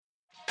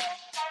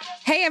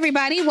Hey,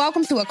 everybody.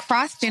 Welcome to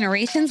Across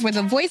Generations, where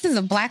the voices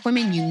of Black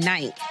women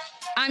unite.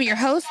 I'm your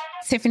host,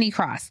 Tiffany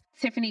Cross.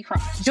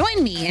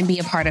 Join me and be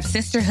a part of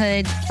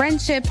sisterhood,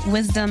 friendship,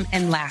 wisdom,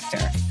 and laughter.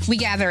 We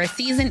gather a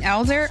seasoned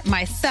elder,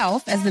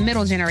 myself as the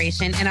middle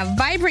generation, and a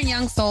vibrant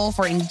young soul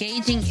for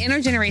engaging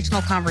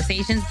intergenerational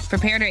conversations.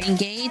 Prepare to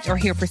engage or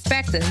hear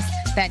perspectives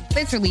that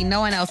literally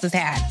no one else has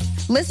had.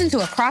 Listen to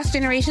Across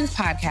Generations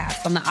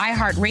podcast on the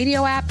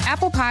iHeartRadio app,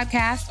 Apple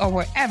Podcasts, or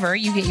wherever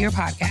you get your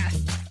podcasts.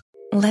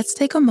 Let's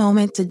take a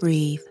moment to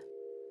breathe.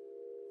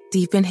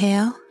 Deep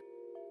inhale.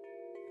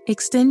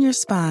 Extend your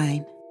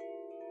spine.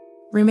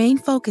 Remain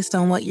focused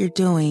on what you're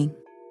doing.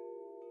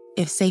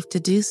 If safe to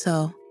do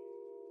so,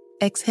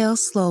 exhale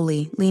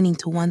slowly, leaning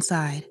to one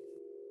side.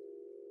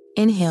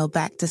 Inhale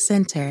back to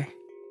center.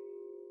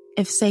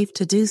 If safe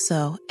to do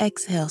so,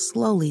 exhale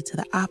slowly to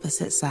the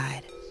opposite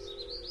side.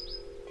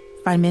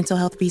 Find mental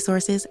health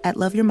resources at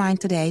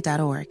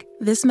loveyourmindtoday.org.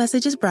 This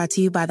message is brought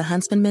to you by the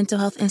Huntsman Mental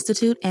Health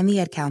Institute and the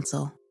Ad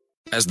Council.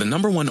 As the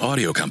 #1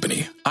 audio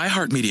company,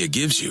 iHeartMedia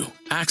gives you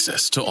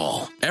access to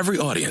all. Every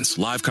audience,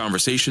 live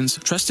conversations,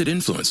 trusted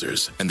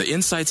influencers, and the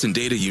insights and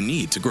data you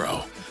need to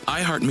grow.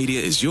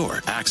 iHeartMedia is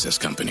your access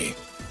company.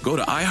 Go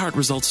to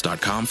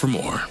iHeartResults.com for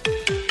more.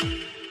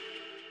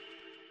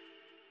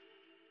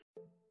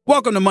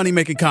 Welcome to Money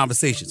Making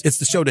Conversations. It's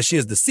the show that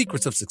shares the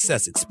secrets of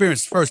success,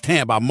 experienced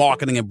firsthand by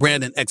marketing and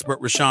branding expert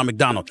Rushion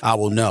McDonald. I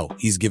will know.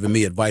 He's given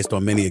me advice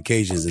on many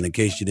occasions, and in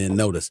case you didn't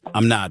notice,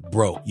 I'm not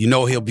broke. You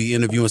know he'll be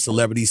interviewing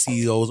celebrity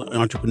CEOs,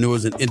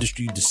 entrepreneurs, and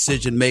industry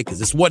decision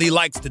makers. It's what he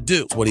likes to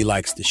do. It's what he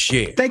likes to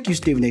share. Thank you,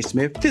 Stephen A.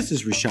 Smith. This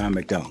is Rushion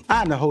McDonald.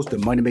 I'm the host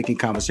of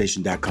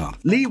MoneyMakingConversation.com.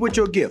 Lead with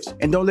your gifts,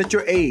 and don't let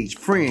your age,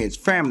 friends,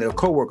 family, or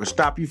coworkers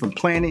stop you from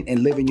planning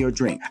and living your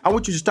dream. I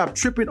want you to stop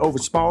tripping over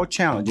small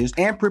challenges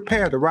and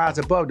prepare to rise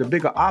above the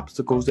bigger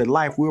obstacles that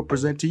life will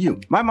present to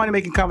you. My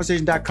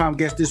MoneyMakingConversation.com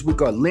guests this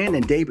week are Lyn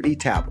and David E.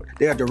 Talbert.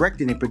 They are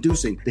directing and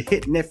producing the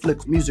hit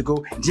Netflix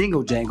musical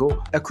Jingle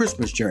Jangle, A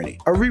Christmas Journey.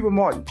 Areva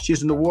Martin, she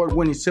is an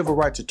award-winning civil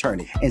rights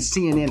attorney and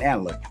CNN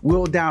analyst.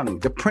 Will Downing,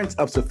 the prince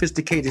of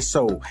sophisticated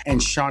soul, and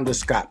Shonda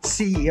Scott,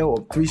 CEO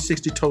of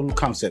 360 Total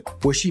Concept,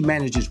 where she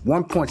manages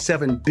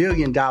 $1.7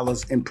 billion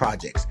in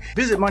projects.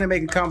 Visit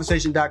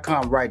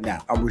MoneyMakingConversation.com right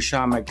now. I'm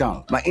Rushion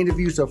McDonald. My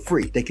interviews are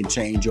free. They can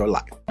change your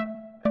life.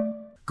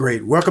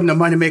 Great. Welcome to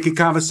Money Making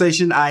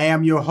Conversation. I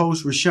am your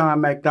host,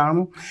 Rushion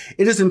McDonald.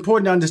 It is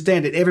important to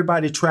understand that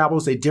everybody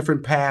travels a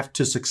different path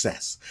to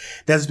success.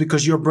 That is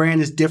because your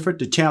brand is different.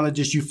 The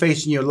challenges you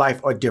face in your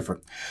life are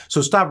different.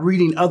 So stop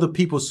reading other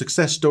people's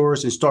success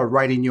stories and start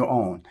writing your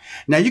own.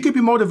 Now, you can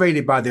be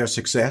motivated by their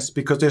success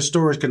because their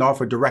stories can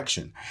offer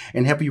direction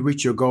and help you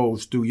reach your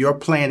goals through your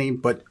planning,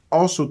 but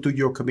also through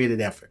your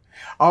committed effort.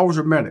 Always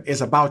remember,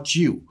 it's about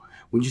you.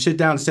 When you sit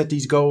down and set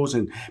these goals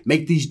and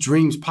make these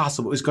dreams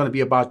possible, it's going to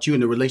be about you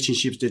and the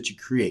relationships that you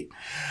create.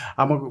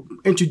 I'm going to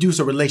introduce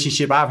a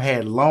relationship I've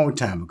had a long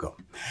time ago.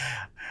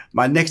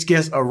 My next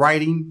guests are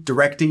writing,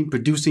 directing,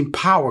 producing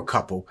power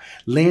couple,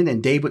 Lyn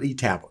and David E.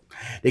 Talbert.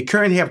 They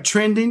currently have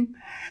trending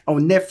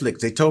on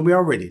Netflix. They told me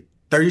already.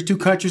 32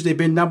 countries, they've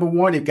been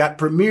 #1. They've got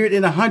premiered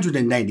in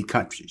 190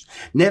 countries.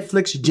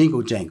 Netflix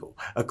Jingle Jangle,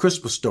 A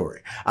Christmas Story,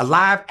 a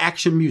live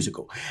action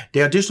musical.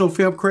 Their additional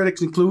film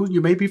credits include,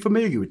 you may be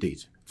familiar with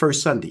these,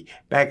 First Sunday,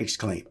 Baggage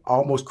Claim,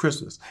 Almost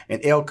Christmas,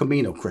 and El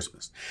Camino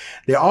Christmas.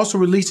 They're also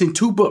releasing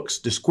 2 books.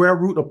 The Square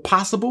Root of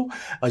Possible,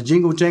 a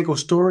Jingle Jangle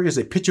story, is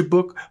a picture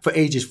book for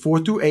ages 4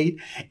 through 8,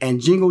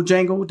 and Jingle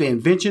Jangle, the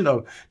Invention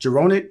of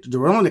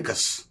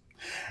Geronicus.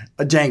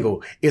 A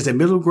Jangle is a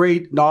middle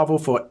grade novel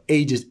for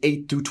ages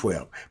 8 through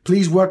 12.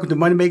 Please welcome to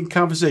Money Making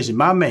Conversation,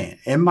 my man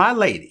and my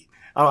lady.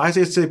 Oh, I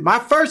should say my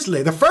first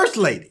lady, the first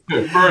lady.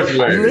 The first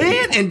lady.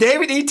 Lyn and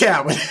David E.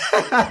 Talbot.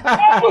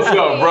 What's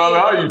up, brother?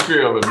 How you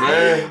feeling,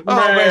 man?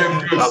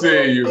 Man, good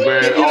seeing you,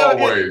 man.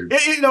 Always.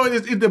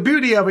 The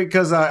beauty of it,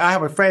 because I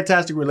have a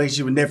fantastic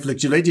relationship with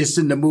Netflix. They just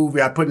send the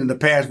movie I put in the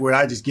password.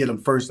 I just get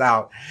them first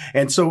out.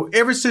 And so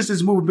ever since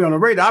this movie been on the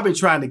radar, I've been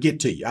trying to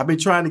get to you. I've been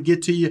trying to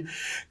get to you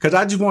because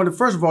I just wanted to,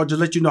 first of all, just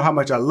let you know how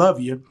much I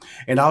love you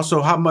and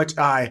also how much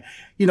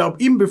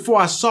even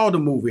before I saw the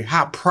movie,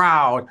 how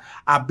proud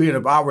I've been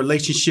of our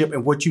relationship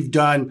and what you've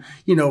done,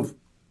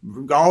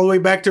 all the way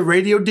back to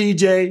radio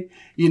DJ,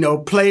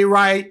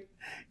 playwright,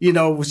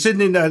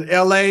 sitting in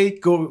LA,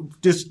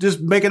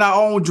 just making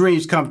our own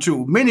dreams come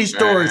true. Many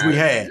stories we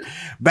had.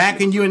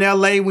 Backing you in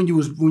LA when you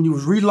was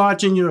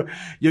relaunching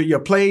your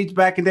plays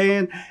back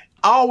then.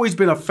 Always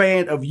been a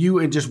fan of you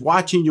and just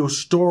watching your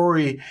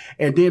story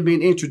and then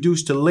being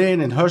introduced to Lyn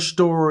and her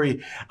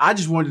story. I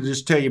just wanted to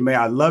just tell you, man,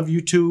 I love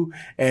you too.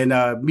 And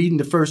meeting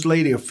the First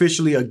Lady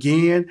officially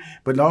again,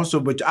 but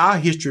our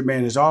history,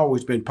 man, has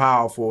always been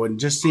powerful. And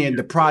just seeing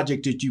the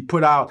project that you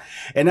put out.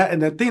 And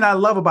the thing I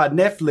love about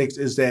Netflix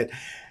is that,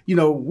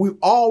 we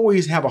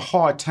always have a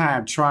hard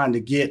time trying to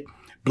get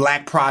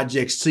Black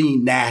projects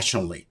seen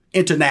nationally.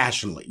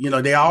 Internationally,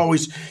 they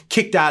always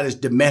kicked out as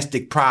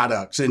domestic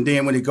products. And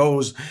then when it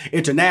goes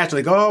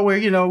internationally,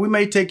 we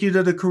may take you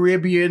to the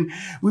Caribbean.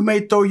 We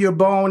may throw you a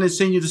bone and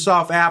send you to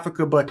South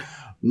Africa, but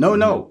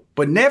no.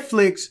 But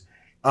Netflix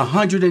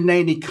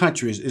 180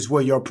 countries is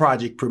where your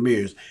project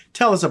premieres.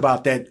 Tell us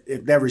about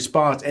that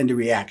response and the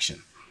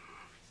reaction.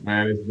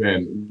 Man, it's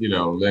been,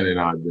 Lyn and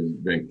I have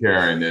been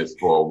carrying this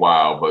for a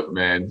while, but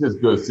man,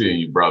 just good seeing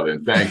you, brother.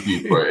 And thank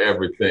you for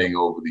everything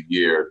over the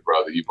years,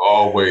 brother. You've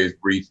always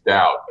reached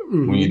out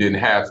when you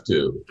didn't have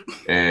to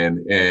and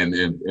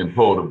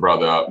pulled a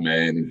brother up,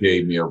 man, and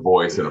gave me a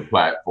voice and a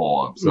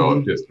platform.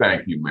 So just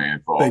thank you,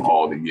 man, for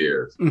all the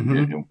years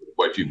and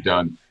what you've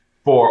done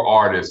for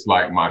artists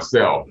like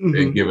myself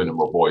and giving them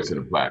a voice and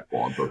a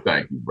platform. So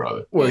thank you,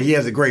 brother. Well, he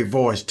has a great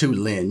voice too,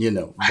 Lyn,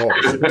 voice.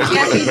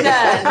 Yes, he does.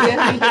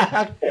 Yes, he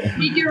does.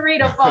 He can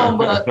read a phone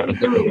book.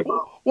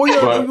 Well,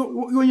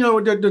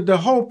 the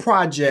whole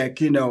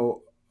project,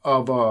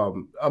 of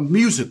a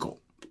musical,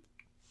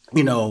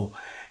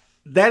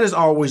 that is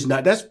always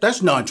not,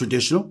 that's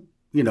non-traditional.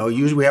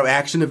 Usually we have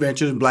action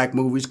adventures in black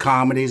movies,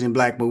 comedies in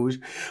black movies,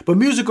 but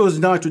musical is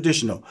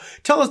non-traditional.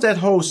 Tell us that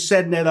whole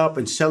setting that up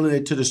and selling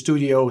it to the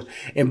studios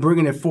and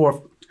bringing it forth,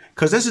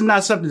 because this is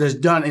not something that's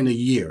done in a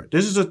year.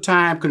 This is a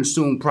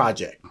time-consumed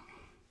project.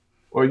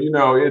 Well,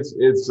 it's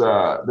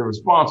the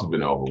response has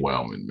been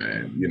overwhelming,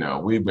 man.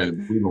 We've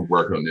been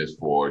working on this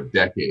for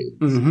decades,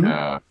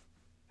 and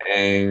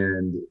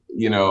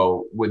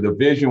the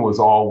vision was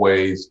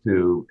always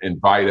to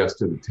invite us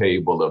to the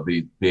table of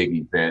these big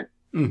events.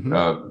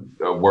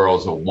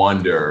 Worlds of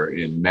wonder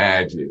and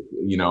magic,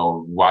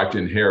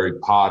 watching Harry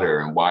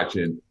Potter and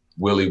watching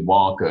Willy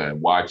Wonka and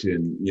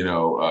watching,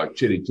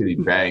 Chitty Chitty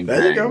Bang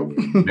Bang,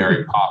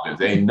 Mary Poppins.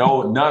 Ain't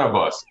none of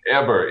us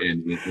ever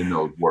in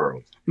those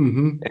worlds.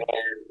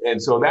 And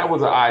so that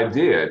was an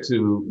idea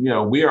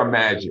to, we are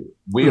magic.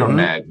 We are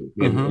magic.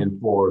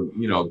 And for,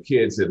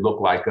 kids that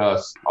look like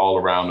us all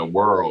around the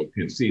world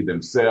can see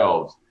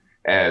themselves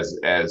as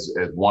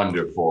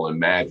wonderful and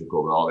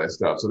magical and all that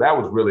stuff. So that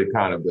was really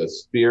kind of the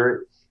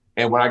spirit.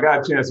 And when I got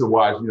a chance to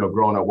watch,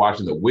 growing up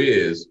watching The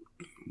Wiz,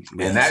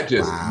 and that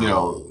just,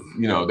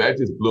 that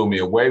just blew me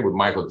away with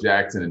Michael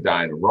Jackson and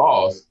Diana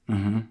Ross.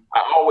 I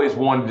always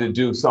wanted to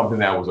do something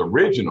that was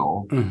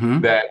original,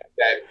 that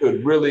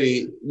could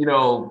really,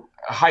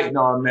 heighten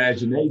our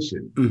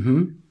imagination.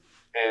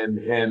 And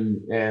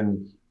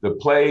the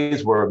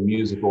plays were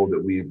musical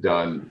that we've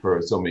done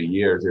for so many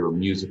years. They were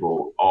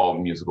all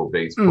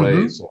musical-based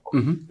plays. So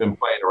been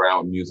playing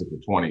around with music for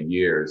 20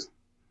 years.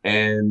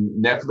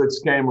 And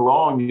Netflix came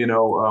along,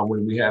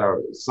 when we had our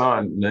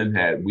son,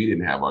 we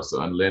didn't have our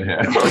son, Lyn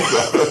had our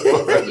son.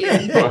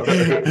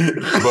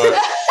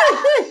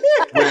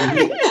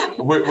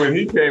 but when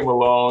he came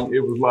along, it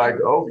was like,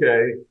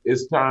 okay,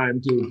 it's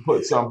time to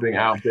put something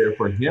out there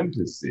for him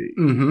to see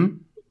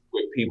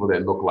with people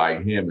that look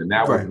like him. And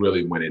that was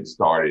really when it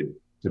started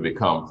to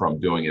become from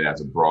doing it as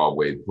a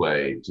Broadway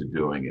play to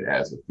doing it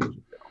as a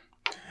feature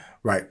film.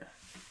 Right.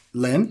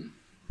 Lyn?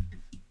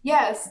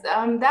 Yes,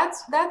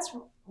 that's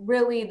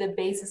really the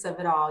basis of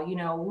it all,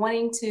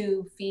 wanting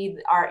to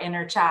feed our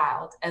inner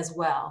child as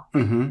well.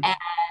 And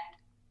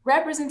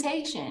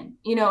representation,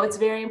 it's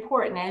very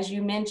important, as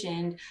you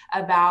mentioned,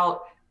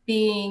 about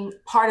being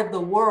part of the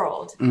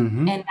world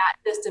and not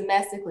just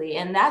domestically.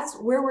 And that's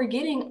where we're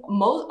getting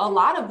a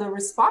lot of the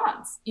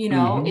response,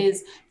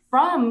 is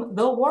from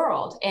the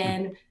world.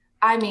 And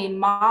I mean,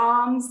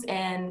 moms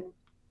and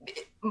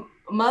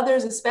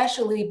mothers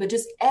especially, but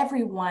just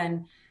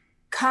everyone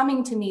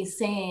coming to me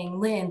saying,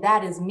 Lyn,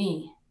 that is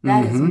me.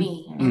 That is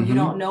me. And you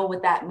don't know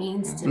what that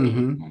means to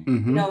me.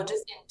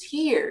 Just in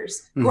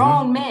tears,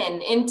 grown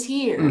men in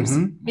tears,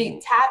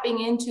 tapping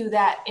into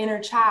that inner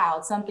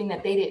child, something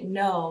that they didn't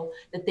know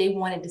that they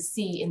wanted to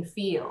see and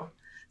feel.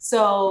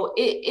 So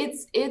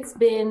it's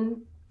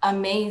been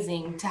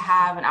amazing to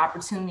have an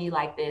opportunity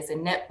like this,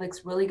 and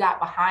Netflix really got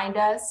behind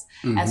us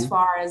as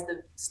far as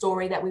the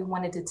story that we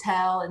wanted to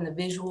tell and the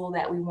visual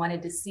that we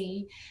wanted to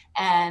see.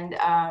 And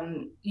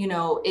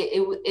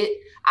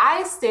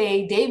I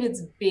say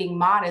David's being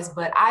modest,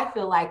 but I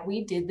feel like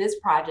we did this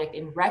project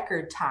in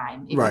record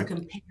time if you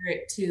compare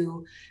it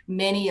to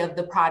many of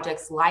the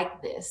projects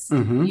like this.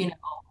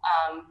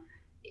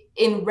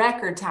 In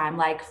record time,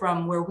 like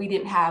from where we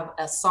didn't have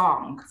a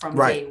song from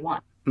day one,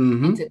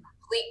 and to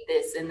complete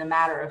this in the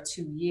matter of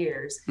 2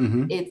 years.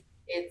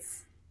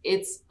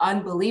 It's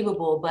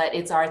unbelievable, but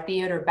it's our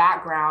theater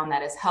background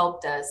that has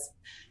helped us,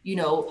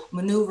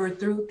 maneuver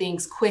through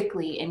things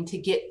quickly and to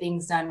get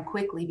things done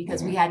quickly,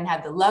 because we hadn't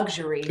had the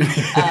luxury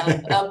of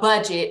a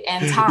budget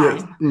and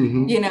time,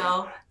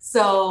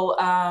 So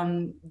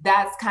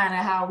that's kind of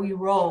how we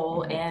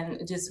roll,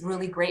 and just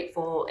really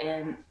grateful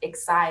and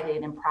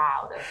excited and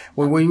proud of.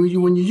 Well, when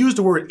you use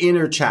the word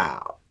inner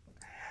child,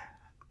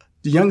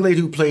 the young lady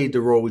who played the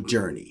role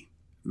Journey,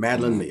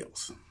 Madeline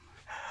Mills.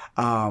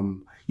 I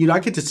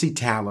get to see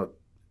talent,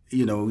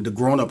 the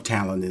grown-up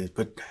talent in it,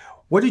 but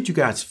where did you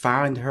guys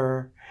find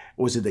her?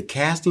 Was it the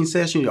casting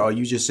session, or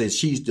you just said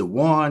she's the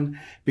one?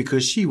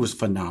 Because she was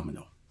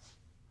phenomenal.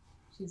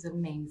 She's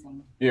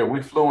amazing. Yeah,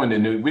 we flew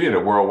into we did a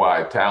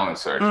worldwide talent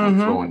search. We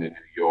flew into New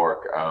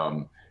York.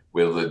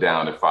 We whittled it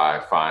down to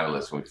 5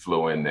 finalists. We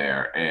flew in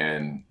there,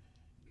 and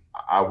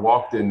I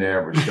walked in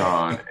there,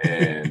 Rashawn,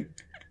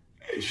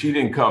 she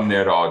didn't come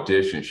there to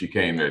audition. She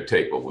came there to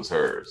take what was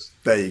hers.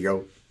 There you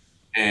go.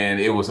 And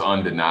it was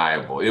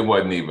undeniable. It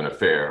wasn't even a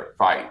fair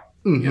fight,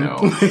 you know.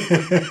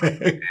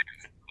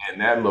 and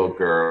that little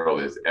girl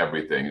is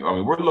everything. I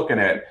mean, we're looking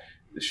at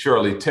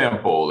Shirley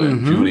Temple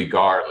and Judy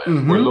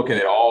Garland. We're looking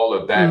at all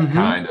of that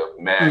kind of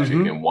magic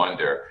and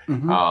wonder,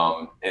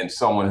 and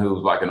someone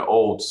who's like an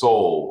old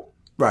soul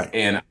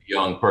in a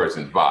young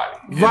person's body.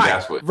 And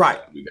that's what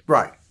right.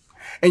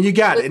 And you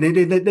got it.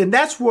 And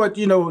that's what,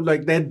 you know,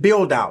 like that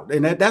build out.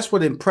 And that's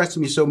what impressed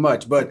me so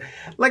much. But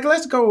like,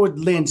 let's go with what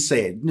Lyn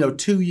said, you know,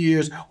 2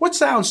 years. What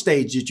sound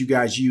stage did you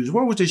guys use?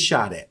 Where was it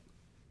shot at?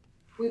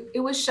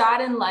 It was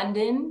shot in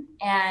London,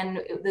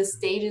 and the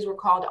stages were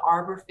called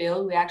Arbor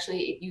Field.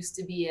 It used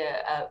to be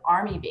a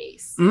army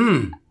base.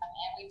 And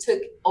we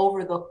took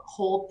over the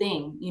whole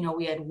thing. You know,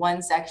 we had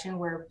one section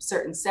where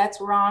certain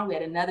sets were on. We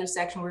had another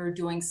section where we were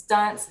doing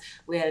stunts.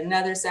 We had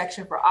another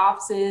section for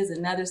offices,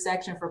 another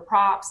section for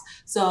props.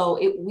 So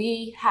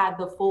we had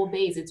the full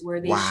base. It's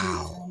where they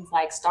shoot things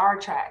like Star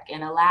Trek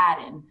and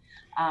Aladdin.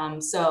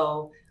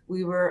 So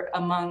we were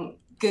among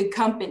good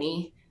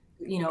company,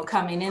 you know,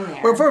 coming in there.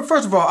 Well,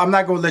 first of all, I'm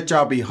not going to let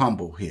y'all be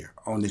humble here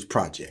on this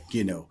project,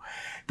 you know,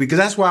 because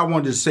that's why I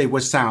wanted to say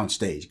what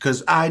soundstage.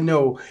 Because I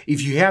know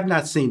if you have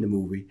not seen the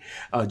movie,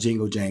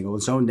 Jingle Jangle,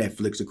 it's on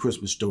Netflix, A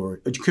Christmas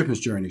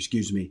Journey,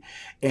 excuse me.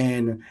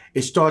 And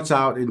it starts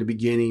out in the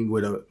beginning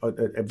with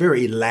a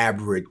very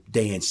elaborate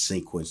dance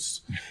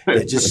sequence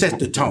that just sets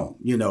the tone,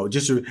 you know.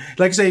 Just like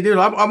I say, dude,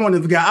 I'm one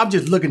of the guys, I'm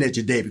just looking at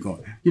you, David,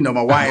 going, you know,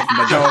 my wife and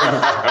my daughter.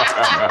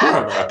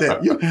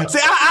 See,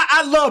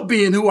 I love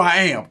being who I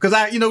am. Because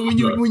you know,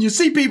 when you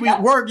see people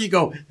at work, you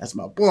go, that's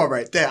my boy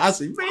right there. I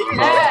say, man, you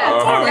know,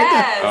 that's my boy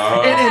right there.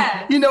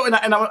 And you know,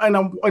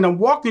 and I'm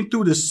walking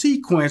through the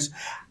sequence.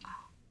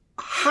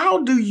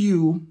 How do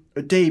you,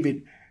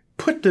 David,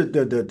 put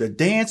the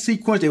dance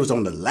sequence? It was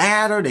on the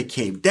ladder. They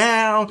came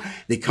down.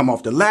 They come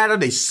off the ladder.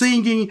 They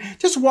singing.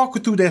 Just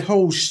walking through that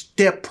whole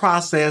step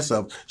process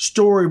of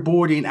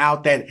storyboarding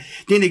out that.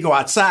 Then they go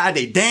outside.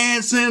 They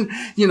dancing.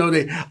 You know,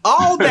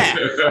 all that.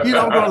 You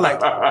know, I'm going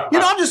like, you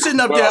know, I'm just sitting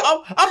up there.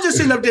 I'm just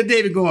sitting up there,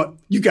 David, going,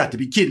 you got to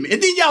be kidding me.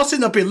 And then y'all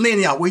sitting up here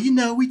laying out. Well, you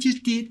know, we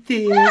just did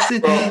this.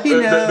 And,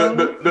 you know,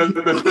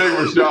 the thing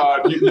with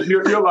Sean,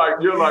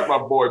 you're like my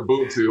boy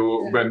Bootsy,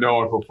 who's been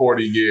known for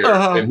 40 years,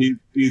 and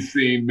he's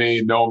seen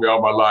me, known me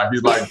all my life.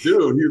 He's like,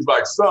 dude, he's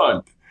like,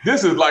 son,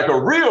 this is like a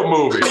real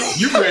movie.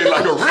 You made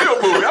like a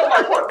real movie. I'm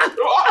like, what?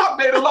 I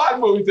made a lot of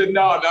movies. He said,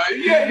 no,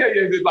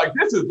 yeah. He's like,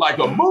 this is like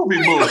a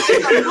movie.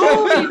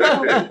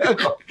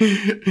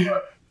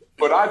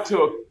 But I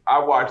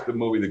watched the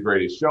movie The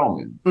Greatest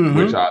Showman,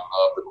 which I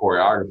love the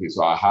choreography.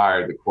 So I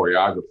hired the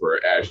choreographer,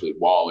 Ashley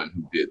Wallen,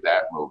 who did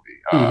that movie,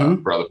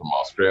 brother from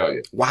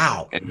Australia.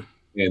 Wow.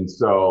 And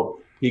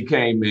so he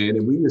came in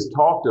and we just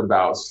talked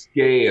about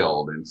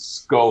scale and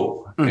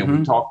scope. And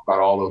we talked about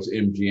all those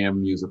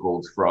MGM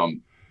musicals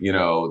from, you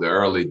know, the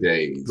early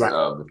days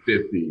of the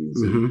 50s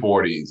and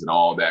 40s and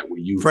all that. Where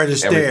you Fred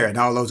Astaire and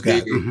all those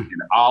guys. And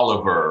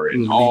Oliver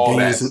and all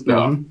that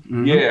stuff.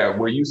 Yeah,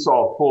 where you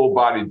saw full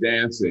body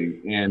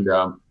dancing. And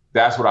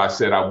that's what I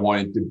said I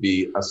wanted to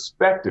be a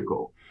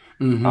spectacle.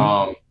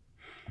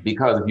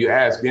 Because if you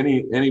ask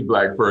any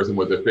black person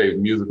what their favorite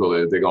musical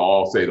is, they're going to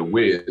all say The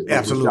Wiz.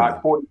 Absolutely. It was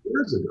shot 40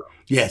 years ago.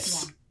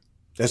 Yes. Yeah.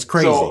 That's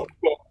crazy. So,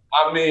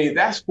 I mean,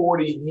 that's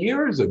 40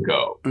 years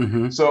ago.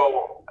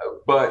 So,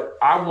 but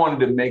I wanted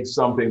to make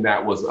something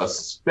that was a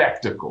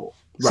spectacle,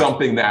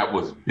 something that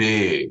was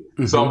big,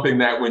 something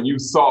that when you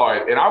saw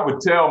it, and I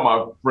would tell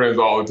my friends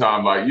all the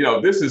time, like, you know,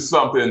 this is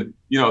something,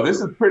 you know, this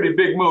is a pretty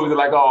big movie. They're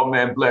like, oh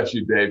man, bless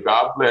you, Dave.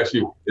 God bless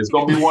you. It's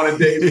going to be one of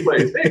Dave's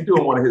plays. They're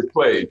doing one of his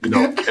plays, you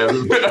know.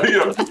 Sean,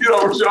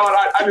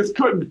 I just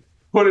couldn't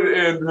put it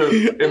in.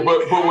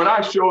 But when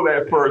I show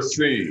that first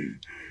scene,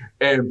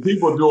 and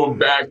people doing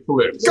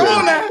backflips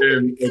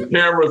and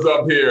cameras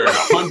up here and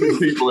 100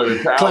 people in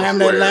the town climb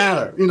that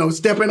ladder, you know,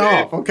 stepping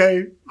off,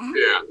 okay?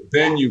 Yeah,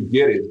 then you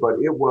get it.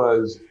 But it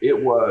was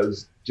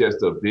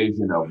just a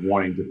vision of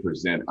wanting to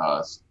present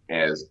us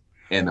as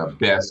in the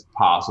best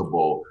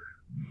possible,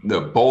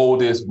 the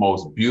boldest,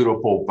 most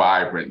beautiful,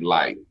 vibrant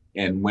light.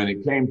 And when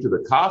it came to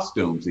the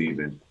costumes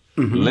even,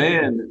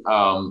 Lyn,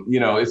 you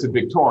know, it's a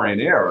Victorian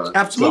era.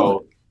 Absolutely.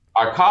 So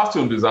our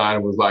costume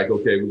designer was like,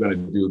 okay, we're going to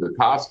do the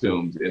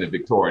costumes in the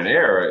Victorian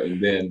era. And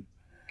then.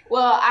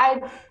 Well,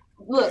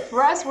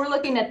 for us, we're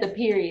looking at the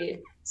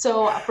period.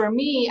 So for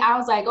me, I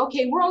was like,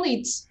 okay, we're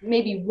only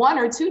maybe 1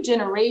 or 2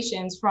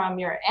 generations from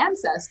your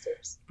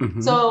ancestors.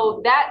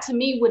 So that to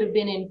me would have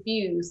been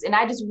infused. And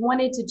I just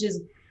wanted to just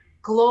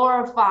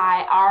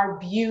glorify our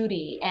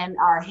beauty and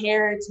our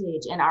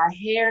heritage and our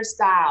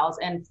hairstyles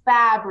and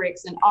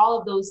fabrics and all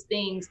of those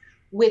things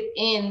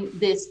within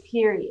this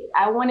period.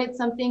 I wanted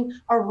something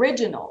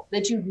original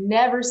that you've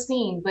never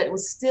seen, but it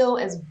was still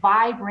as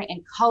vibrant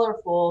and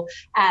colorful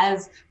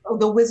as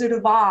The Wizard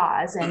of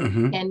Oz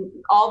and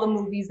all the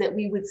movies that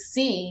we would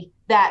see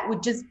that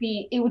would just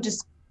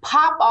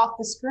pop off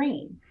the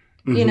screen,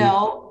 you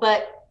know,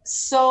 but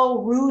so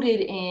rooted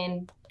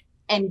in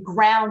and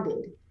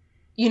grounded,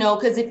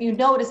 because if you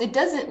notice, it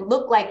doesn't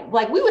look like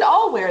we would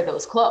all wear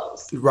those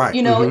clothes. Right.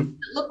 It doesn't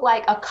look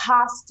like a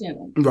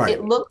costume. Right.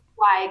 It looks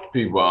like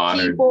people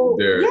honor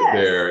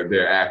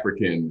their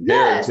African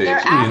heritage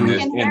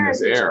in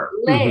this era.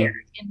 Layered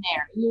in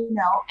there,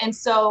 and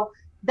so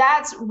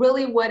that's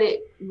really what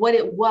it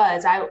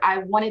was. I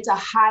wanted to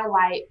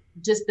highlight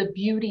just the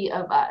beauty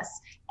of us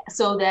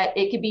so that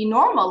it could be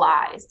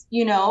normalized,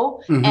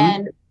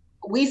 and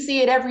we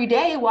see it every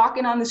day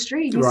walking on the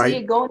street. You see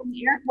it going to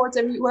the airports,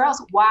 everywhere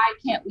else. Why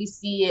can't we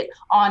see it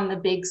on the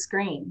big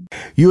screen?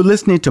 You're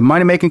listening to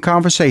Money Making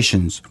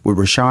Conversations with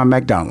Rushion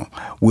McDonald.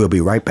 We'll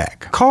be right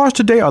back. Cars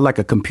today are like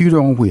a computer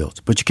on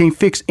wheels, but you can't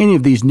fix any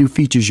of these new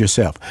features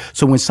yourself.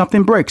 So when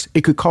something breaks,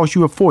 it could cost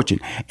you a fortune.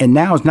 And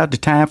now is not the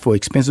time for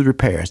expensive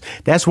repairs.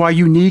 That's why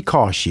you need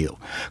CarShield.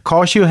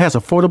 CarShield has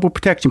affordable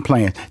protection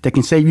plans that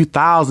can save you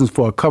thousands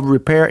for a covered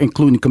repair,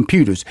 including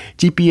computers,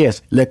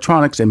 GPS,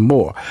 electronics, and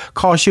more.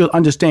 CarShield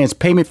understands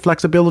payment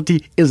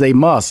flexibility is a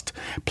must.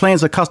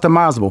 Plans are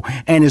customizable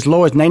and as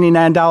low as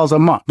 $99 a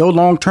month. No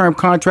long-term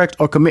contracts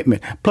or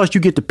commitment. Plus, you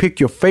get to pick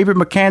your favorite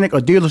mechanic or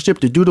dealership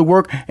to do the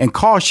work, and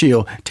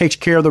CarShield takes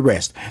care of the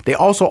rest. They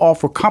also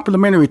offer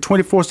complimentary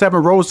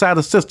 24/7 roadside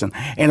assistance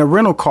and a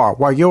rental car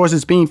while yours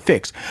is being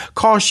fixed.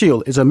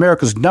 CarShield is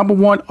America's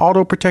 #1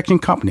 auto protection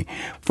company.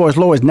 For as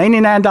low as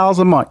 $99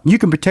 a month, you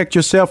can protect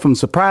yourself from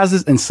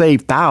surprises and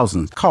save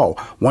thousands. Call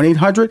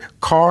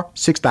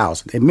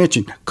 1-800-CAR-6000 and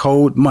mention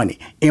code MONEY,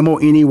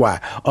 MONEY,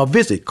 or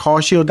visit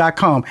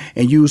carshield.com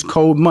and use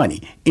code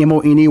MONEY,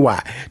 MONEY,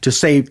 to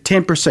save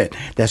 10%.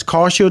 That's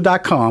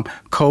carshield.com,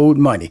 code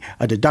MONEY.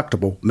 A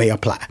deductible may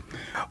apply.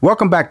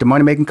 Welcome back to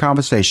Money Making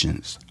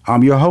Conversations.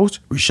 I'm your host,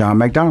 Rushion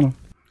McDonald.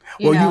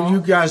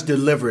 You guys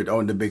delivered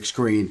on the big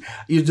screen.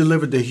 You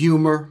delivered the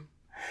humor.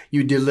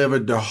 You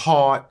delivered the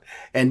heart.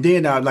 And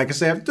then, like I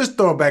said, just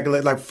throw it back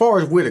like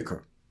Forrest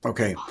Whitaker.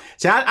 Okay.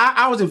 See,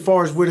 I was in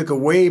Forrest Whitaker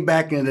way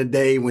back in the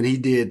day when he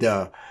did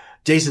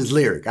Jason's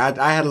Lyric.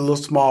 I had a little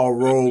small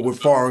role with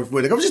Forrest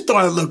Whitaker. I'm just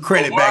throwing a little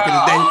credit back in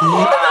the day.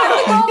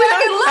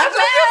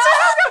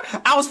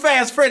 I was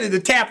Fast Freddy, the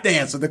tap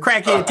dancer, the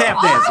crackhead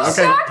tap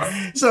dancer.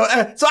 Okay. So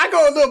I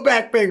go a little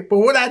back, but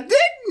what I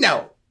didn't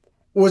know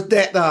was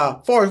that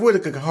Forrest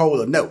Whitaker could hold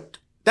a note.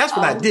 That's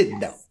what I didn't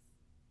know.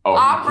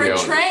 Opera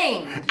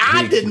trained.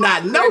 I did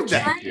not know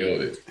that.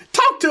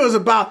 Talk to us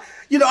about,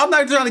 I'm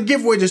not trying to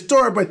give away the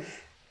story, but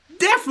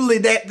definitely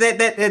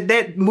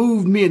that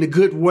moved me in a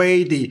good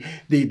way.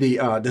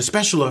 The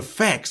special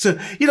effects.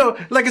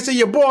 Like I said,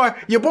 your boy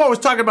was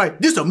talking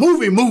about this a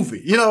movie.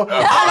 I'll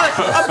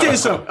tell you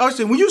something. I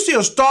said, when you see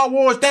a Star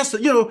Wars, that's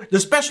the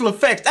special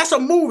effects. That's a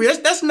movie.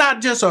 That's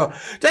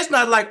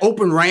not like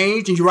open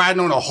range and you're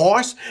riding on a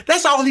horse.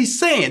 That's all he's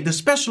saying. The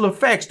special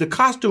effects, the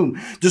costume,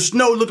 the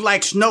snow looked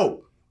like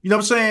snow. You know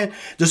what I'm saying?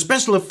 The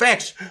special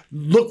effects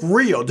look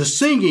real. The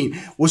singing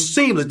was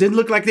seamless. Didn't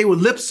look like they were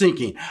lip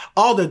syncing.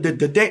 All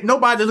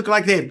nobody looked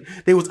like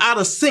they was out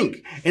of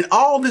sync. And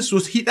all this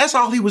that's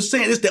all he was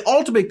saying. It's the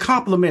ultimate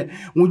compliment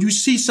when you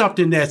see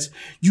something that's,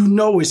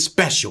 is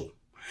special.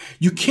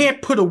 You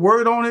can't put a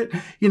word on it.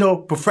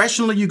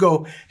 Professionally, you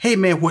go, hey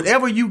man,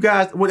 whatever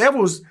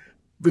was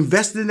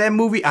invested in that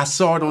movie, I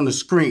saw it on the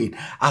screen.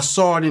 I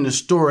saw it in the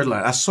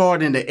storyline. I saw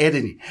it in the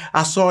editing.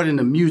 I saw it in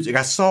the music.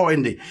 I saw it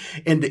in the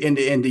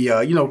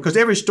because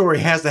every story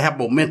has to have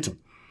momentum,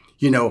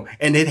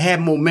 and it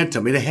had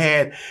momentum. It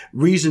had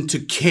reason to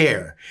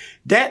care.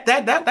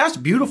 That's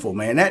beautiful,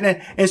 man.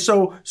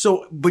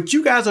 But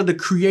you guys are the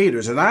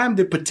creators and I'm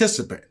the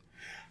participant.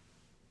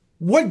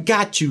 What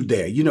got you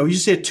there? You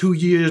said 2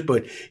 years,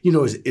 but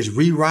it's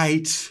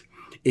rewrites.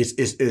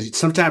 Is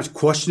sometimes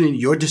questioning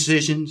your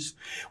decisions,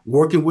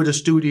 working with a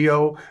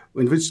studio,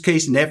 in this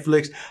case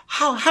Netflix.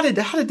 How did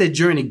that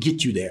journey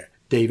get you there,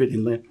 David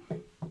and Lyn?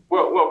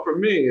 Well, for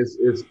me, it's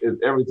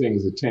everything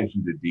is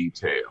attention to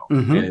detail,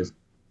 and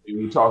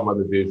you talk about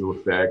the visual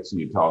effects, and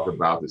you talk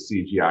about the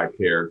CGI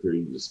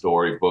characters, the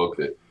storybook,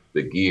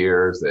 the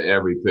gears, the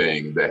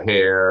everything, the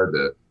hair,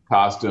 the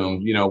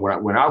costumes.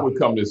 When I would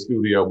come to the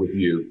studio with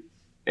you.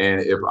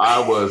 And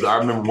I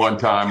remember one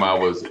time I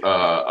was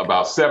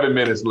about 7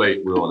 minutes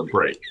late. We were on a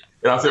break.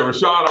 And I said,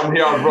 Rushion, I'm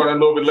here. I was running a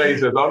little bit late.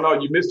 He says, oh, no,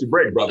 you missed your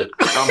break, brother.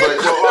 And I'm like,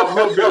 well, I'm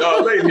a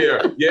little bit late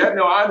here. Yeah,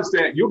 no, I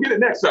understand. You'll get it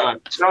next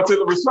time. And I said,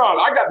 Rushion,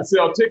 I got to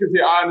sell tickets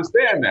here. I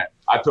understand that.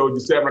 I told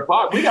you 7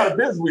 o'clock. We got a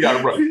business we got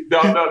to run.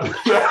 No.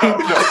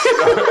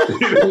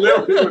 He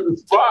delivered it with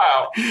a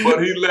smile,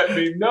 but he let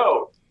me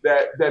know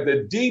that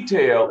the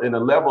detail and the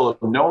level of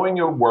knowing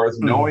your worth,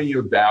 knowing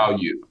your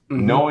value,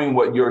 knowing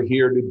what you're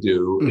here to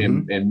do,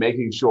 and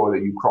making sure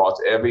that you cross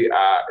every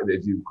I,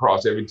 that you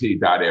cross every T,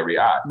 dot every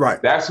I.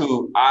 Right. That's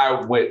who I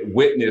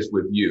witnessed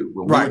with you.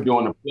 When we were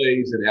doing the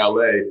plays in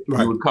LA,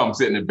 you would come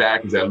sit in the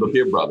back and say, look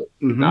here, brother.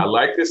 Now I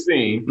like this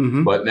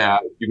scene, but now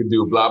you can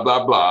do blah,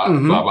 blah, blah,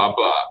 blah, blah,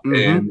 blah.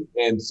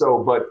 And so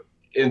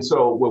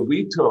what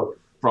we took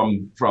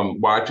from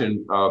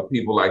watching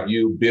people like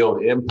you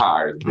build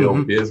empires,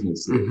 build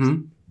businesses,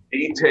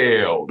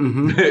 detailed,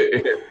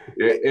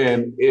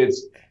 and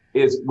it's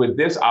with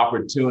this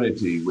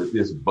opportunity, with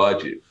this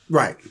budget,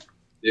 right?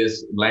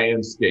 this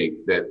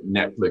landscape that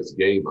Netflix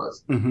gave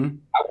us. Mm-hmm.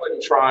 I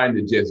wasn't trying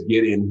to just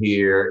get in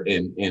here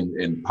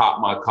and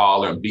pop my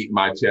collar and beat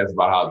my chest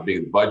about how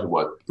big the budget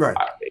was. Right.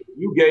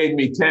 You gave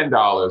me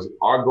 $10.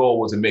 Our goal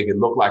was to make it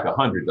look like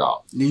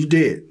 $100. You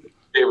did.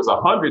 It was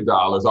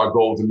 $100. Our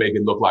goal was to make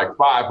it look like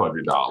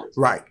 $500.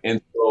 Right.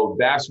 And so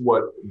that's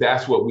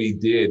what we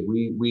did.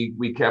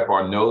 We kept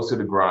our nose to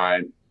the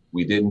grind.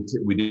 We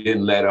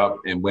didn't let up.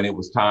 And when it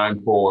was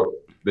time for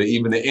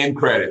even the end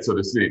credits, so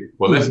to speak,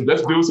 well, let's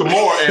do some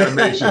more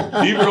animation,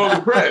 even on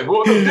the credits.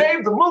 Well,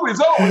 the movie's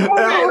over. The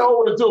movie ain't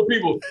over until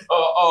people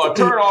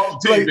turn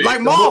off the TV. Like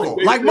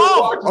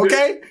Marvel,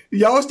 okay?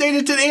 Y'all stayed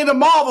until the end of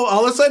Marvel.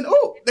 All of a sudden,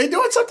 they're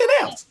doing something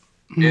else.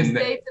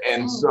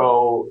 And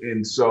so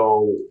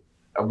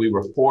we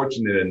were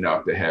fortunate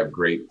enough to have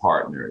great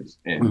partners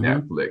in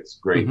Netflix,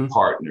 great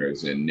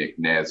partners in Nick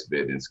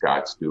Nesbitt and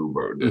Scott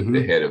Stuber,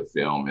 the head of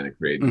film and the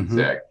creative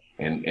exec,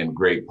 and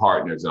great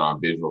partners in our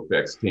visual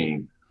effects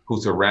team who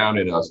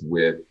surrounded us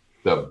with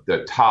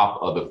the top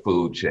of the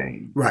food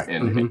chain. Right.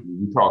 And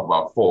you talk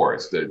about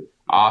Forrest, the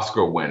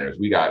Oscar winners.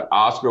 We got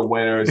Oscar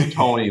winners,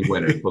 Tony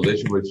winners,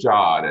 Felicia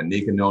Rashad,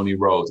 Anika Noni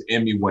Rose,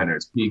 Emmy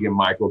winners, Keegan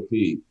Michael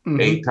Key,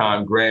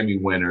 8-time Grammy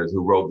winners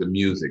who wrote the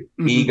music,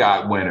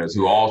 EGOT winners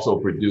who also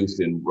produced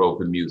and wrote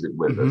the music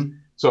with us.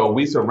 So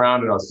we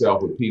surrounded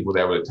ourselves with people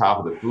that were at the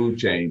top of the food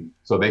chain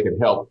so they could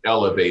help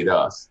elevate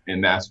us.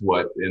 And that's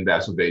what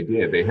they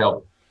did. They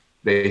helped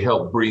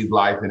breathe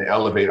life and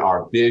elevate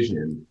our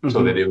vision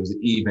so that it was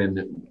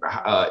even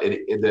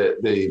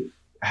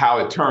how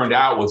it turned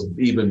out was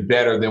even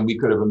better than we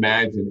could have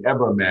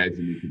ever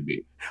imagined it could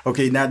be.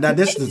 Okay, now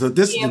this is he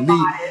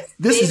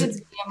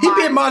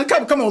being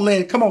modest. Come on,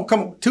 Lynn. Come on.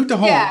 Toot the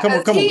horn. Yeah, come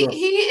on, girl. He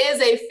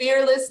is a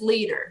fearless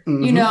leader.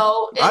 You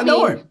know, I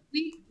know him.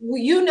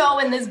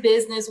 In this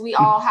business, we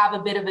all have a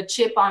bit of a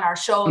chip on our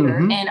shoulder,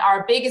 and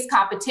our biggest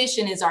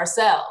competition is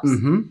ourselves.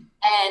 And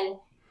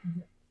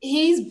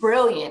he's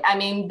brilliant. I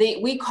mean,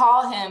 we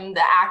call him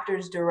the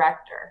actor's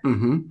director.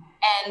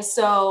 And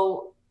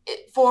so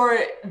for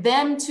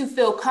them to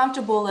feel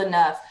comfortable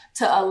enough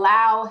to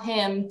allow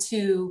him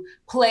to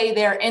play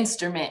their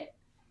instrument,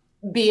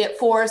 be it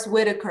Forrest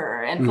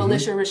Whitaker and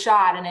Felicia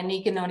Rashad and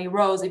Anika Noni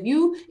Rose, if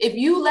you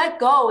let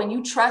go and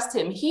you trust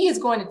him, he is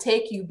going to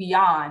take you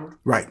beyond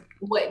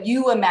what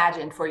you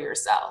imagined for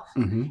yourself.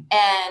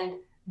 And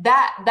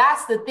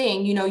that's the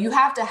thing, you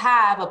have to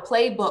have a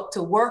playbook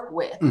to work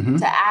with,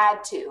 to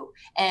add to.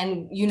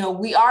 And,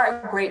 we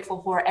are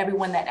grateful for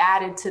everyone that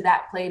added to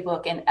that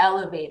playbook and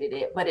elevated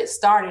it. But it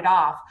started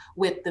off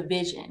with the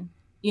vision,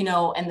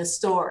 and the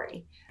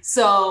story.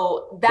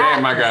 So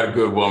damn, I got a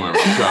good woman,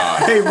 Rashad.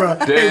 Hey, bro.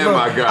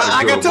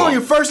 I got to tell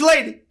you, First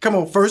Lady. Come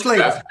on, First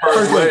Lady. That's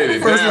First Lady.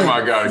 Damn, I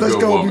got a good woman. Let's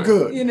go be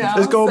good.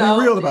 Let's go be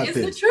real about this.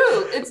 It's the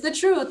truth. It's the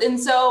truth. And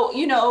so,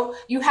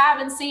 you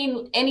haven't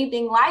seen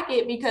anything like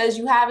it because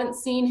you haven't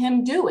seen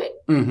him do it,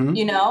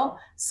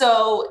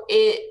 So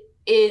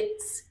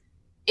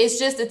it's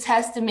just a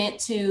testament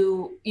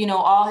to,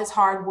 all his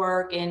hard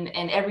work and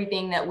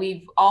everything that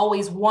we've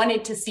always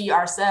wanted to see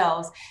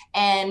ourselves.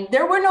 And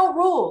there were no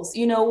rules.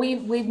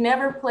 We've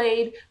never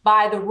played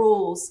by the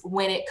rules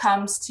when it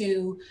comes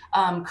to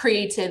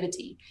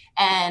creativity.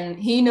 And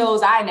he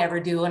knows I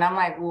never do. And I'm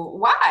like, well,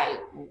 why?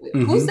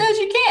 Who says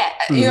you can't?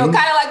 Kind of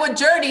like what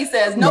Journey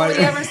says. Nobody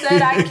ever said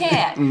I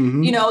can't.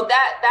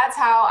 That's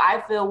how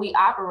I feel we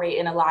operate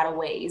in a lot of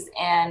ways.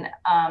 And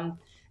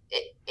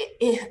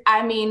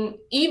I mean,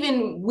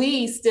 even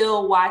we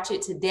still watch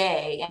it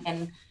today,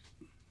 and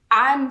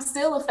I'm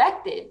still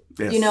affected.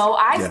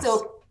 I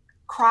still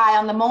cry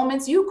on the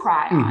moments you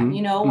cry on,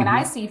 when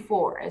I see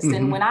Forrest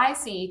and when I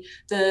see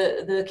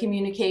the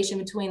communication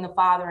between the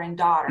father and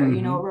daughter,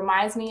 it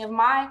reminds me of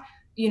my,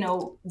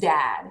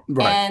 dad.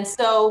 And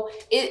so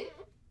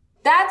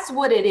that's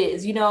what it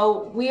is.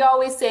 We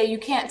always say you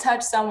can't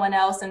touch someone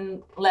else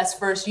unless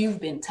first you've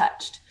been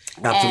touched.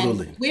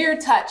 Absolutely. And we're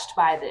touched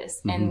by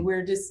this, and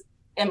we're just,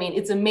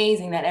 it's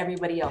amazing that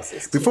everybody else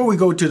is too. Before we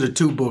go to the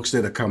 2 books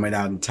that are coming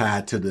out and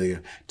tied to the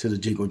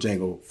Jingle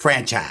Jangle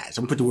franchise,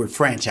 I'm gonna put the word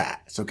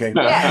franchise, okay?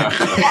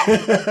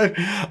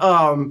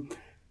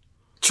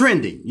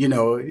 Trending,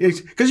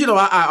 because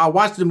I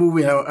watched the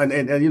movie and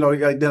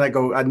then I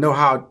go, I know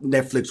how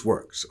Netflix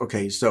works,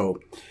 okay? So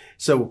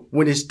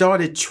when it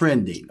started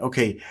trending,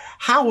 okay,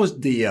 how was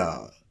the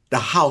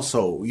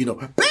household?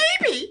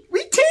 Baby,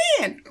 we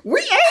 10,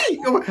 we 8.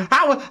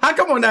 How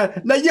come on now?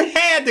 Now you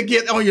had to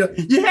get on you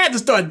had to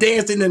start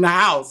dancing in the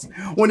house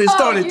when it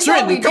started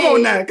trending. Come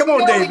on now, come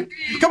on, David,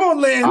 come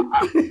on, Lynn.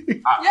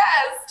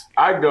 Yes.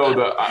 I go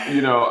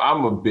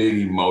I'm a big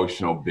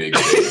emotional big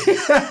baby.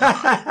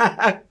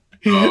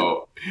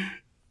 So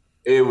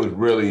it was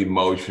really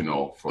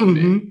emotional for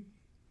me,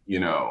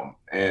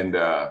 and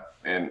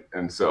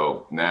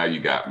so now you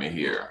got me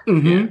here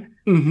again.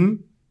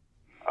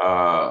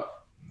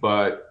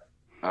 But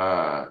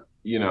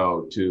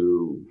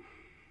to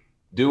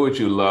do what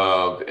you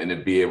love and to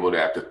be able to,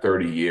 after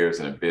 30 years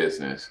in a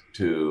business,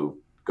 to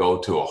go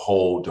to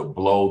to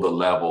blow the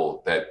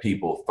level that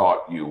people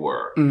thought you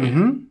were.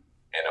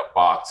 a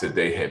box that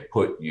they had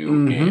put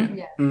you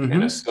in,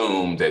 and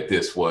assumed that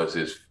this was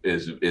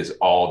is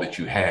all that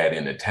you had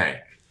in the tank.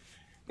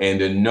 And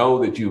to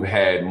know that you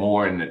had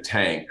more in the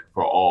tank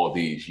for all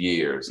these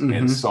years,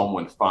 and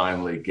someone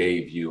finally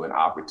gave you an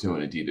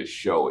opportunity to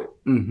show it,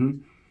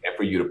 and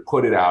for you to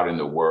put it out in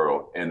the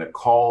world. And the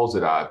calls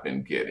that I've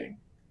been getting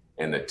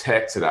and the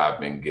texts that I've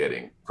been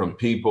getting from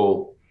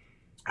people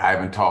I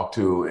haven't talked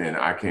to, and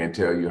I can't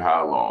tell you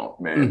how long,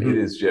 man, it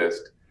is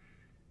just,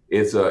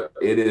 it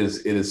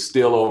is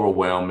still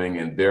overwhelming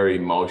and very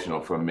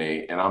emotional for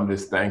me. And I'm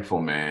just thankful,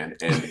 man.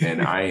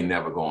 And I ain't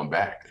never going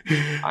back.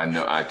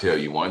 I tell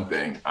you one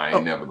thing, I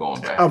ain't never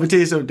going back. I'm gonna tell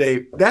you something,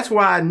 Dave. That's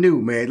why I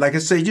knew, man. Like I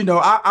said,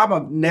 I'm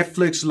a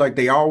Netflix, like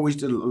they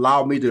always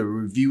allow me to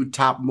review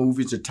top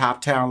movies and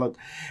top talent.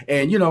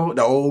 And,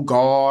 The Old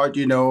Guard,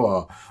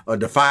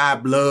 The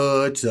Five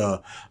Bloods,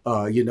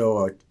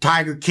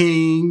 Tiger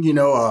King,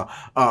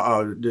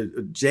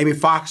 the Jamie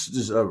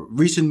Foxx's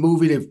recent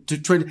movie,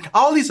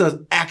 all these are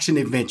action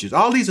adventures.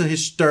 All these are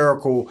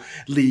historically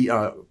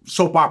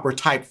soap opera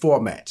type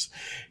formats.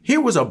 Here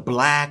was a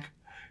Black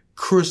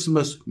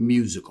Christmas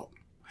musical.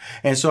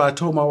 And so I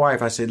told my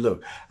wife, I said,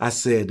 look, I'm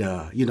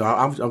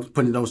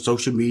putting it on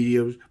social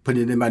media,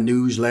 putting it in my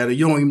newsletter.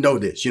 You don't even know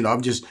this.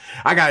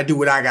 I got to do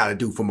what I got to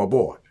do for my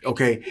boy.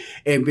 Okay.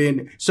 And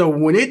then, so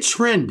when it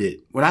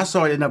trended, when I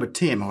saw it at number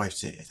 10, my wife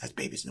said, that's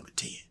baby's number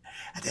 10.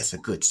 That's a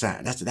good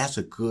sign. That's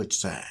a good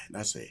sign.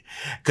 I say,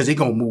 because it's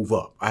going to move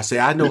up. I say,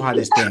 I know how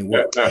this thing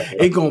works.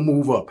 It's going to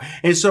move up.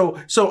 And so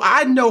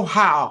I know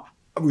how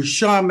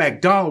Rushion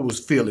McDonald was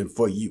feeling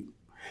for you,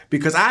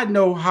 because I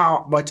know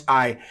how much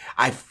I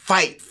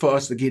fight for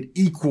us to get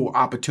equal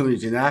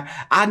opportunity. And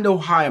I know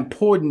how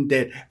important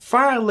that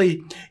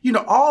finally,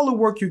 all the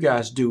work you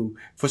guys do,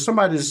 for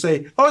somebody to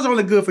say, oh, it's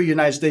only good for the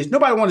United States.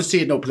 Nobody want to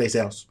see it no place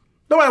else.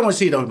 Nobody wants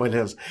to see it nobody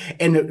else.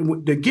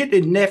 And to get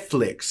in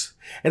Netflix,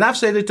 and I've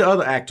said it to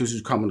other actors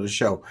who come on the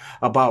show,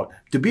 about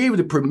to be able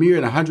to premiere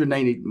in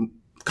 190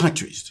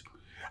 countries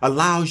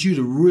allows you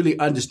to really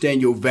understand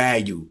your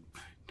value,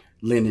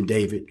 Lyn and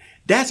David.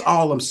 That's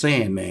all I'm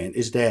saying, man,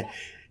 is that,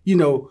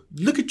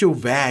 look at your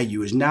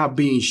value is now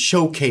being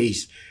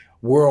showcased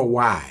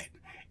worldwide.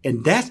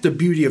 And that's the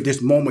beauty of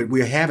this moment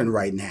we're having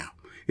right now,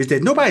 is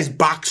that nobody's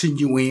boxing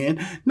you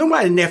in.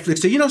 Nobody Netflix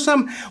said,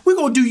 something, we're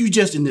going to do you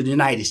just in the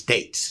United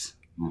States.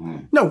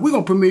 No, we're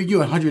going to premiere you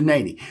in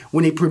 180.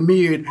 When they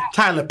premiered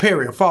Tyler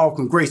Perry, A Fall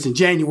from Grace in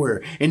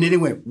January, and then it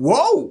went,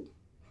 whoa.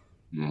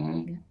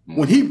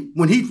 When he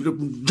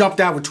jumped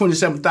out with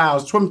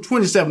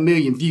 27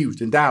 million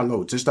views and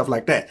downloads and stuff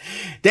like that,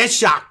 that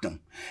shocked them.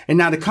 And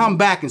now to come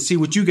back and see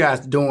what you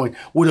guys are doing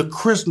with a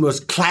Christmas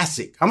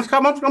classic. I'm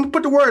gonna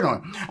put the word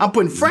on. I'm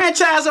putting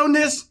franchise on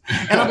this,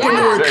 and I'm putting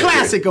the word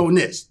classic on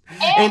this.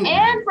 And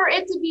for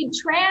it to be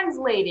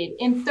translated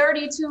in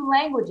 32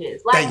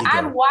 languages. Like,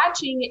 I'm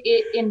watching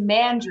it in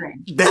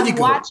Mandarin. I'm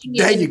watching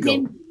it in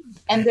Hindi.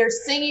 And they're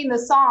singing the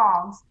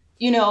songs,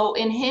 in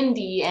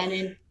Hindi and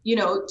in,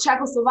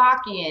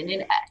 Czechoslovakian.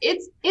 And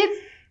it's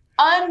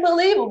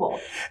unbelievable.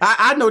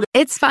 I know that.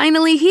 It's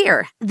finally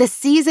here, the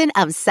season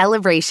of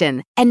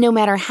celebration. And no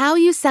matter how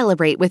you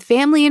celebrate with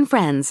family and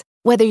friends,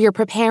 whether you're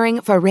preparing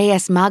for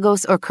Reyes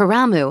Magos or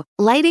Karamu,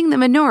 lighting the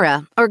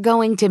menorah, or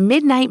going to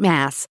midnight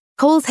mass,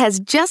 Kohl's has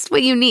just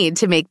what you need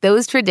to make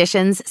those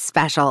traditions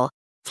special.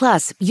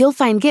 Plus, you'll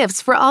find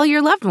gifts for all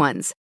your loved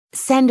ones.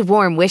 Send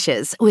warm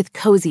wishes with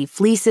cozy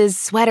fleeces,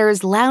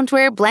 sweaters,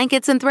 loungewear,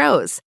 blankets, and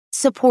throws.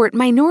 Support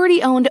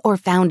minority-owned or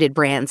founded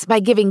brands by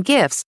giving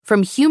gifts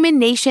from Human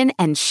Nation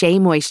and Shea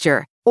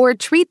Moisture, or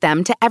treat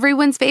them to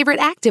everyone's favorite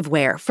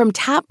activewear from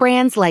top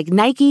brands like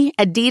Nike,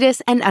 Adidas,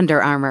 and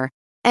Under Armour.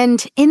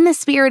 And in the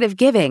spirit of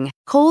giving,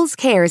 Kohl's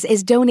Cares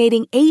is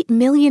donating $8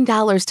 million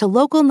to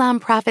local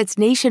nonprofits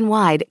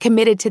nationwide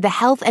committed to the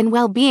health and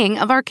well-being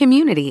of our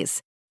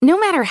communities. No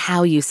matter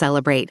how you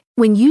celebrate,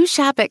 when you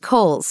shop at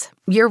Kohl's,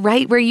 you're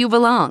right where you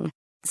belong.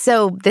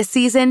 So this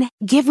season,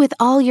 give with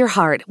all your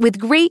heart with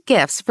great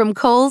gifts from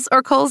Kohl's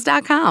or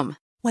Kohls.com.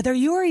 Whether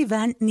your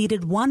event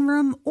needed one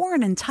room or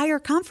an entire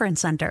conference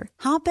center,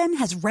 Hopin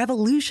has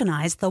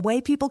revolutionized the way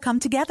people come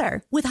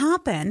together. With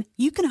Hopin,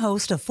 you can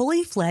host a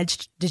fully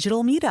fledged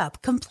digital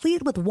meetup,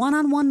 complete with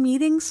one-on-one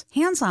meetings,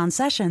 hands-on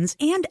sessions,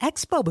 and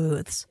expo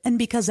booths. And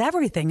because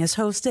everything is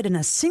hosted in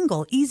a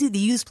single,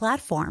 easy-to-use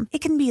platform,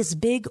 it can be as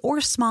big or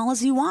small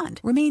as you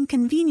want, remain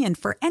convenient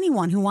for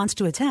anyone who wants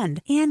to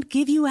attend, and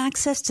give you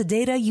access to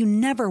data you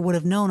never would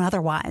have known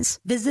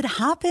otherwise. Visit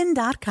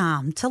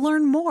hopin.com to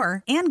learn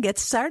more and get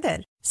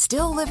started.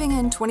 Still living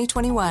in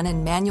 2021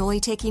 and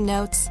manually taking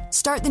notes?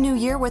 Start the new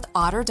year with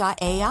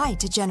Otter.ai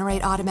to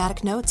generate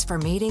automatic notes for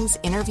meetings,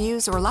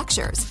 interviews, or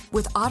lectures.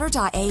 With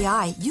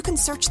Otter.ai, you can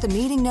search the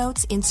meeting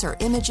notes,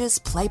 insert images,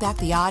 play back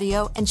the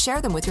audio, and share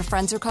them with your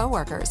friends or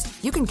coworkers.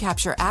 You can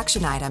capture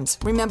action items,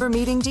 remember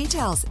meeting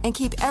details, and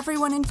keep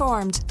everyone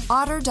informed.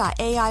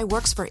 Otter.ai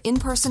works for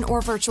in-person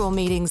or virtual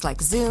meetings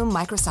like Zoom,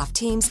 Microsoft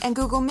Teams, and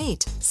Google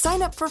Meet.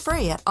 Sign up for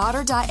free at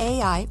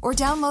Otter.ai or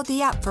download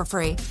the app for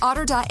free.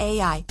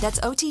 Otter.ai, that's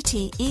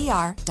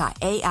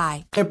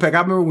OTTER.ai. Impact.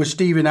 I remember when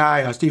Steve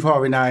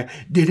Harvey and I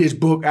did his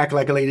book, Act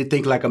Like a Lady,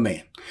 Think Like a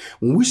Man.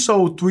 When we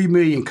sold 3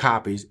 million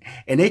copies,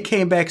 and they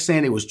came back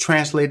saying it was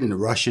translated into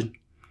Russian,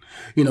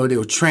 they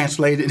were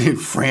translated in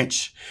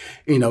French,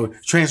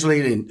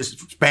 translated in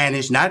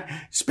Spanish, not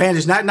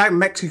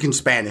Mexican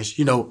Spanish,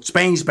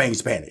 Spain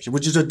Spanish,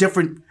 which is a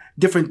different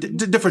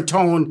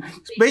tone.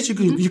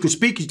 Basically, you can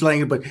speak each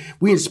language, but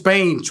we in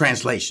Spain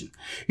translation,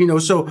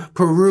 so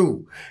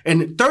Peru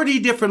and 30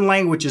 different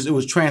languages it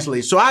was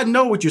translated. So I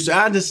know what you're saying.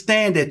 I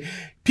understand that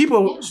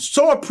people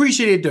so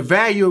appreciated the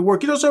value of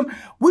work.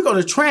 We're going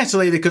to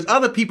translate it because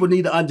other people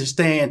need to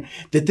understand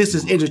that this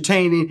is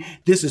entertaining,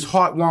 this is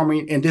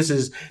heartwarming, and this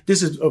is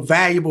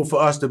valuable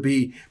for us to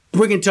be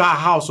bringing to our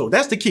household.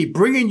 That's the key,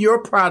 bringing your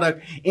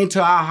product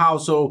into our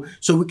household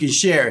so we can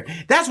share it.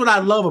 That's what I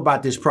love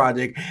about this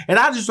project. And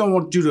I just don't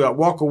want you to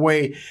walk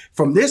away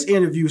from this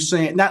interview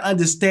not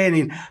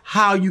understanding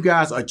how you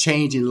guys are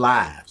changing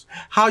lives.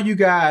 How you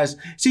guys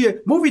see a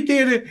movie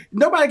theater,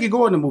 nobody can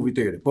go in the movie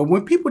theater. But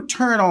when people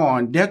turn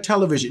on their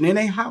television in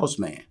a house,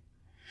 man,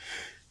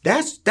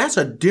 that's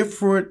a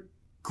different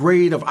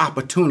grade of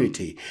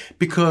opportunity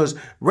because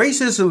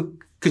racism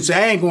could say,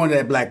 I ain't going to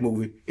that black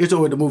movie. It's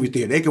over at the movie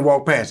theater. They can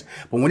walk past.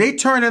 But when they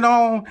turn it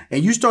on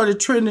and you started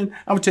trending,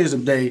 I'm going to tell you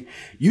something, Dave.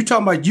 You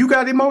talking about you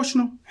got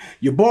emotional?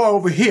 Your boy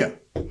over here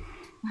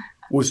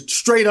was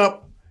straight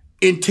up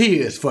in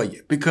tears for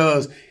you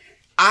because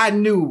I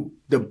knew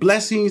the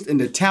blessings and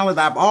the talent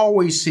I've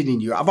always seen in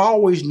you, I've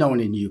always known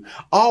in you,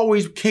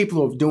 always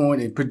capable of doing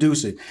and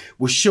producing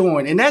was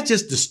showing. And that's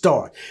just the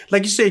start.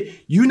 Like you say,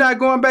 you not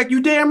going back.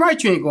 You damn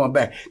right you ain't going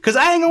back because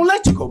I ain't going to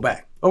let you go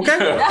back. Okay?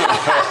 Not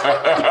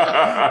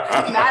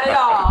at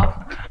all.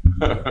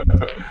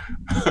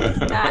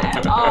 Not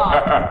at all.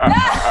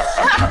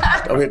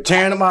 Okay,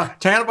 tearing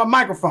up my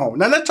microphone.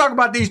 Now let's talk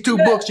about these 2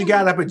 books you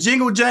got up at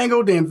Jingle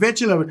Jangle, The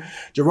Invention of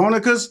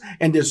Geronicus,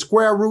 and The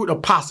Square Root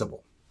of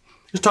Possible.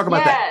 Let's talk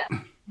about that.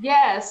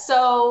 Yeah,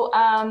 so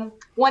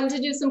wanted to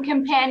do some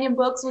companion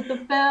books with the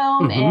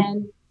film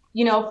and,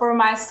 for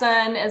my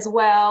son as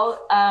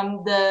well.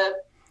 The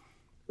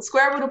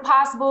Square Root of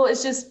Possible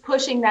is just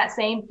pushing that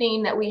same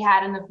theme that we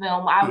had in the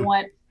film. I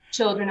want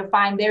children to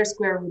find their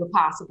square root of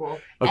possible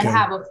and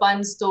have a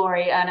fun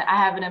story. And I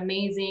have an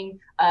amazing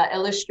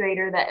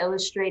illustrator that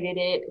illustrated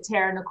it,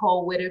 Tara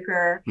Nicole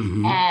Whitaker,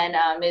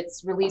 and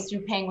it's released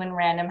through Penguin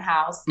Random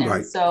House.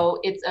 And so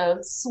it's a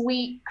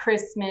sweet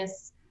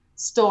Christmas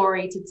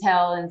story to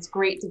tell, and it's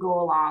great to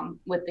go along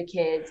with the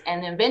kids.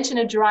 And The Invention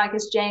of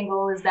Geronicus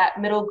Jangle is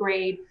that middle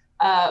grade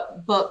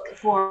book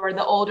for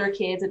the older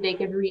kids that they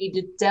could read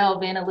to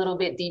delve in a little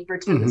bit deeper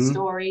to the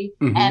story.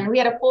 And we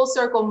had a full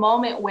circle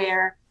moment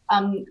where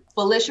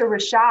Felicia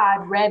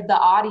Rashad read the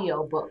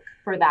audio book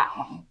for that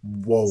one.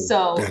 Whoa!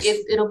 So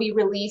it'll be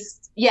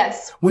released.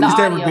 Yes. When is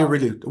that being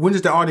released? When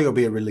is the audio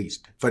being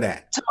released for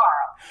that? Tomorrow.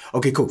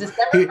 Okay, cool.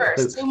 December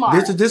 1st,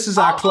 tomorrow. This is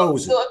our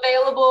closing. Still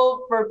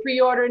available for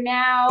pre-order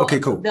now.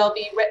 Okay, cool. They'll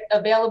be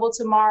available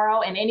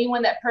tomorrow, and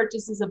anyone that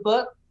purchases a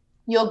book,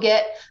 you'll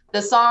get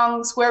the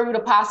song Square Root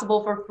of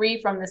Possible for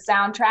free from the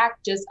soundtrack.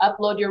 Just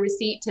upload your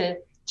receipt to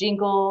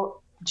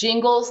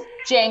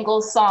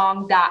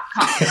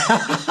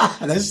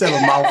jinglesjanglesong.com. That's a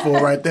mouthful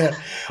right there.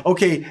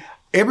 Okay,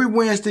 every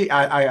Wednesday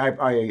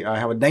I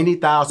have a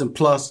 90,000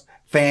 plus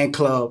fan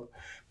club.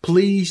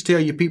 Please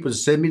tell your people to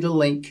send me the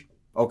link.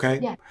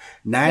 Okay,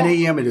 9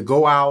 a.m. it'll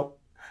go out.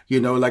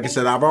 Like I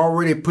said, I've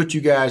already put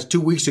you guys 2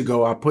 weeks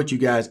ago. I put you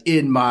guys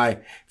in my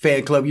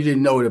fan club. You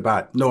didn't know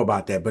about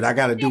that, but I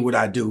got to do what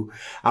I do.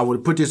 I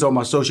would put this on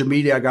my social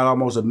media. I got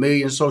almost 1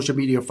 million social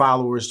media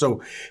followers.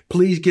 So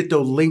please get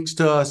those links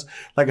to us.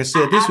 Like I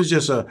said, this was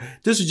just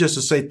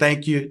to say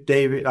thank you,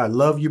 David. I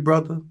love you,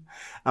 brother.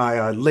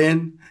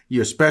 Lyn,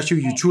 you're special.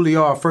 You truly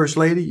are a first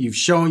lady. You've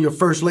shown your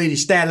first lady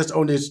status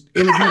on this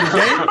interview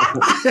today.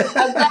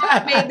 I'm glad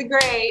I made the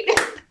grade.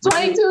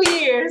 22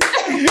 years.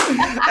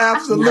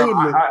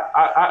 Absolutely.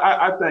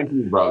 I thank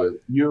you, brother.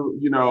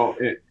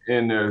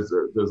 And there's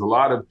a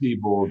lot of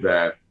people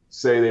that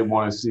say they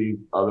want to see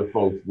other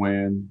folks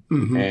win,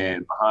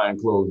 and behind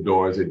closed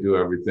doors, they do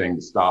everything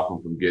to stop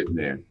them from getting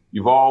there.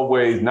 You've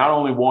always not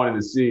only wanted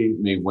to see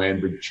me win,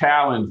 but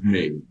challenged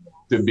me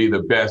to be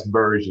the best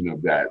version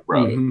of that,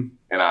 brother. And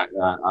I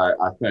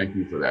thank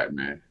you for that,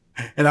 man.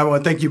 And I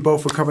want to thank you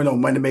both for coming on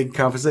Money Making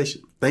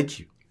Conversation. Thank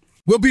you.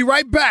 We'll be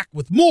right back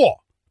with more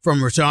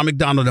from Rushion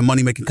McDonald and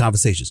Money Making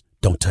Conversations.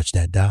 Don't touch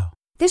that dial.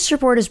 This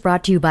report is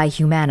brought to you by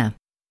Humana.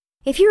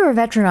 If you're a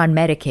veteran on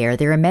Medicare,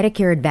 there are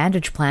Medicare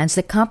Advantage plans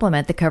that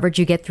complement the coverage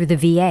you get through the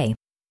VA.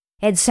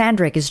 Ed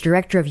Sandrick is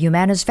director of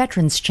Humana's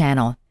Veterans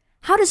Channel.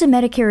 How does a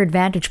Medicare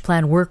Advantage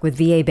plan work with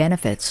VA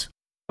benefits?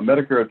 A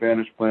Medicare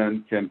Advantage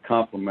plan can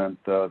complement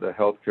the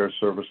health care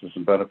services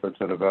and benefits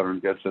that a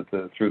veteran gets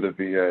through the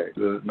VA.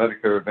 The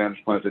Medicare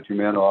Advantage plans that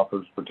Humana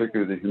offers,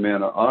 particularly the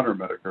Humana Honor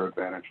Medicare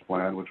Advantage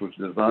plan, which was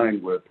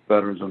designed with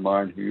veterans in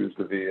mind who use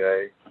the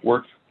VA,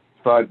 works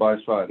side by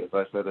side. As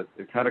I said,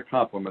 it kind of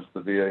complements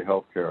the VA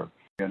health care.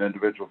 An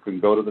individual can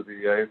go to the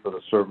VA for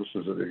the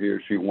services that he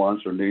or she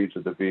wants or needs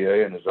at the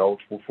VA and is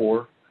eligible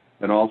for,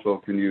 and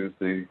also can use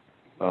the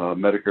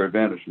Medicare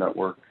Advantage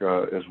network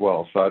as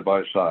well, side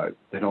by side.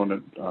 They don't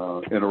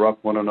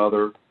interrupt one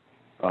another.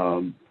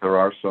 There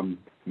are some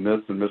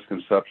myths and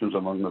misconceptions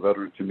among the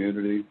veteran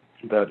community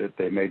that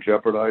they may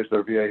jeopardize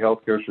their VA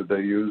healthcare should they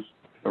use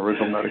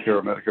original Medicare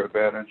or Medicare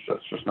Advantage.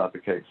 That's just not the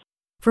case.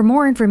 For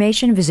more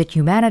information, visit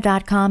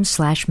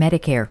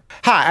humana.com/Medicare.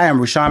 Hi, I am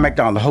Rushion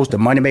McDonald, the host of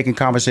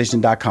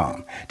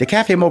MoneyMakingConversation.com. The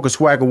Cafe Mocha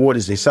Swag Award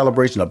is a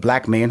celebration of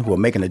black men who are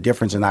making a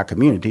difference in our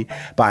community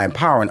by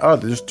empowering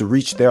others to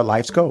reach their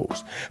life's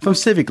goals. From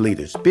civic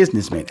leaders,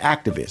 businessmen,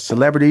 activists,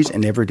 celebrities,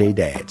 and everyday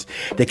dads.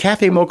 The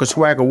Cafe Mocha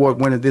Swag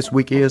Award winner this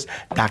week is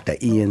Dr.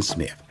 Ian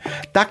Smith.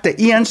 Dr.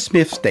 Ian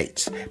Smith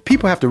states,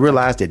 people have to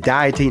realize that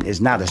dieting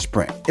is not a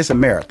sprint, it's a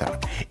marathon.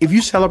 If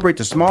you celebrate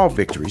the small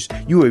victories,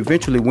 you will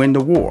eventually win the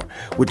war.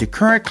 With the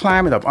current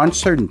climate of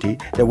uncertainty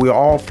that we're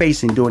all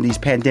facing during these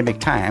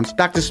pandemic times,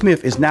 Dr.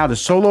 Smith is now the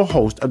solo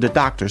host of The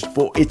Doctors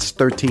for its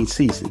 13th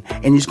season,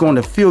 and he's going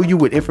to fill you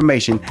with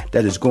information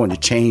that is going to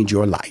change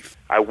your life.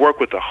 I work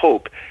with the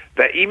hope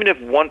that even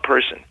if one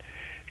person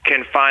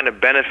can find a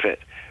benefit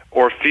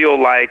or feel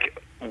like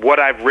what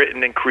I've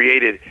written and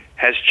created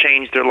has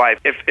changed their life,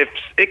 if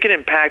it can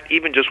impact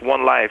even just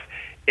one life,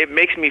 it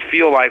makes me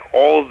feel like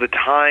all of the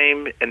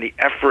time and the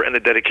effort and the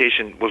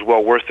dedication was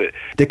well worth it.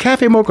 The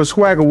Cafe Mocha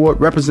Swag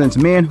Award represents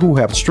men who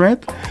have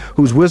strength,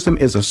 whose wisdom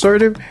is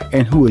assertive,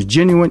 and who is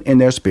genuine in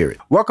their spirit.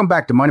 Welcome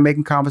back to Money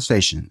Making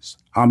Conversations.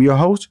 I'm your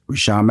host,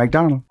 Rushion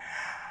McDonald.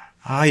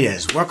 Ah,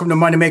 yes. Welcome to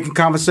Money Making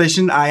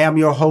Conversation. I am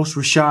your host,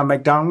 Rushion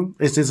McDonald.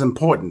 It is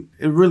important.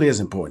 It really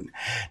is important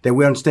that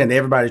we understand that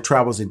everybody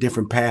travels a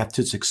different path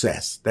to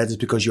success. That is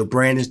because your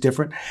brand is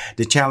different.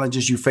 The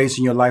challenges you face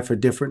in your life are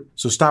different.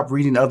 So stop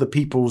reading other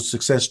people's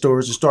success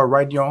stories and start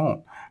writing your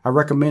own. I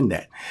recommend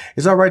that.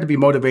 It's all right to be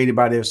motivated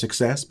by their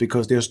success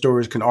because their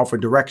stories can offer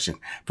direction.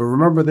 But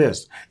remember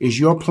this, is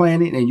your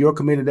planning and your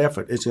committed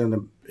effort is going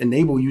to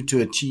enable you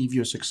to achieve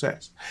your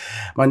success.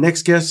 My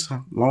next guest,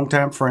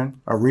 longtime friend,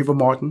 Areva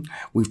Martin.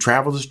 We've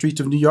traveled the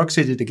streets of New York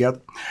City together.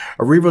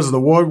 Areva is an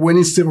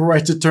award-winning civil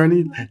rights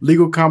attorney,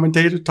 legal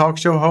commentator, talk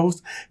show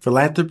host,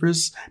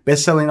 philanthropist,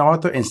 best-selling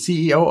author, and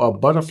CEO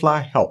of Butterfly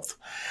Health.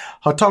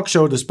 Her talk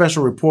show, The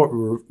Special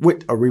Report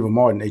with Areva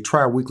Martin, a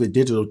tri-weekly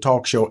digital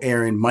talk show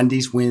airing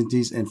Mondays,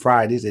 Wednesdays, and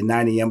Fridays at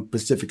 9 a.m.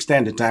 Pacific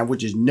Standard Time,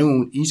 which is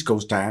noon East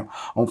Coast time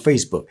on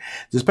Facebook.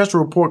 The Special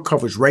Report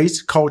covers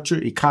race,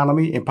 culture,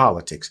 economy, and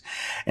politics,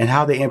 and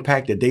how they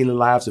impact the daily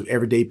lives of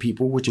everyday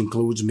people, which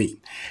includes me.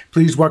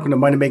 Please welcome to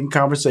Money Making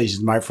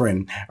Conversations, my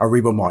friend,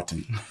 Areva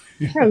Martin.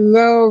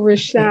 Hello,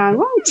 Rushion.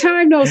 Long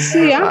time no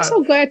see. I'm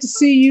so glad to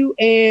see you,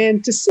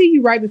 and to see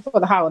you right before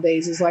the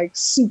holidays is like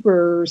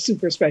super,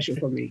 super special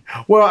for me.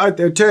 Well,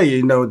 I'll tell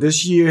you,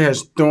 this year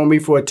has thrown me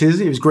for a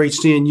tizzy. It was great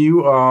seeing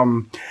you. I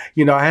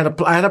had a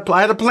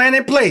plan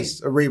in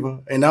place,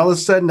 Areva, and all of a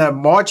sudden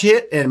March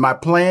hit and my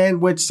plan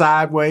went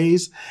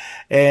sideways,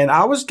 and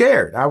I was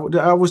scared. I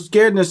was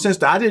scared in the sense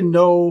that I didn't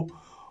know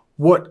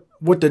what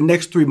the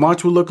next 3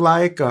 months would look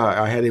like.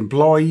 I had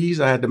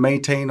employees I had to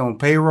maintain on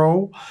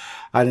payroll.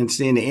 I didn't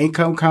see any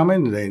income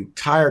coming. The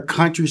entire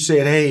country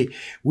said, hey,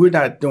 we're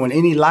not doing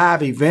any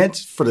live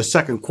events for the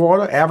second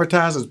quarter.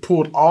 Advertisers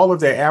pulled all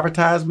of their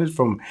advertisements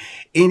from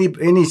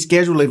any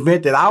scheduled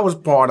event that I was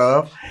part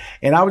of.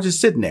 And I was just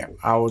sitting there.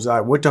 I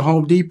went to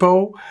Home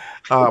Depot.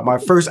 My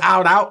first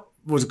out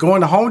was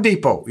going to Home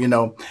Depot,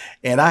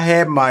 and I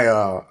had my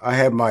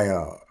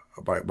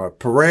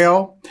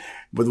Perel.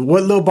 With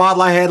what little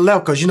bottle I had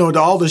left, because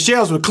all the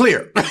shelves were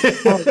clear.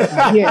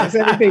 Yes,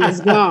 everything was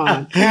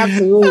gone.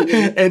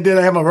 Absolutely. And then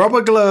I had my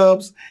rubber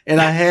gloves,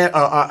 and I had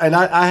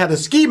I had a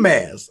ski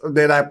mask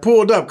that I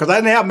pulled up because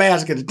I didn't have a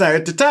mask at the time.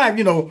 At the time,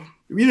 you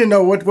didn't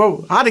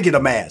know how to get a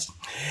mask.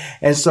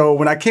 And so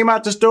when I came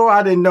out the store,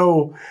 I didn't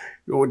know.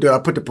 Did I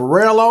put the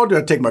Perel on? Did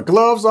I take my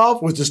gloves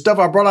off? Was the stuff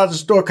I brought out of the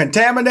store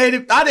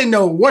contaminated? I didn't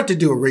know what to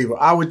do, Areva.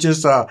 I was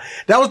just, that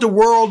was the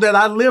world that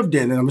I lived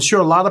in. And I'm sure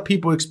a lot of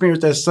people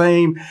experienced that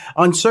same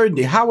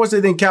uncertainty. How was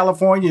it in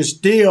California?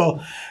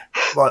 Still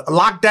a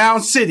lockdown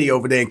city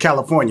over there in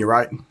California,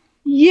 right?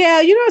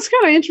 Yeah, it's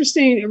kind of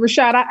interesting,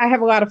 Rashad. I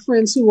have a lot of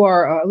friends who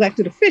are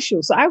elected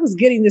officials. So I was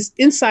getting this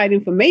inside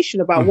information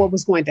about what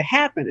was going to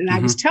happen. And I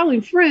was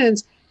telling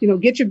friends,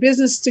 get your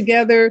business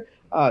together.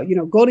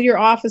 Go to your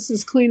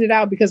offices, clean it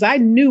out, because I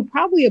knew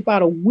probably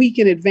about a week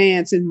in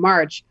advance in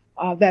March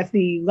that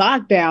the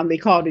lockdown, they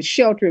called it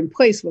shelter in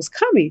place, was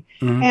coming.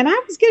 And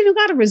I was getting a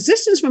lot of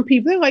resistance from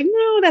people. They're like,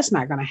 no, that's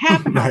not going to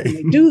happen. How can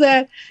they do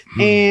that?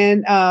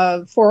 And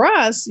for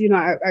us,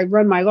 I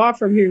run my law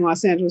firm here in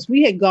Los Angeles.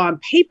 We had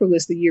gone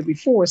paperless the year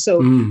before.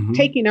 So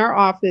taking our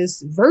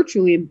office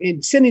virtually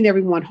and sending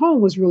everyone home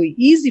was really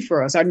easy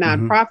for us. Our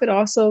nonprofit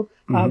also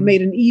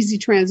made an easy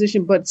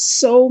transition, but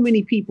so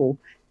many people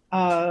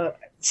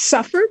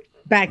suffered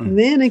back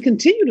then and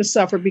continue to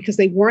suffer because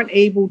they weren't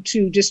able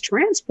to just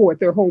transport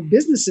their whole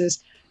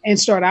businesses and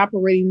start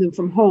operating them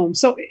from home.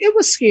 So it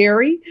was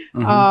scary.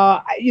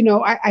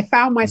 I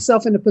found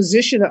myself in a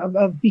position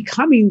of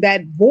becoming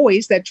that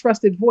voice, that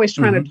trusted voice,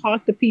 trying to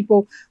talk to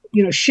people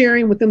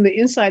sharing with them the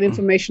inside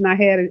information I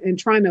had and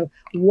trying to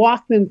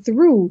walk them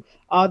through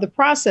the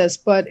process.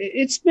 But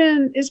it's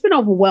been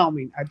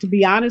overwhelming, to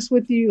be honest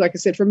with you. Like I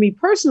said, for me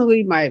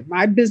personally,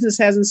 my business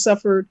hasn't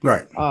suffered.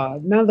 Right.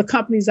 None of the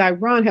companies I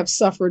run have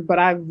suffered, but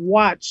I've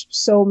watched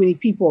so many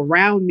people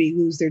around me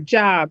lose their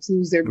jobs,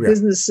 lose their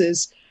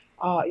businesses.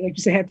 Like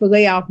you said, had to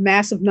lay off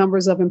massive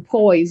numbers of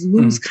employees,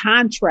 lose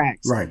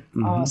contracts. Right.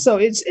 So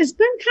it's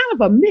been kind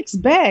of a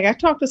mixed bag. I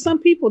talked to some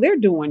people, they're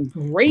doing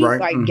great,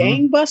 like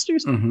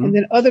gangbusters, and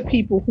then other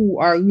people who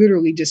are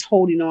literally just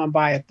holding on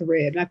by a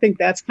thread. And I think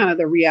that's kind of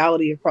the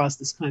reality across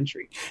this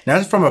country. Now,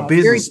 that's from a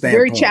business standpoint.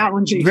 Very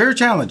challenging. Very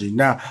challenging.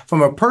 Now,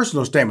 from a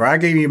personal standpoint, I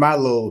gave you my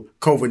little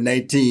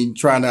COVID-19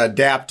 trying to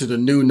adapt to the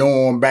new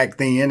norm back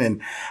then, and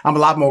I'm a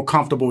lot more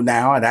comfortable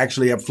now. I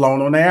actually have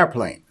flown on an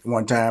airplane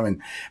one time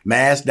and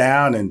masked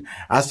down, and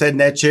I sat in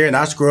that chair and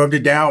I scrubbed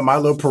it down with my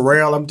little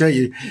Perel. I'm telling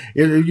you,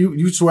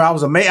 you swear I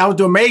was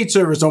doing maid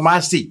service on my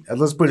seat.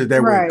 Let's put it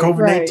that way.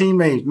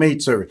 COVID-19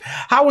 maid service.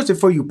 How was it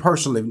for you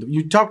personally?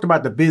 You talked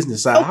about the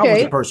business side. Okay. How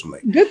was it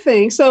personally? Good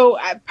thing. So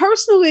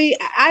personally,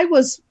 I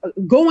was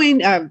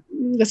going,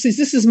 let's see,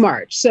 this is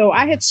March. So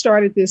I had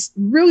started this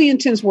really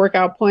intense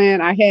workout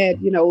plan. I had,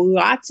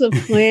 lots of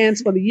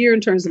plans for the year in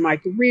terms of my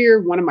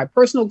career. One of my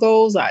personal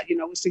goals,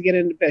 was to get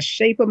in the best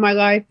shape of my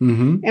life.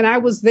 And I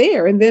was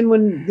there. And then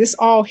when this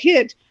all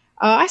hit,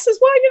 I said,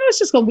 well, it's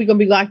just going to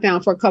be locked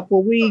down for a couple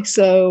of weeks.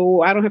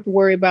 So I don't have to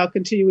worry about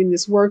continuing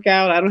this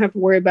workout. I don't have to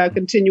worry about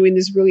continuing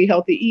this really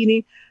healthy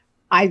eating.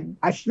 I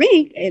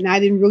think, and I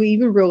didn't really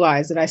even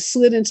realize that I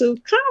slid into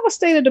kind of a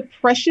state of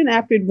depression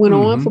after it went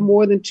on for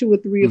more than 2 or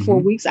 3 or 4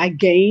 weeks. I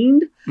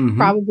gained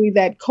probably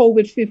that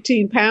COVID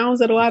 15 pounds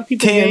that a lot of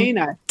people gain.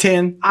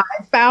 I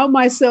found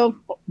myself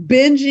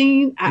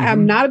binging.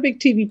 I'm not a big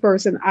TV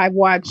person. I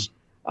watch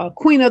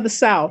Queen of the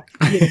South,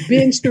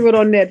 binge through it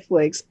on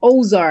Netflix,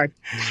 Ozark,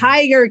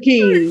 Tiger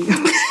King.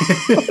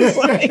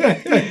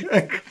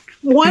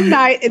 One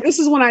night, and this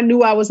is when I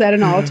knew I was at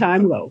an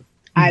all-time low.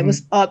 I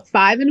was up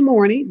 5 a.m,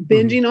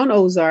 binging on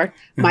Ozark.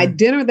 My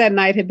dinner that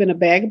night had been a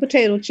bag of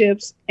potato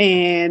chips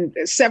and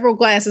several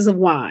glasses of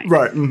wine.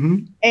 Right.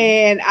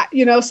 And,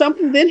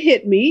 something then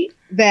hit me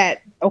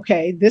that,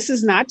 okay, this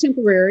is not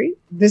temporary.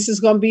 This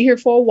is going to be here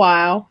for a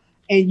while.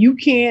 And you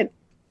can't,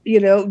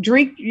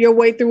 drink your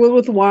way through it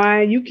with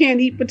wine. You can't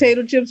eat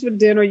potato chips for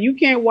dinner. You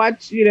can't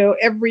watch,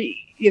 every,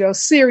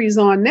 series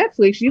on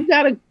Netflix. You've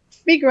got to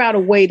figure out a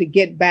way to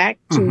get back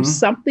to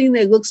something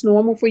that looks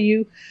normal for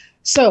you.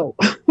 So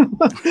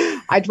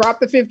I dropped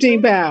the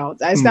 15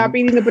 pounds. I stopped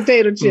eating the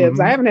potato chips.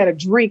 I haven't had a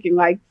drink in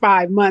like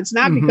 5 months,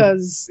 not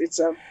because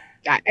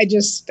I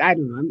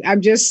don't know.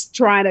 I'm just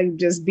trying to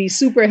just be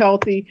super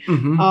healthy.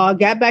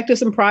 Got back to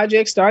some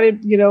projects,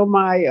 started,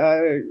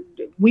 my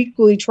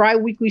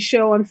tri-weekly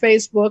show on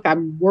Facebook.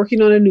 I'm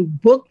working on a new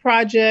book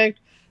project.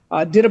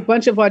 Did a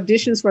bunch of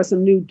auditions for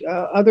some new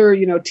other,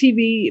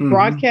 TV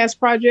broadcast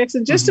projects,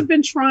 and just have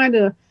been trying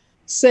to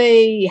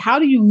say, how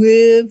do you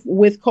live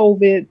with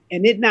COVID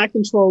and it not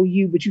control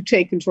you, but you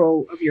take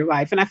control of your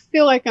life? And I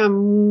feel like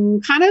I'm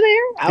kind of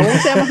there. I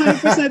won't say I'm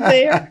 100%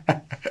 there,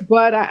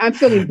 but I'm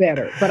feeling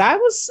better. But I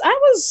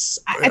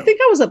think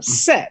I was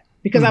upset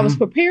because I was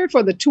prepared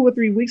for the 2 or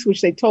 3 weeks,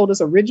 which they told us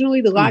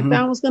originally the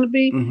lockdown was going to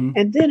be.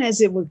 And then as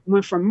it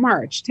went from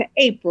March to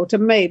April to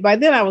May, by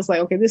then I was like,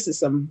 okay, this is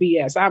some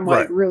BS. I'm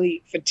like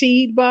really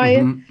fatigued by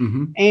it.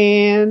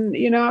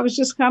 And, I was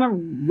just kind of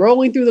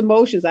rolling through the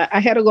motions. I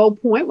had a low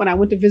point when I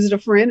went to visit a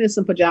friend in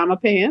some pajama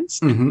pants.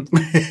 He said,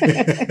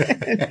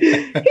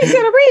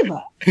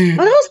 Areva,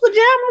 are those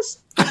pajamas?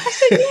 I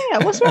said, yeah,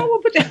 what's wrong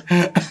with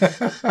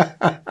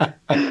pajamas?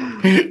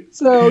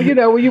 So,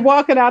 when you're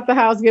walking out the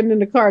house, getting in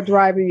the car,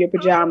 driving your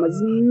pajamas,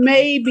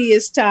 maybe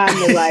it's time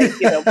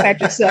to pat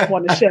yourself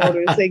on the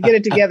shoulder and say, get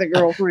it together,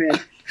 girlfriend.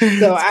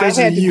 So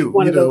especially I had to do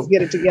one of those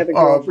get it together,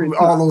 girlfriend.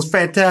 All those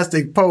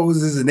fantastic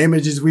poses and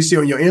images we see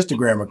on your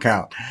Instagram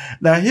account.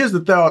 Now, here's the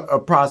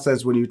thought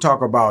process when you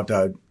talk about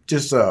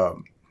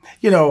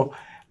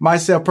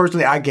myself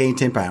personally, I gained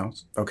 10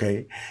 pounds.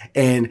 Okay.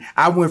 And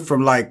I went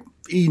from like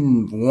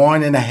eating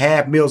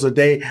 1.5 meals a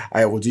day.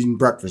 I was eating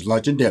breakfast,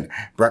 lunch, and dinner.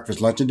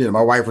 Breakfast, lunch, and dinner.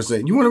 My wife was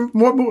saying, you want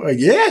more?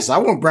 Yes, I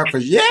want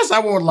breakfast. Yes, I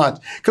want lunch.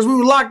 Because we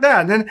were locked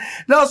down. Then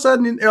all of a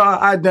sudden,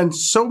 I'd done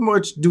so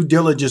much due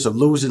diligence of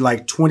losing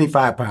like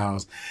 25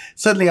 pounds.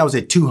 Suddenly, I was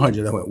at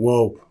 200. I went,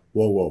 whoa.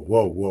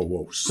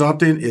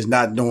 Something is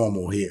not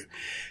normal here.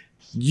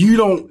 You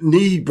don't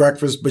need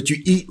breakfast, but you're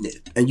eating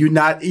it. And you're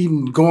not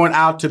even going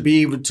out to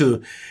be able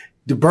to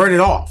burn it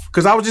off.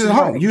 Because I was just at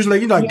home.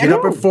 Usually, I get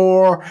up at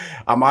 4.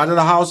 I'm out of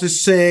the house at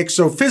 6.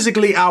 So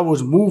physically, I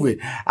was moving.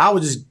 I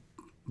was just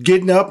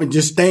getting up and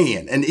just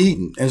staying and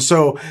eating. And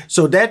so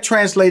that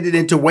translated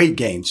into weight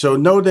gain. So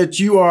know that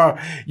you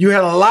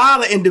had a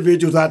lot of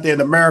individuals out there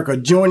in America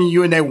joining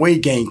you in that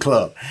weight gain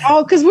club.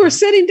 Oh, because we're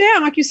sitting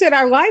down. Like you said,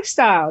 our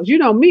lifestyles. You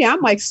know me, I'm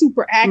like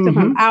super active.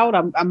 I'm out.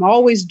 I'm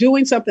always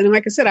doing something. And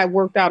like I said, I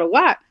worked out a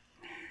lot.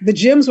 the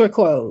gyms were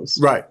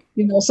closed. Right.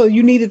 So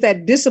you needed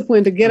that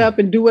discipline to get up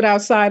and do it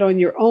outside on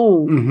your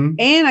own.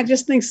 And I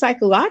just think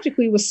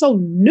psychologically it was so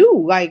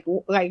new, like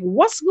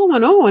what's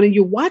going on? And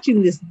you're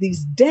watching these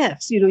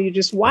deaths, you're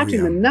just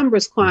watching the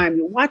numbers climb.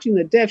 You're watching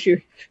the deaths.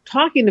 You're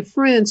talking to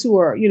friends who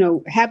are,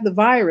 have the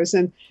virus.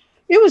 And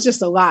it was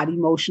just a lot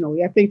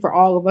emotionally, I think, for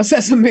all of us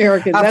as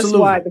Americans. Absolutely. That's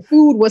why the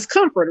food was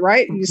comfort,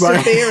 right? You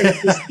sit there and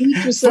just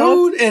eat yourself.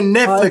 Food and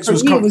Netflix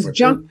was comfort. It was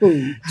junk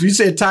food. You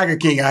said Tiger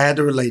King. I had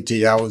to relate to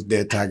you. I was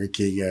there, Tiger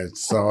King. I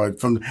saw it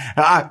from.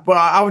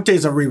 I would tell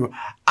you something, Reba.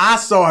 I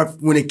saw it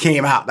when it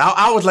came out.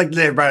 I was like,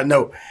 let everybody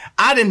know.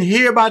 I didn't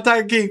hear about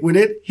Tiger King when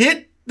it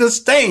hit the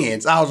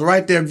stands. I was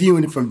right there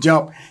viewing it from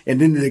jump, and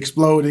then it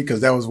exploded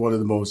because that was one of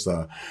the most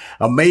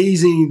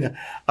amazing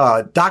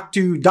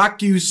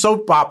docu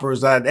soap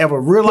operas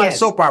real life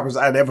soap operas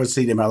I'd ever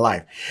seen in my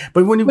life.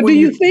 But do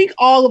you think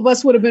all of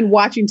us would have been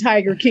watching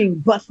Tiger King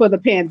but for the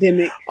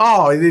pandemic?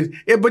 But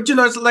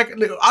it's like,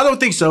 I don't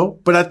think so.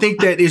 But I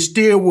think that it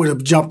still would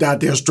have jumped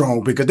out there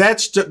strong, because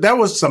that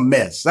was some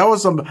mess. That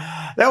was some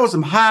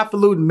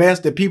highfalutin mess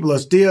that people are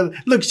still.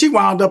 Look, she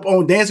wound up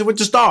on Dancing with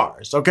the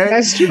Stars. Okay,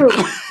 that's true.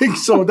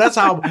 So that's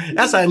how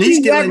and he's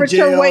still in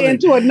jail. Her way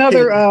into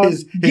another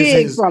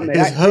gig from it.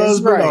 His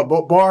husband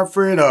or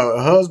boyfriend or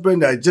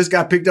husband just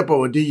got picked up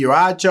on a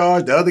DUI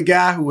charge. The other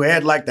guy who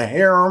had like the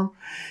harem,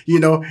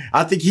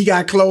 I think he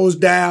got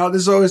closed down.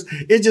 And so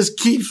it just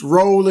keeps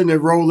rolling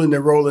and rolling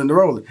and rolling and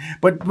rolling.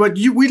 But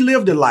we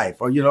lived a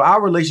life.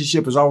 Our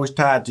relationship is always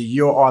tied to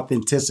your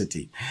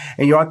authenticity.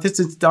 And your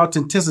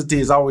authenticity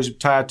is always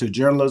tied to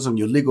journalism,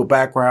 your legal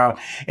background,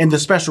 and the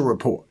special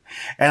report.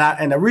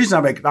 And the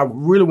reason I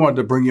really wanted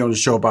to bring you on the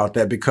show about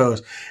that,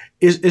 because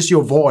it's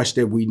your voice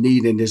that we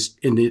need in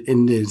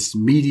this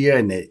media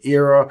and the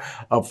era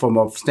from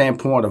a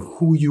standpoint of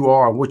who you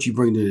are and what you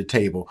bring to the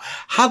table.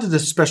 How did the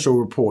special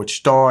report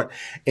start?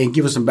 And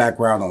give us some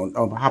background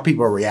on how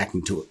people are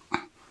reacting to it.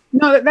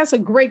 No, that's a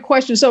great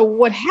question. So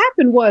what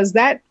happened was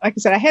that, like I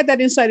said, I had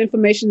that inside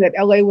information that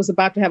LA was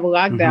about to have a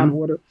lockdown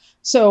order.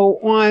 So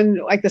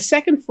on like the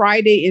second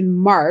Friday in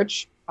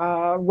March,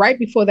 right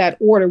before that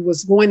order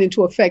was going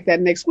into effect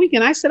that next week.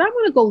 And I said, I'm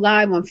going to go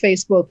live on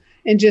Facebook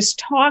and just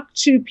talk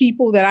to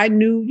people that I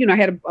knew. I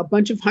had a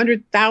bunch of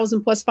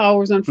 100,000 plus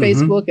followers on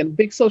Facebook and a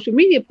big social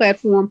media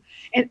platform.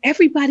 And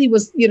everybody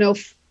was,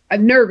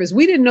 nervous.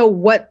 We didn't know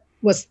what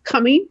was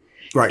coming.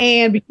 Right.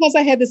 And because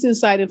I had this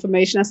inside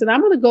information, I said,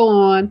 I'm going to go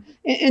on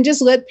and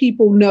just let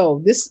people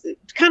know this,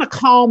 kind of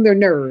calm their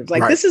nerves.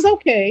 Like, this is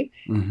okay.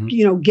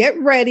 Get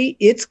ready.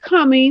 It's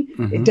coming.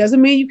 It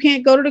doesn't mean you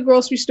can't go to the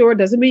grocery store. It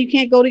doesn't mean you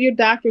can't go to your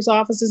doctor's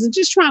offices, and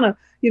just trying to,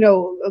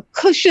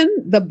 cushion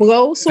the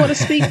blow, so to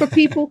speak, for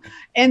people.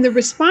 And the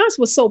response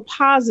was so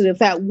positive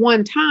that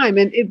one time.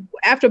 And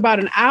after about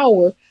an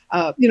hour,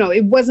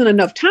 it wasn't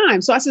enough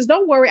time. So I says,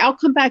 don't worry, I'll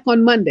come back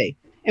on Monday.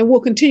 And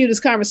we'll continue this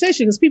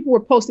conversation, because people were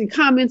posting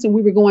comments and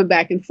we were going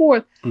back and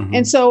forth.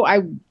 And so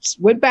I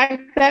went back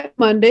that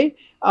Monday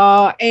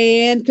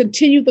and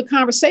continued the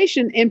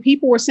conversation. And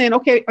people were saying,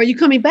 okay, are you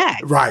coming back?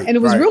 Right. And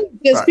it was really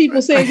just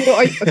people saying,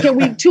 can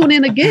we tune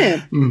in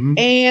again?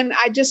 And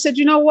I just said,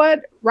 you know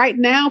what? Right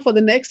now, for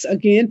the next,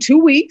 2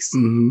 weeks,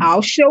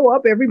 I'll show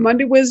up every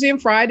Monday, Wednesday,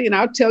 and Friday, and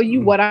I'll tell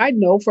you what I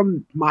know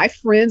from my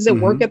friends that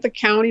work at the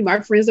county, my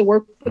friends that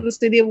work for the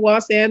city of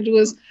Los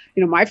Angeles,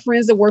 my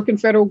friends that work in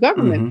federal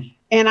government.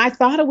 And I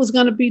thought it was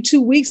going to be 2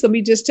 weeks of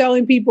me just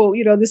telling people,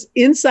 this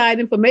inside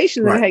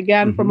information that I had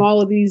gotten from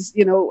all of these,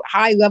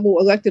 high level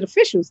elected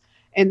officials.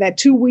 And that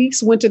 2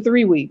 weeks went to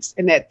 3 weeks,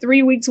 and that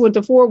 3 weeks went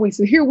to 4 weeks.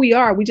 And here we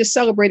are. We just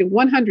celebrated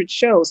 100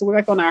 shows. So we're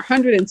like on our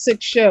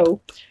 106th show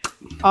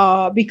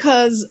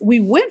because we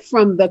went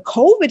from the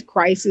COVID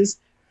crisis,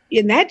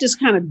 and that just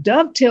kind of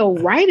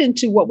dovetailed right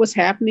into what was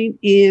happening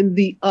in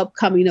the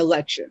upcoming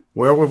election.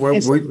 We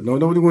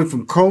went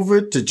from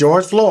COVID to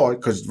George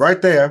Floyd, because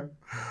right there.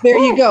 There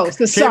you go. It's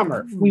the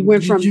summer. We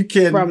went from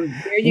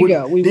there you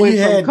go. We went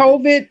from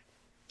COVID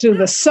to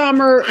the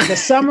summer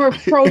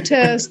of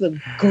protests, the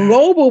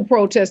global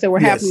protests that were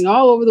happening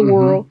all over the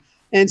world.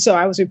 And so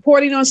I was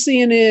reporting on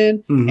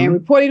CNN and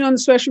reporting on the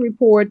special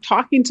report,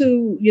 talking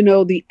to,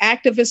 the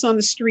activists on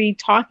the street,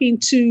 talking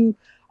to,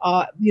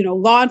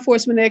 law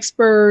enforcement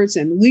experts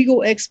and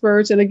legal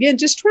experts. And again,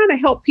 just trying to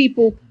help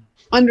people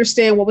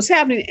understand what was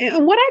happening.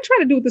 And what I try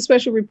to do with the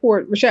special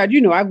report,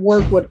 Rashad, I've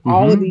worked with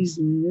all of these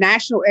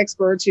national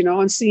experts,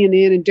 on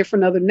CNN and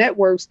different other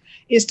networks,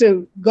 is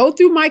to go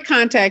through my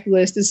contact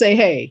list and say,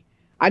 hey,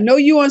 I know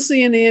you on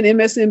CNN,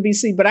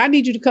 MSNBC, but I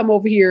need you to come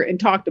over here and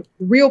talk to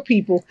real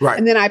people. Right.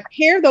 And then I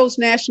pair those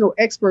national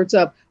experts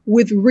up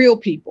with real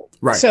people.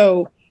 Right.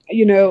 So,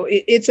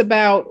 it's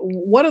about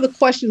what are the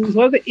questions,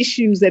 what are the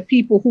issues that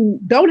people who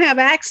don't have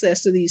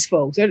access to these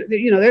folks,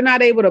 they're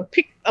not able to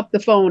pick up the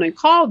phone and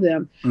call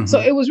them.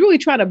 So it was really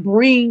trying to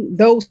bring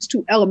those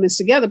two elements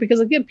together, because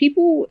again,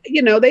 people,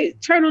 they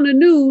turn on the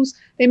news,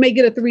 they may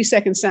get a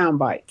 3-second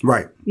soundbite,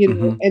 right?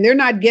 And they're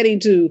not getting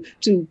to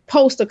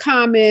post a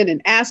comment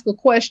and ask a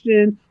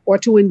question or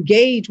to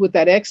engage with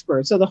that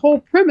expert. So the whole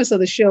premise of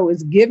the show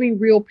is giving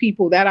real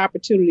people that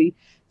opportunity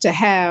to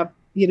have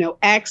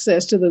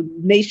access to the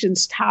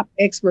nation's top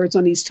experts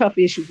on these tough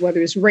issues,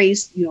 whether it's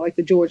race, like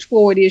the George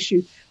Floyd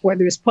issue,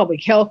 whether it's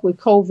public health with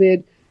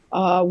COVID,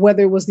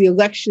 whether it was the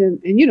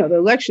election. And, the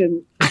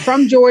election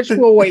from George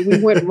Floyd,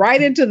 we went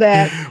right into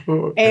that.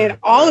 And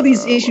all of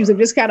these issues have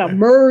just kind of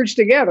merged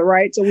together,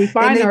 right? So we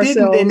find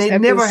ourselves. And they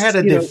never had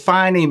a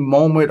defining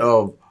moment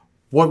of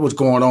what was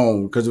going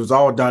on, because it was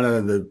all done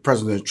under the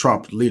President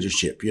Trump's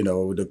leadership,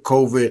 the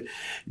COVID,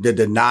 the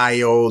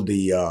denial,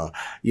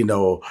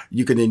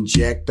 you can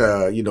inject,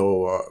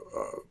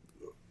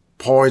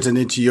 poison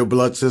into your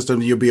blood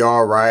system, you'll be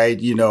all right.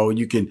 You don't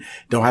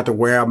have to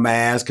wear a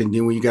mask. And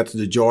then when you got to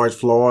the George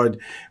Floyd,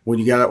 when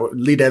you got to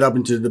lead that up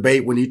into the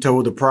debate, when he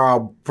told the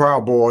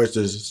Proud Boys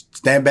to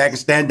stand back and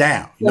stand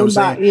down, what I'm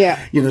saying?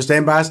 Yeah.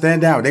 Stand by,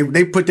 stand down.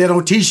 They put that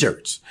on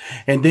T-shirts.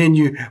 And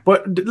then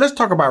but let's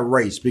talk about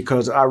race,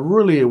 because I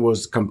really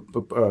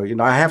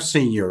I have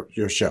seen your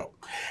show,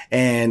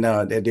 and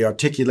the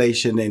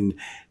articulation and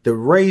the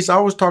race. I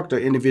always talk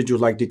to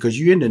individuals like that because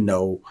you're in the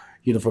know.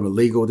 From the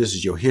legal, this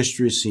is your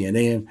history,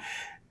 CNN,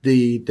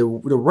 the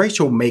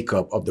racial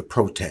makeup of the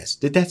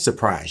protest. Did that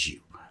surprise you?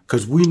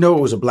 Because we know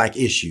it was a Black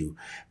issue,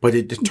 but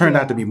it turned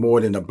out to be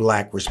more than a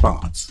Black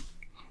response.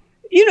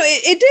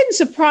 It didn't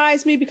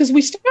surprise me because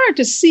we started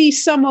to see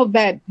some of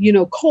that,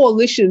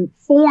 coalition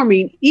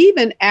forming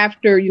even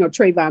after,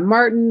 Trayvon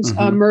Martin's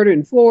murder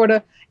in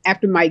Florida,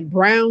 after Mike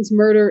Brown's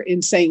murder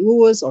in St.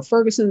 Louis or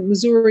Ferguson,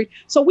 Missouri.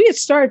 So we had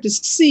started to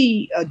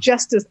see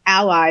justice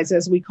allies,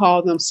 as we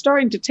call them,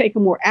 starting to take a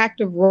more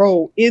active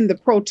role in the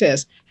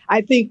protest.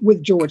 I think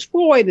with George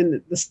Floyd in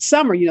the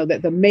summer,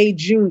 that the May,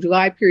 June,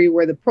 July period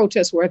where the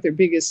protests were at their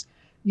biggest,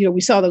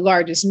 we saw the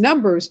largest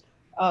numbers.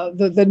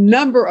 The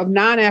number of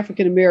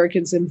non-African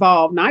Americans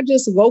involved, not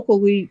just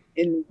locally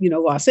in,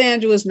 Los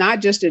Angeles, not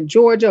just in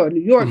Georgia or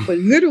New York, but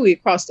literally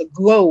across the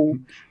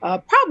globe,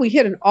 probably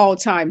hit an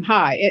all-time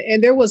high.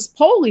 And there was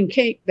polling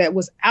that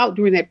was out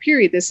during that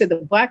period that said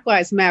that Black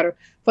Lives Matter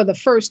for the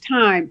first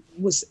time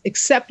was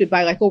accepted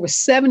by like over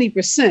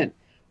 70%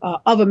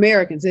 of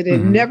Americans. It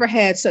had never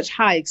had such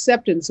high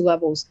acceptance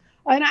levels.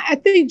 And I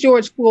think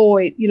George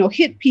Floyd,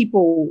 hit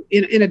people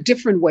in a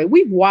different way.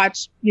 We've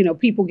watched,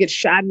 people get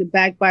shot in the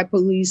back by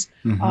police.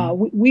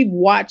 We've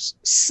watched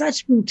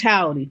such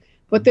brutality.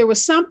 But there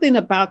was something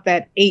about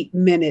that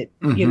 8-minute,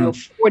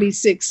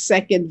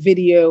 46-second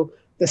video,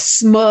 the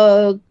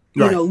smug,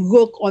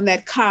 look on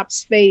that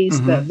cop's face,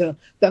 the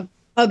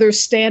others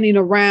standing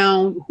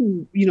around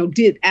who,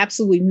 did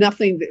absolutely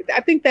nothing.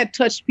 I think that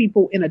touched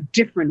people in a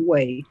different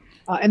way.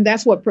 And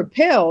that's what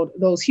propelled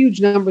those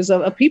huge numbers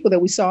of people that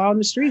we saw on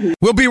the street.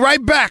 We'll be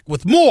right back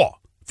with more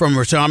from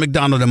Rushion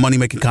McDonald and Money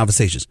Making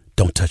Conversations.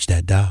 Don't touch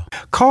that dial.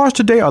 Cars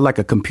today are like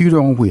a computer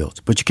on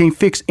wheels, but you can't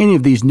fix any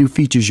of these new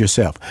features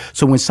yourself.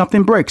 So when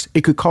something breaks,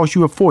 it could cost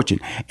you a fortune.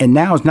 And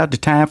now is not the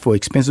time for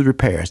expensive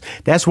repairs.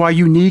 That's why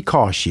you need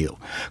CarShield.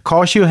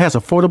 CarShield has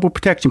affordable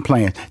protection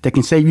plans that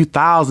can save you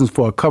thousands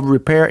for a covered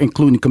repair,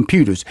 including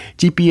computers,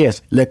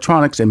 GPS,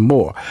 electronics, and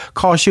more.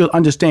 CarShield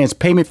understands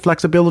payment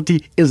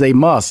flexibility is a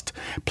must.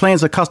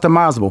 Plans are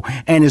customizable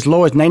and as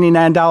low as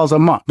 $99 a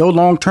month. No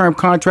long-term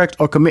contracts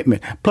or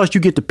commitment. Plus,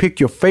 you get to pick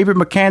your favorite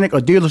mechanic or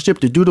dealership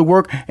to do the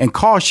work, and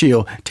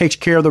CarShield takes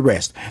care of the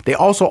rest. They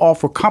also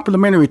offer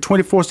complimentary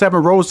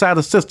 24/7 roadside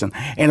assistance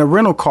and a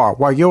rental car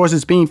while yours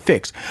is being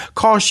fixed.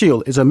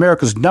 CarShield is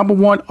America's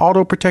 #1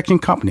 auto protection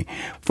company.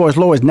 For as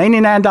low as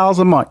 $99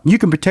 a month, you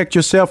can protect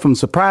yourself from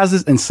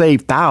surprises and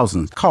save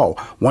thousands. Call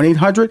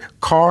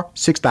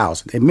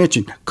 1-800-CAR-6000 and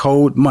mention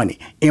code MONEY,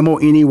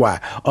 MONEY,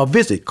 or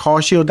visit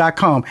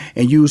carshield.com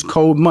and use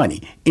code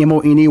MONEY,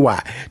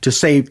 MONEY, to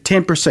save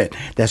 10%.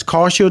 That's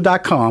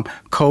carshield.com,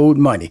 code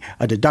MONEY.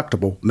 A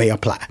deductible may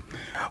apply.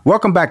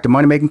 Welcome back to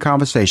Money Making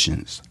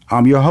Conversations.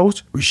 I'm your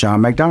host,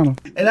 Rushion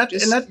McDonald. And I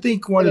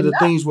think one of the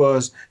things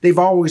was they've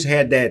always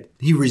had that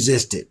he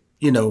resisted,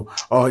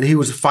 or he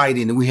was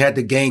fighting and we had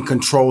to gain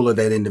control of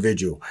that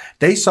individual.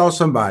 They saw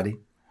somebody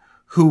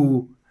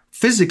who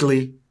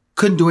physically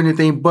couldn't do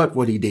anything but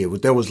what he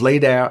did. That was lay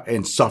down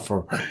and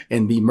suffer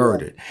and be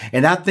murdered.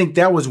 And I think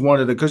that was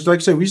one of the, because like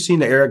I said, we've seen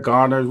the Eric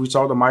Garner, we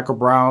saw the Michael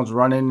Browns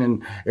running,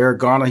 and Eric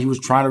Garner, he was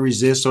trying to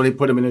resist, so they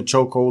put him in a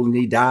chokehold and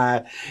he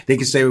died. They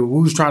can say,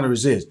 well, who's trying to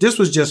resist? This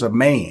was just a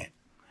man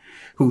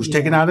who was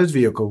taken out of his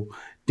vehicle,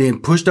 then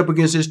pushed up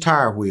against his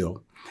tire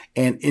wheel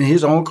and in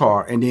his own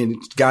car, and then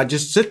God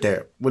just sit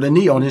there with a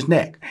knee on his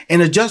neck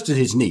and adjusted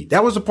his knee.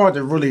 That was the part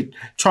that really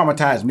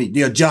traumatized me,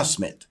 the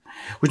adjustment.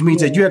 Which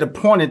means that you had a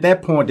point at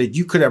that point that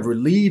you could have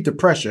relieved the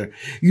pressure.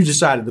 You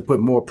decided to put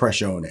more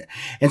pressure on it.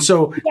 And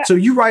so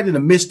you right in the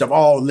midst of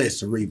all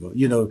this, Areva,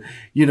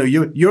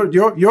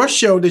 your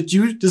show that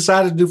you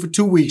decided to do for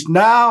 2 weeks.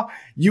 Now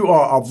you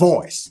are a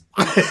voice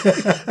on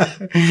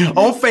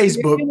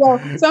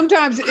Facebook.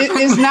 Sometimes it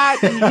is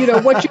not,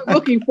 what you're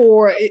looking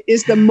for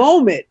is the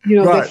moment,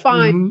 that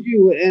finds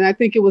you. And I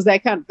think it was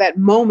that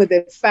moment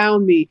that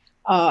found me.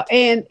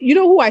 And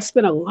who I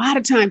spent a lot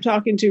of time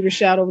talking to,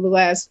 Rashad, over the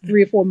last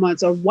 3 or 4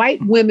 months are white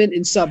women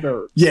in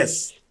suburbs.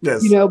 Yes.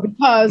 Yes.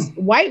 Because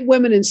white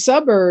women in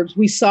suburbs,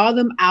 we saw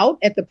them out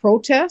at the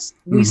protests.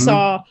 We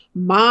saw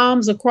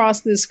moms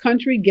across this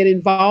country get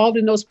involved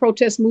in those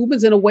protest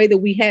movements in a way that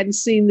we hadn't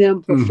seen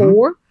them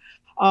before.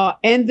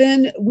 And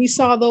then we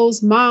saw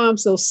those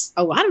moms,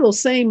 a lot of those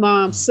same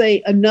moms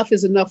say enough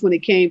is enough when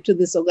it came to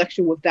this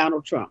election with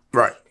Donald Trump.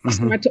 Right.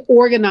 Start to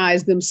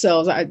organize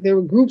themselves. There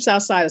were groups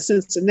outside of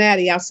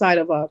Cincinnati, outside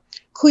of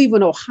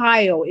Cleveland,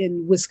 Ohio,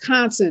 in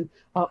Wisconsin,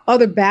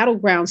 other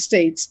battleground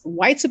states,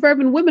 white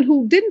suburban women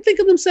who didn't think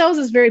of themselves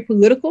as very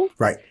political,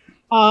 right,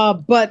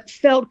 but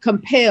felt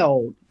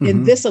compelled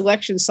in this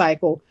election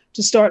cycle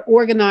to start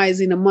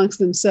organizing amongst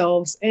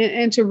themselves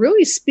and to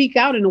really speak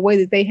out in a way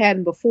that they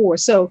hadn't before.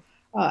 So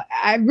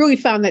I really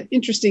found that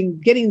interesting,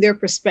 getting their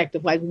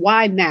perspective, like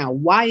why now?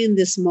 Why in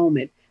this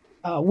moment?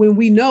 When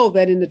we know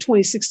that in the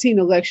 2016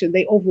 election,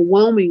 they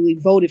overwhelmingly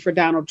voted for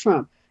Donald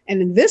Trump. And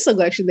in this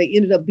election, they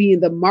ended up being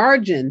the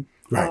margin.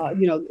 Right.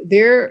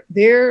 They're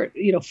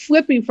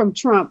flipping from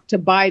Trump to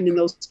Biden in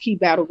those key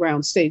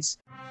battleground states.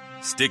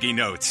 Sticky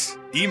notes,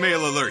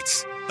 email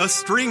alerts, a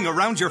string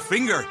around your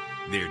finger.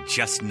 They're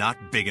just not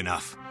big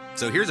enough.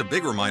 So here's a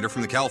big reminder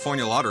from the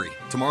California Lottery.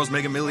 Tomorrow's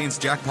Mega Millions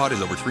jackpot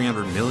is over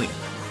 $300 million.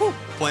 Whew.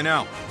 Play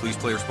now. Please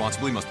play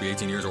responsibly. Must be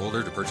 18 years or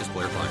older to purchase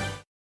player plan.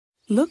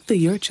 Look through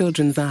your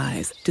children's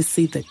eyes to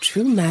see the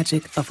true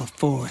magic of a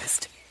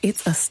forest.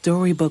 It's a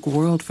storybook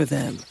world for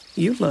them.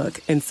 You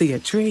look and see a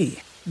tree.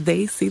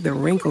 They see the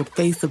wrinkled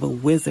face of a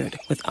wizard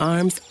with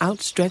arms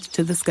outstretched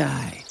to the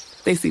sky.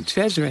 They see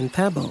treasure in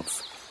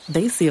pebbles.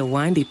 They see a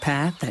windy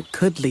path that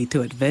could lead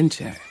to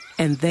adventure.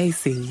 And they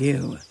see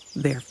you,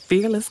 their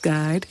fearless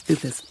guide through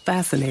this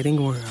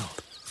fascinating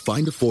world.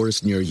 Find a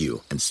forest near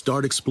you and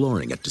start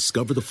exploring at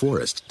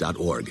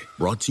discovertheforest.org.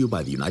 Brought to you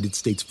by the United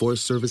States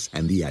Forest Service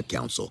and the Ad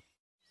Council.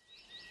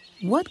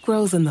 What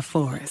grows in the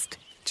forest?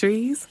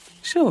 Trees?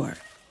 Sure.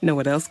 Know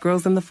what else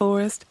grows in the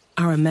forest?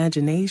 Our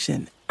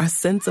imagination, our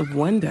sense of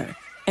wonder,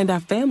 and our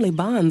family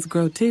bonds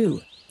grow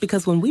too.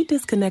 Because when we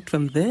disconnect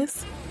from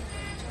this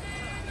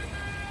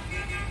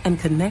and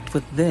connect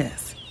with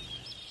this,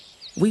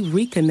 we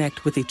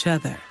reconnect with each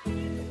other.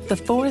 The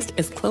forest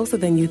is closer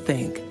than you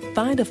think.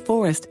 Find a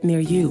forest near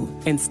you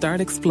and start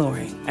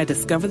exploring at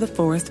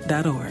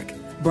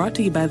discovertheforest.org. Brought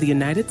to you by the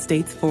United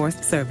States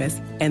Forest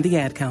Service and the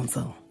Ad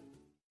Council.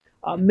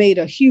 Made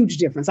a huge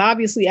difference.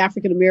 Obviously,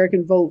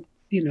 African-American vote,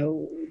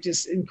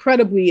 just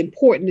incredibly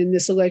important in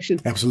this election.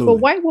 Absolutely.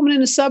 But white women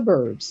in the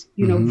suburbs,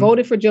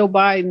 voted for Joe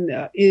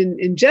Biden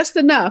in just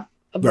enough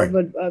of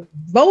a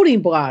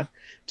voting bloc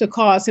to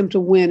cause him to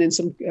win in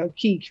some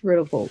key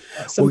critical.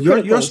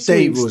 Your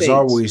state was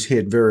always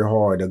hit very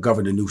hard,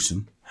 Governor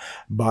Newsom,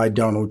 by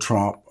Donald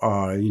Trump.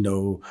 I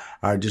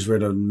just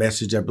read a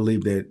message, I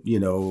believe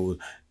that,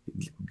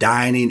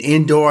 dining,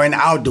 indoor and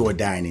outdoor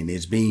dining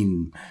is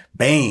being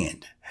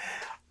banned.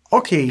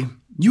 Okay,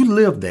 you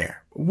live there.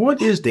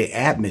 What is the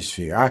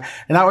atmosphere?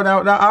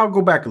 I'll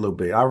go back a little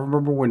bit. I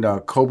remember when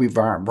Kobe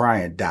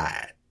Bryant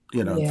died.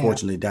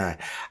 Unfortunately died.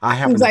 I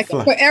happened to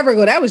fly. Forever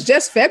ago. That was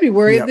just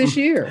February of this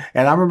year.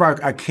 And I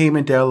remember I came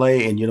into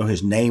LA and,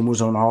 his name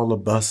was on all the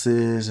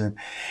buses and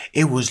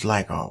it was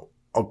like a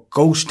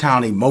ghost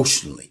town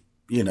emotionally,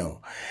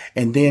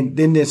 And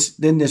then this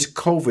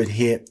COVID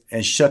hit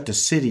and shut the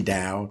city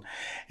down.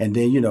 And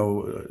then,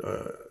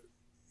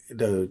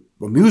 the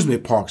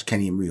amusement parks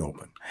can't even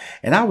reopen.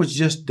 And I was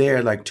just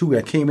there like 2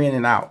 weeks. I came in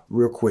and out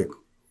real quick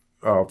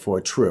for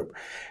a trip.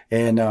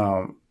 And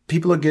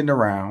people are getting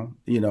around,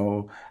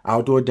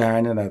 outdoor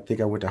dining. I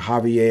think I went to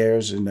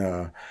Javier's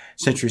in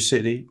Century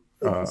City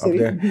up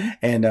there.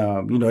 And,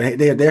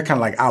 they're kind of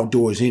like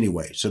outdoors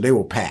anyway. So they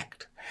were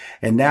packed.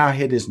 And now I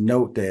hear this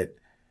note that,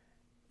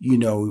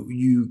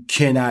 you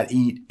cannot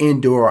eat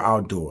indoor or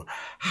outdoor.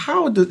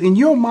 In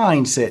your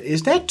mindset,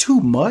 is that too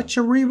much,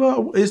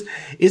 Areva?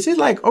 Is it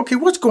like, okay,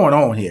 what's going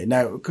on here?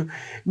 Now,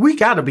 we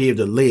got to be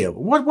able to live.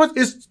 What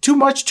is too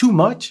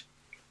much?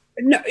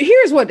 No,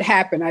 here's what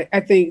happened. I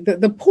think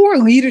the poor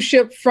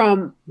leadership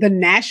from the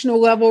national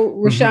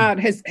level, Rashad,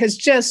 has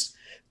just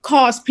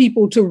caused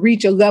people to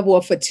reach a level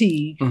of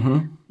fatigue.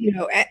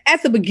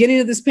 At the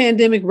beginning of this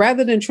pandemic,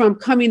 rather than Trump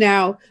coming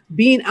out,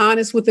 being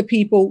honest with the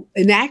people,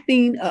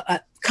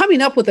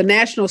 coming up with a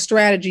national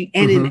strategy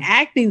and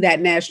enacting that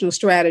national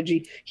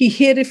strategy, he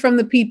hid it from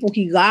the people.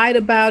 He lied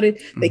about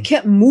it. They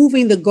kept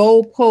moving the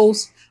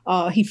goalposts.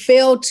 He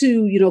failed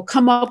to,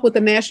 come up with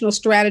a national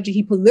strategy.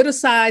 He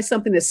politicized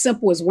something as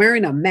simple as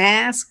wearing a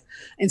mask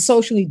and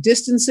socially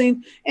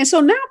distancing. And so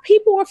now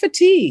people are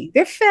fatigued.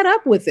 They're fed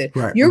up with it.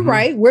 Right. You're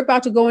right. We're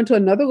about to go into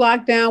another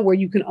lockdown where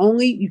you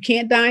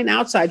can't dine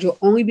outside. You'll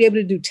only be able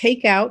to do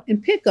takeout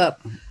and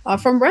pickup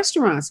from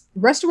restaurants.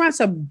 Restaurants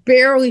are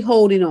barely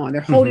holding on.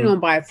 They're holding on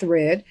by a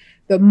thread.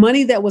 The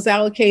money that was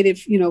allocated,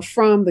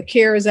 from the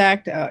CARES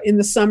Act in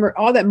the summer,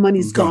 all that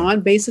money's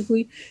gone,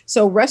 basically.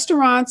 So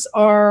restaurants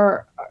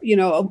are,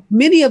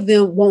 many of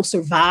them won't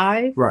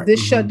survive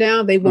this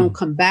shutdown. They won't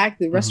come back.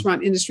 The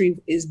restaurant industry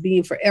is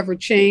being forever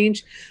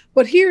changed.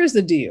 But here's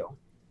the deal.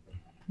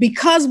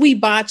 because we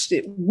botched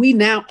it, we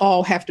now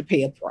all have to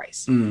pay a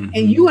price. And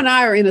you and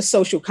I are in a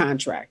social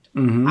contract.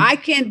 I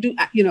can't do,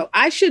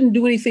 I shouldn't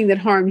do anything that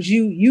harms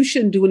you. You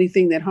shouldn't do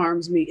anything that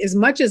harms me. As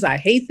much as I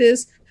hate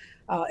this,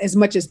 as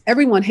much as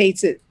everyone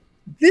hates it,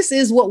 this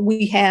is what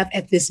we have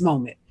at this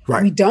moment.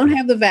 Right. We don't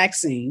have the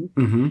vaccine.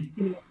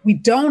 We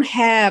don't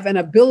have an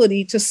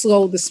ability to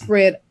slow the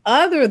spread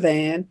other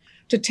than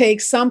to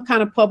take some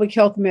kind of public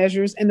health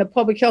measures. And the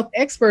public health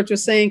experts are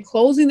saying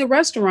closing the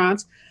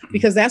restaurants,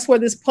 because that's where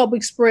this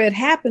public spread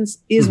happens,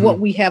 is what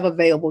we have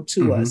available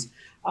to us.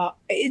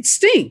 It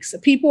stinks.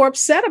 People are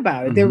upset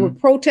about it. There were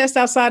protests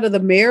outside of the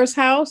mayor's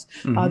house.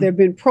 There have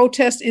been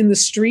protests in the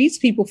streets.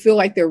 People feel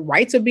like their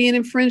rights are being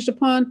infringed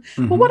upon.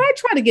 But what I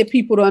try to get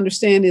people to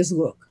understand is,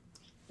 look,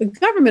 the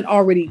government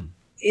already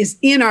is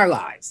in our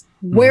lives.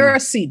 Wear a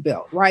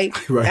seatbelt, right?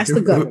 That's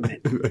the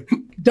government.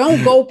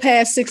 Don't go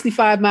past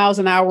 65 miles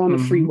an hour on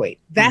the freeway.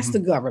 That's the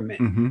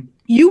government.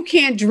 You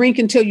can't drink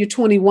until you're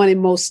 21 in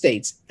most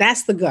states.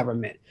 That's the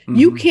government.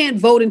 You can't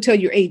vote until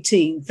you're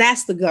 18.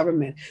 That's the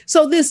government.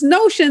 So this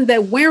notion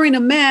that wearing a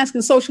mask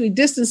and socially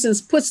distancing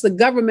puts the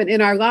government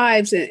in our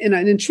lives in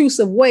an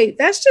intrusive way,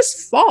 that's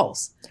just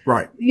false.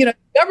 Right.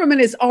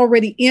 Government is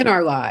already in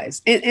our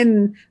lives.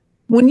 And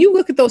when you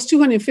look at those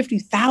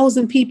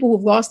 250,000 people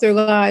who've lost their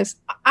lives,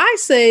 I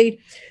say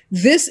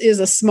this is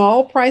a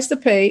small price to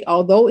pay,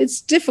 although it's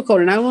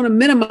difficult. And I want to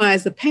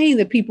minimize the pain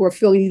that people are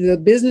feeling, either a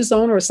business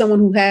owner or someone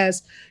who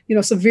has,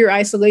 severe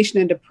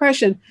isolation and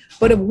depression.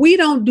 But if we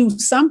don't do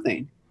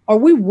something, are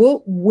we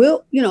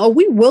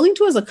willing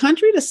to, as a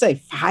country, to say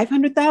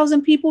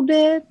 500,000 people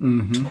dead,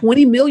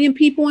 20 million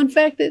people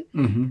infected?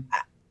 And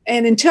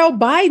until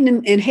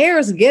Biden and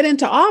Harris get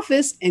into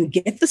office and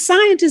get the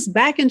scientists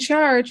back in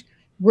charge,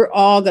 we're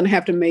all going to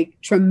have to make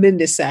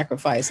tremendous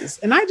sacrifices.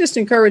 And I just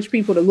encourage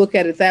people to look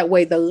at it that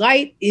way. The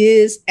light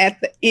is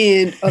at the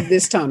end of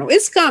this tunnel.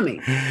 It's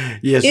coming.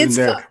 Yes, it's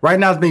coming. Right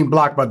now it's being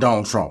blocked by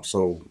Donald Trump.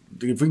 So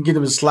if we can get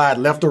him to slide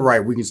left or right,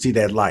 we can see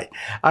that light.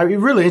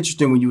 It's really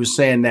interesting when you were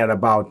saying that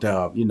about,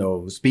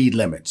 speed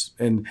limits.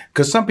 And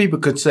because some people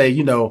could say,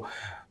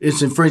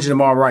 it's infringing on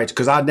my rights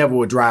because I never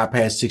would drive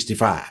past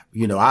 65.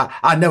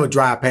 I never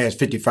drive past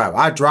 55.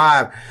 I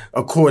drive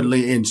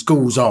accordingly in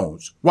school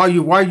zones. Why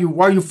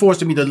are you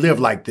forcing me to live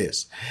like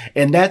this?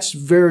 And that's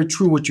very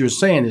true. What you're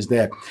saying is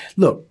that,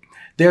 look,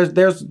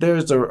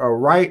 there's a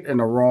right and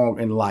a wrong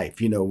in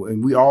life,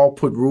 and we all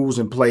put rules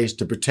in place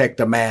to protect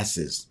the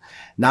masses.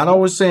 Not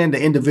always saying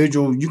the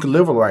individual, you can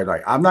live a right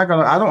life. I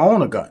don't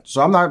own a gun.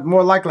 So I'm not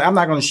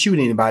going to shoot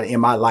anybody in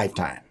my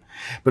lifetime.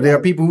 But there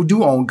are people who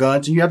do own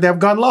guns, and you have to have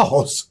gun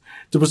laws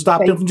to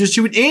stop them from just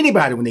shooting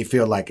anybody when they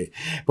feel like it.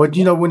 But,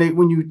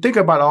 when you think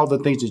about all the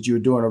things that you're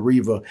doing,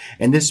 Areva,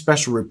 and this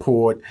special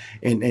report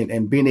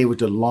and being able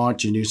to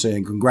launch, and you're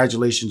saying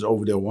congratulations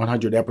over the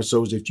 100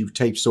 episodes that you've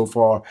taped so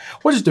far,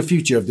 what is the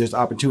future of this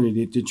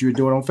opportunity that you're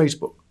doing on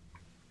Facebook?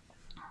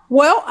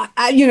 Well,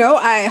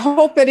 I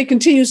hope that it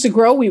continues to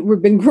grow.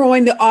 We've been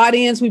growing the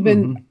audience. We've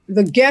been,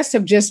 the guests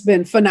have just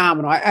been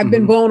phenomenal. I've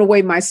been blown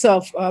away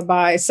myself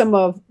by some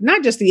of,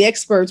 not just the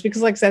experts,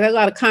 because like I said, I had a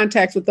lot of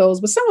contacts with those,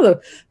 but some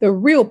of the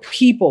real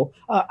people.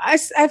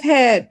 I've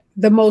had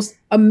the most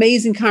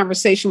amazing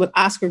conversation with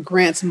Oscar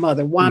Grant's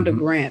mother, Wanda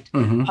Grant.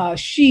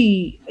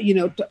 She,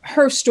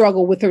 her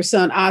struggle with her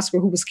son,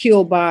 Oscar, who was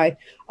killed by,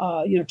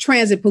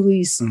 transit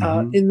police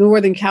in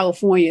Northern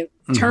California,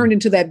 turned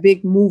into that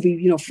big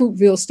movie,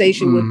 Fruitville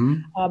Station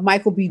with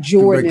Michael B.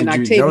 Jordan and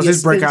Octavia That was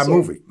his breakout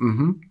Spencer.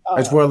 movie.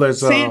 As well as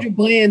Sandra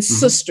Bland's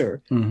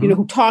sister,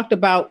 who talked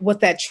about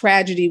what that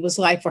tragedy was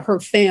like for her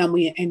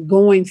family and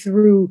going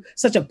through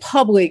such a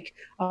public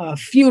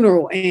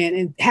funeral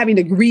and having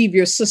to grieve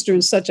your sister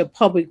in such a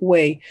public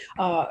way.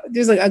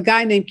 There's a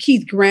guy named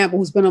Keith Gramble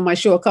who's been on my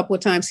show a couple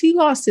of times. He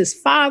lost his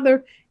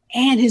father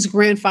and his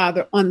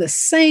grandfather on the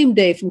same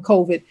day from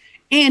COVID.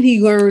 And he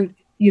learned,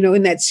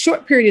 in that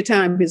short period of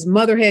time, his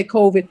mother had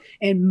COVID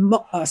and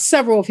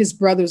several of his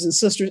brothers and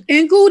sisters,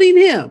 including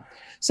him.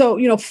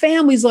 So,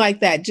 families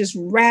like that just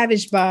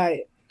ravaged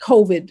by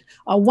COVID.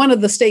 One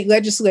of the state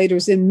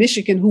legislators in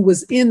Michigan who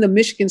was in the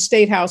Michigan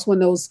State House when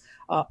those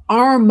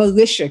armed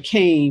militia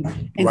came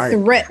and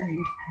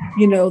threatened,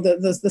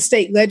 the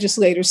state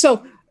legislators.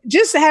 So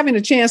just having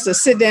a chance to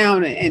sit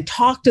down and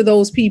talk to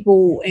those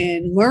people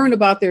and learn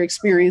about their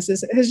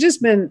experiences has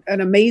just been an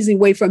amazing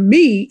way for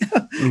me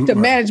to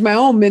manage my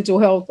own mental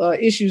health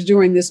issues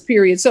during this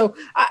period. So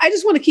I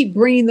just want to keep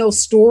bringing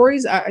those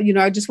stories.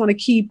 I just want to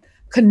keep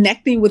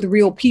connecting with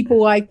real people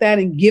like that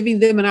and giving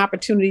them an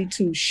opportunity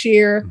to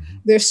share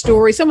their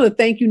story. Some of the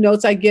thank you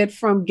notes I get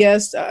from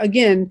guests,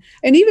 again,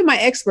 and even my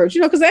experts,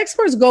 because the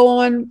experts go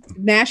on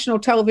national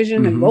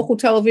television and local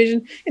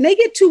television and they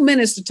get 2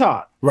 minutes to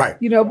talk. Right.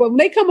 But when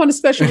they come on a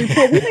special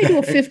report, we may do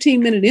a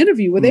 15-minute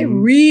interview where they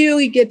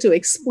really get to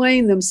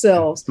explain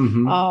themselves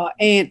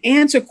and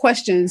answer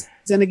questions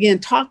and, again,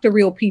 talk to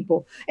real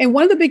people. And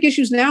one of the big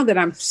issues now that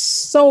I'm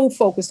so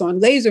focused on,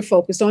 laser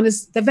focused on,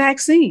 is the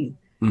vaccine.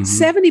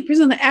 70%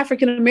 of the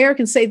African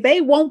Americans say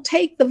they won't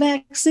take the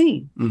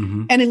vaccine.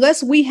 And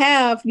unless we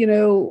have,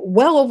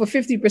 well over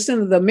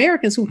 50% of the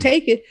Americans who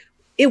take it,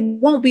 it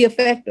won't be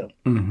effective.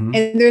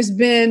 And there's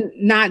been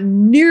not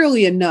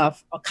nearly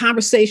enough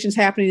conversations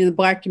happening in the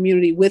Black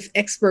community with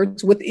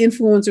experts, with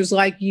influencers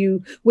like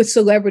you, with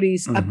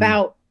celebrities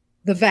about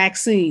the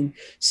vaccine.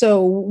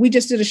 So we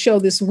just did a show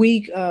this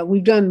week.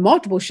 We've done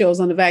multiple shows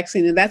on the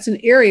vaccine, and that's an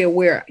area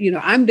where,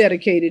 I'm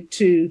dedicated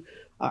to,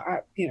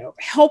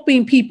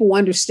 helping people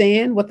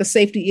understand what the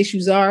safety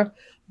issues are,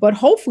 but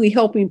hopefully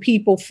helping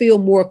people feel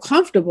more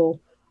comfortable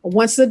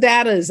once the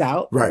data is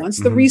out, once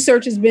the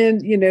research has been,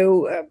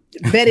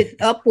 vetted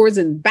upwards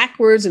and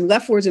backwards and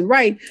leftwards and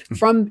right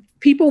from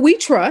people we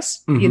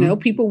trust,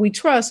 people we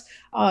trust,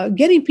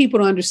 getting people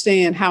to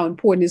understand how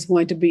important it's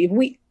going to be. If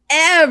we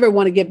ever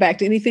want to get back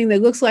to anything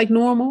that looks like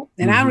normal,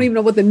 and I don't even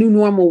know what the new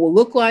normal will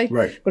look like,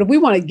 but if we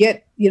want to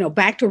get,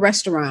 back to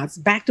restaurants,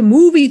 back to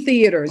movie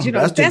theaters,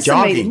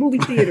 decimated, movie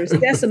theaters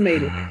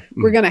decimated,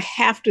 we're going to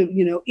have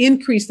to,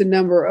 increase the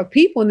number of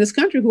people in this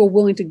country who are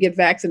willing to get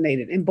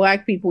vaccinated, and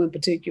Black people in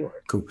particular.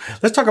 Cool.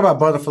 Let's talk about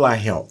Butterfly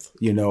Health.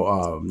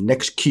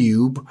 Next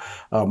Cube,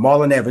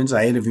 Marlon Evans,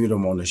 I interviewed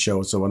him on the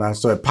show. So when I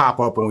saw it pop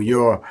up on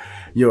your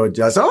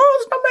I said, oh,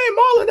 it's my man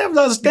Marlon Evans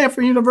out of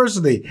Stanford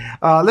University.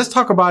 Let's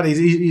talk about it.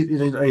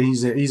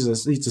 He's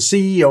the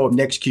CEO of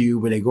Next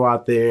Cube, and they go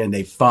out there and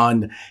they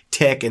fund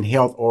tech and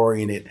health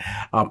oriented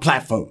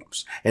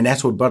platforms. And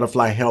that's what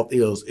Butterfly Health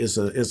is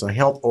a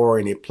health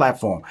oriented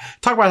platform.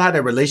 Talk about how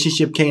that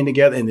relationship came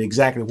together and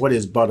exactly what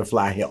is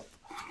Butterfly Health.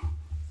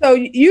 So,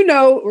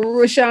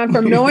 Rashawn,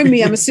 from knowing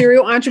me, I'm a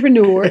serial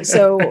entrepreneur.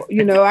 So,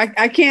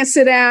 I can't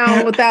sit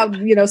down without,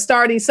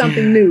 starting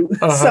something new.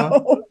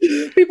 So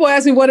people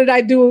ask me, what did I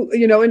do,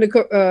 in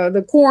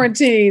the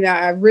quarantine?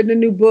 I've written a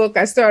new book.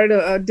 I started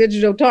a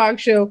digital talk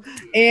show,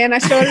 and I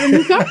started a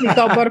new company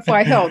called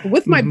Butterfly Health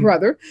with my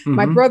brother.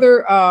 My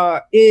brother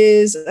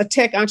is a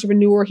tech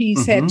entrepreneur.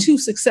 He's had 2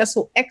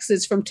 successful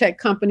exits from tech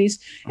companies.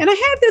 And I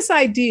had this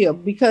idea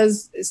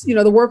because,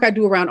 the work I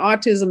do around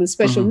autism and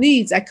special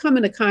needs, I come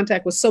into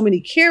contact with so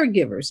many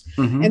caregivers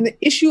and the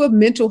issue of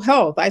mental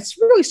health. I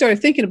really started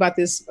thinking about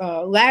this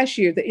last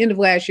year, the end of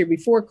last year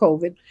before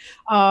COVID,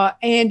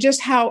 and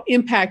just how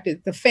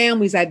impacted the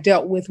families I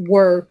dealt with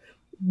were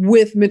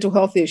with mental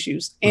health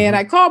issues. And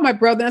I called my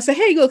brother and I said,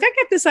 hey, look, I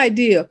got this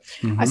idea.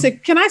 I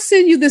said, can I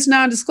send you this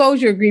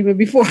non-disclosure agreement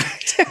before I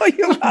tell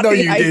you about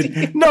the idea?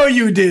 Didn't. No,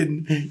 you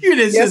didn't. You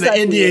didn't send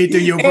an NDA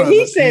to your brother. And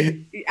he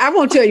said, I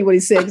won't tell you what he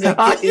said.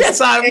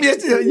 Yes, I will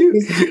tell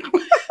you.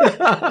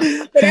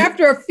 But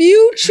after a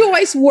few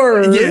choice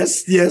words,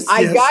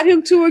 I got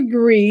him to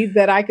agree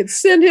that I could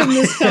send him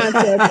this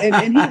concept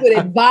and he would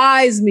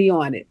advise me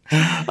on it.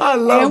 I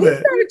love it.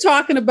 And we started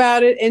talking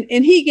about it,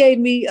 and he gave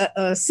me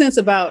a sense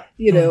about,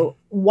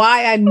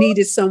 why I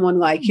needed someone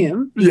like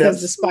him. Because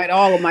despite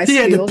all of my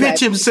skills, he had to pitch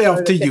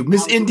himself to you,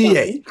 Miss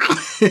NDA.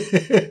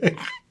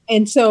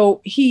 And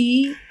so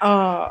he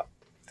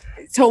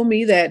told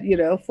me that,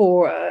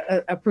 for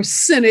a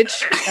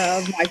percentage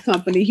of my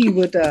company, he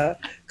would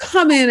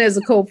come in as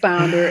a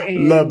co-founder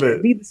and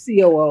be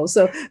the COO.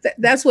 So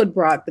that's what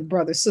brought the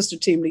brother-sister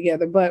team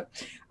together. But,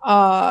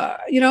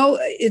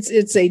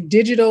 it's a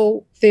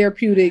digital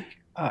therapeutic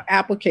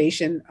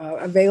application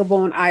available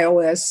on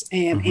iOS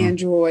and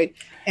Android,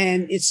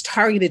 and it's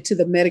targeted to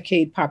the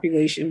Medicaid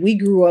population. We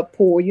grew up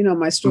poor.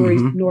 My story,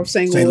 North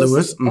St.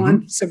 Louis.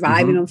 On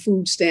surviving on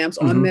food stamps,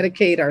 on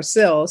Medicaid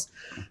ourselves.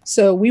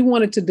 So we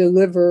wanted to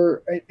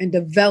deliver and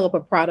develop a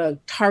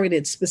product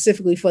targeted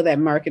specifically for that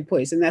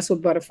marketplace. And that's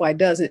what Butterfly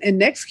does. And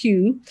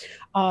NextQ,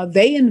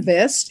 they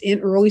invest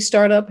in early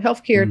startup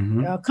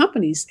healthcare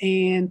companies.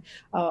 And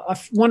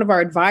one of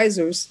our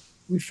advisors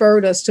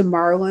referred us to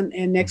Marlon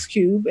and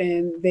NextCube,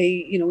 and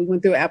they, we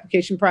went through an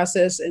application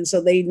process. And so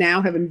they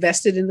now have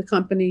invested in the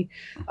company.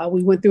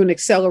 We went through an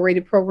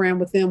accelerated program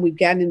with them. We've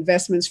gotten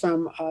investments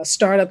from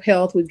Startup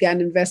Health. We've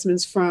gotten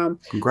investments from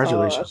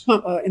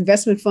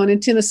investment fund in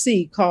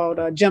Tennessee called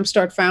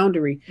Jumpstart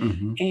Foundry.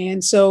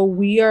 And so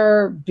we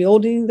are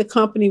building the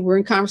company. We're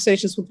in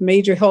conversations with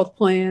major health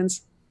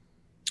plans,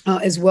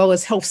 as well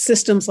as health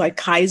systems like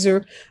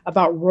Kaiser,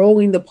 about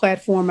rolling the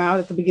platform out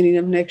at the beginning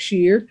of next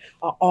year.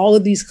 All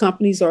of these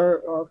companies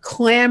are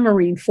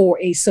clamoring for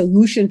a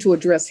solution to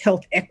address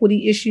health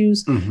equity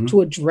issues, to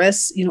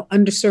address,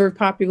 underserved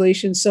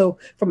populations. So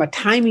from a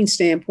timing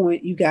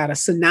standpoint, you got a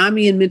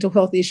tsunami in mental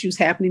health issues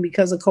happening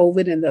because of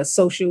COVID and the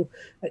social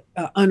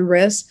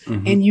unrest.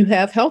 And you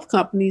have health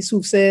companies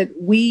who've said,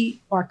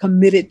 we are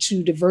committed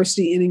to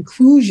diversity and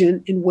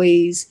inclusion in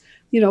ways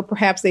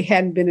perhaps they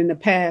hadn't been in the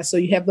past. So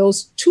you have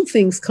those 2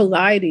 things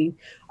colliding,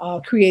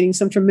 creating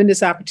some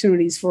tremendous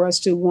opportunities for us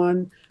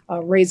to,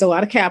 raise a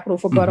lot of capital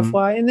for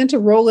Butterfly, and then to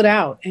roll it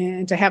out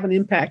and to have an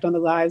impact on the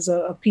lives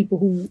of people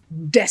who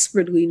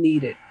desperately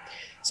need it.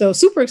 So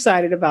super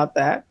excited about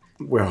that.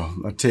 Well,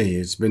 I tell you,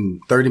 it's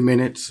been 30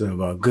 minutes of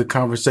a good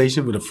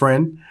conversation with a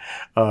friend.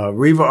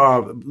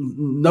 Reva,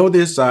 know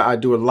this, I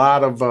do a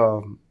lot of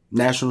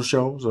national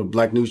shows. A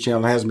Black News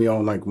Channel has me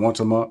on like once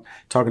a month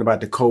talking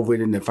about the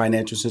COVID and the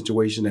financial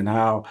situation and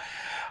how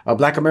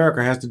Black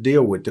America has to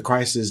deal with the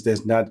crisis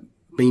that's not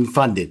being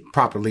funded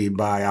properly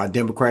by our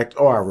Democrats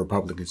or our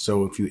Republicans.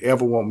 So if you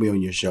ever want me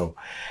on your show,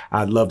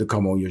 I'd love to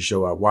come on your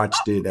show. I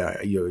watched it.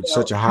 You're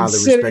such a highly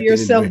respected. Consider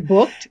yourself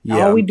booked.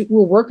 Yeah,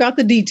 We'll work out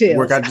the details.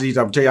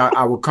 I'm telling you,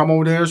 I will come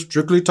on there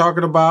strictly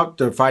talking about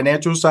the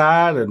financial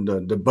side and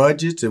the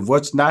budgets and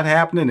what's not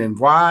happening and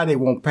why they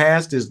won't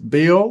pass this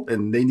bill,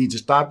 and they need to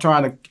stop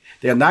trying to.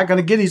 They're not going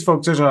to get these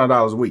folks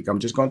 $600 a week. I'm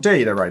just going to tell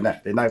you that right now.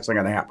 They're not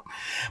going to happen.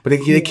 But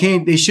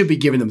they should be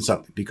giving them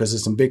something, because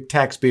there's some big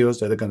tax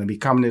bills that are going to be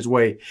coming this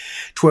way.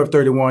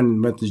 1231 in the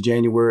month of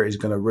January is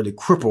going to really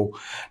cripple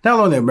not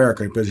only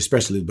America, but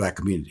especially the Black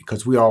community,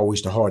 because we are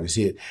always the hardest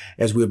hit,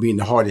 as we're being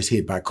the hardest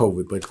hit by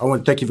COVID. But I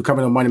want to thank you for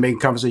coming on Money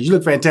Making Conversation. You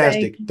look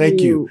fantastic. Thank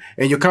you.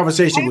 And your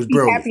conversation was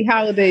brilliant. Happy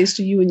holidays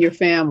to you and your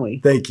family.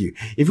 Thank you.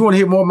 If you want to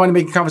hear more Money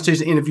Making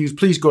Conversation interviews,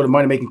 please go to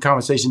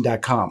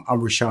moneymakingconversation.com. I'm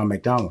Rushion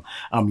McDonald.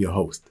 I'm your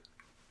host.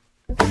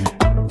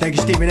 Thank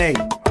you, Stephen A.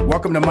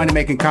 Welcome to Money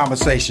Making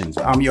Conversations.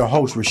 I'm your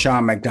host,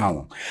 Rushion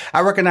McDonald.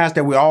 I recognize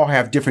that we all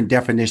have different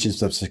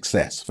definitions of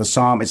success. For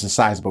some, it's a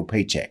sizable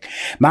paycheck.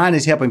 Mine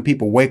is helping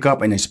people wake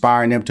up and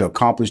inspiring them to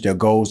accomplish their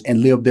goals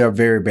and live their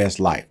very best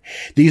life.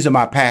 These are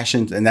my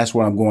passions, and that's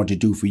what I'm going to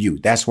do for you.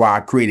 That's why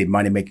I created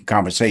Money Making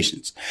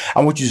Conversations.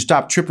 I want you to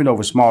stop tripping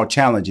over small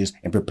challenges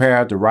and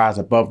prepare to rise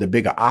above the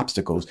bigger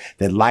obstacles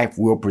that life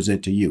will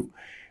present to you.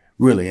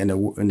 Really, in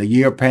the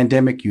year of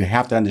pandemic, you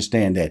have to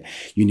understand that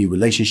you need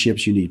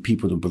relationships, you need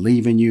people to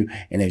believe in you,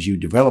 and as you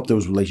develop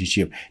those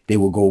relationships, they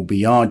will go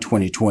beyond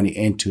 2020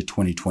 into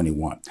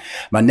 2021.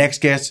 My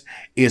next guest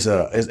is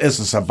a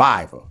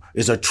survivor,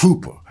 is a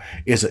trooper,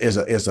 is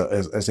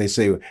as they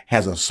say,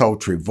 has a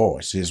sultry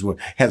voice,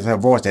 has a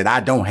voice that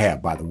I don't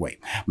have, by the way.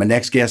 My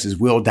next guest is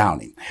Will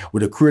Downing.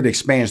 With a career that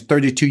spans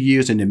 32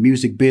 years in the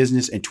music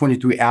business and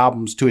 23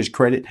 albums to his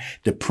credit,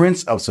 the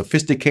Prince of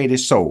Sophisticated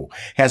Soul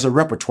has a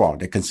repertoire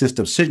that consists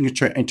of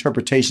signature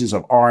interpretations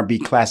of R&B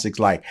classics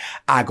like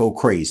I Go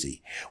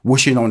Crazy,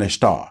 Wishing on a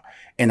Star,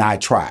 and I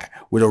Try,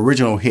 with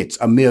original hits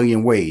A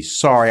Million Ways,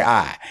 Sorry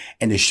I,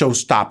 and the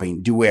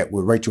show-stopping duet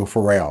with Rachel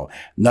Farrell,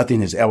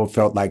 Nothing Has Ever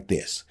Felt Like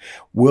This.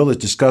 Will is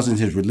discussing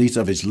his release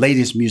of his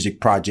latest music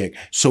project,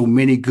 So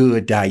Many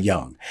Good Die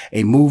Young,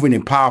 a moving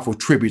and powerful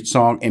tribute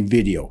song and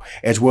video,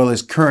 as well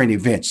as current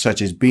events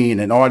such as being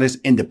an artist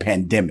in the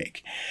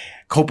pandemic,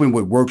 coping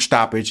with work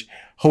stoppage,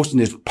 hosting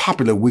this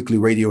popular weekly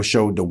radio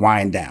show, The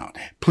Wind Down.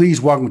 Please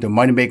welcome to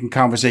Money Making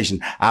Conversation.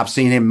 I've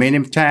seen him many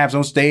times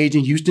on stage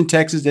in Houston,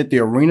 Texas at the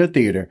Arena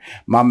Theater.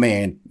 My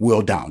man,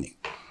 Will Downing.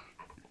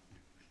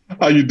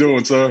 How you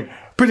doing, sir?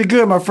 Pretty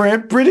good, my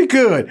friend. Pretty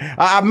good.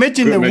 I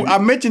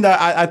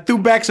threw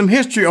back some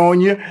history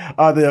on you.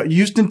 The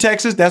Houston,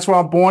 Texas. That's where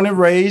I'm born and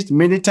raised.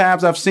 Many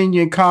times I've seen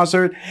you in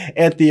concert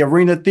at the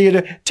Arena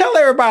Theater. Tell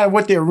everybody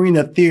what the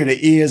Arena Theater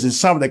is and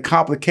some of the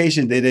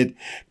complications that it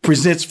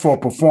presents for a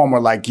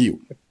performer like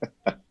you.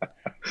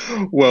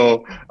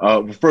 Well,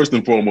 first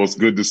and foremost,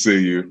 good to see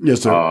you.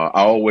 Yes, sir.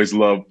 I always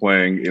love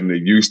playing in the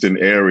Houston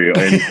area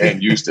and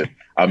Houston.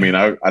 I mean,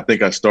 I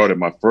think I started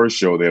my first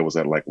show there was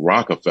at like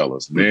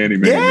Rockefeller's many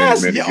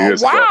years ago.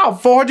 Wow,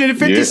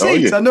 450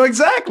 seats. I know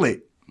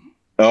exactly.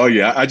 Oh,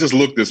 yeah. I just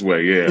look this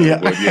way. Yeah.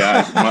 But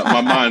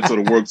my mind sort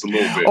of works a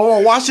little bit.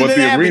 Oh, Washington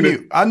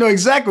Avenue. I know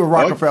exactly where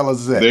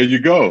Rockefeller's is at. There you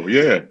go.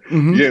 Yeah.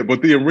 Mm-hmm. Yeah.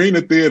 But the Arena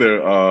Theater,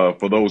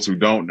 for those who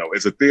don't know,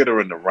 is a theater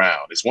in the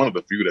round. It's one of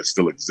the few that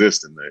still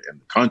exist in the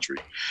country.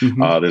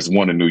 Mm-hmm. There's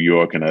one in New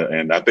York,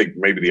 and I think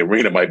maybe the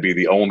Arena might be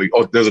the only.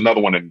 Oh, there's another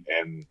one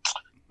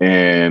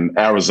in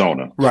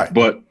Arizona. Right.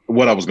 But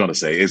what I was going to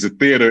say is a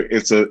theater.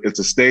 It's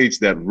a stage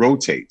that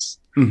rotates.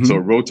 Mm-hmm. So it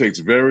rotates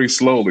very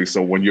slowly.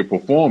 So when you're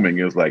performing,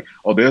 it's like,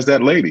 oh, there's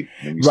that lady.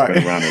 And you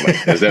spin around and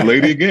like, there's that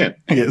lady again.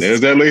 Yes. There's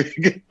that lady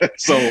again.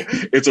 So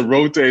it's a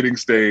rotating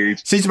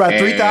stage. Seats about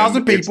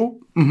 3,000 people.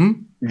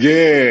 Mm-hmm.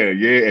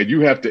 Yeah. And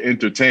you have to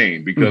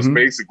entertain because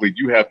basically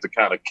you have to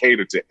kind of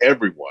cater to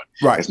everyone.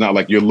 Right. It's not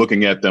like you're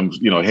looking at them,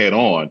 head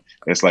on.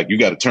 It's like you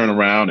got to turn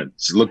around and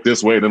look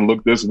this way, then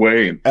look this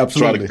way and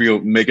try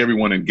to make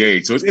everyone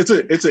engaged. So it's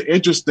an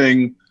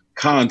interesting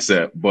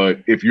concept, but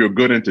if you're a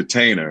good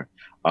entertainer,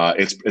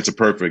 it's a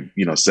perfect,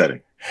 setting.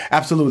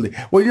 Absolutely.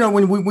 Well,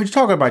 when we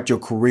talk about your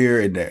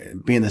career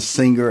and being a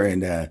singer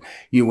and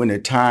in the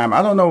time,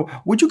 I don't know,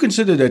 would you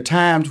consider the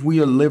times we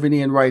are living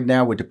in right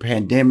now with the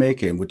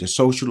pandemic and with the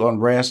social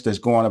unrest that's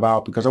going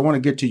about? Because I want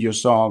to get to your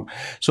song,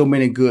 So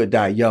Many Good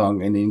Die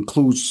Young, and it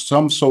includes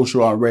some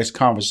social unrest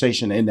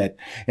conversation in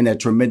that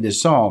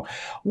tremendous song.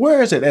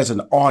 Where is it as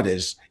an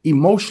artist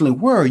emotionally?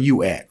 Where are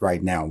you at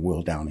right now,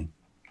 Will Downing?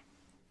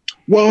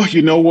 Well,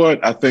 you know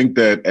what? I think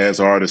that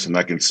as artists, and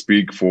I can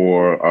speak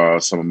for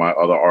some of my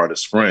other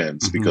artist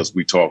friends because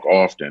we talk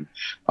often,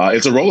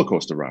 it's a roller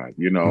coaster ride.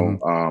 We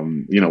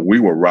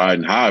were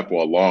riding high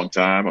for a long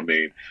time. I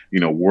mean,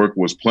 work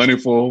was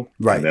plentiful.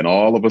 Right. And then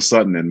all of a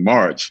sudden in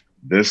March,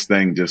 this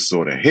thing just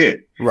sort of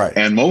hit. Right.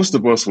 And most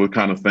of us were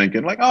kind of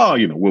thinking like,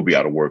 we'll be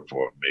out of work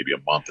for maybe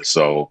a month or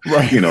so,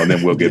 right. And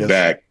then we'll get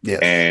back. Yes.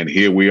 And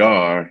here we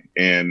are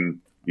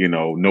in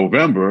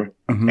November,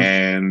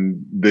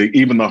 and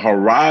even the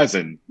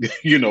horizon,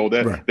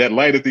 that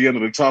light at the end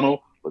of the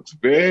tunnel looks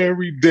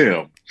very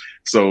dim.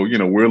 So,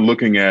 we're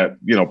looking at,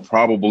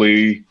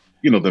 probably,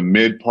 the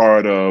mid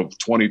part of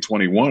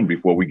 2021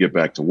 before we get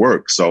back to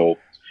work. So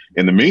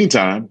in the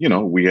meantime,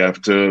 we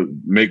have to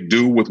make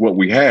do with what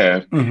we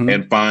have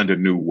and find a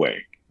new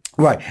way.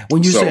 Right.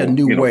 When you say a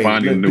new way,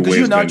 finding a new because way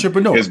you're an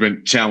entrepreneur, has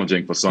been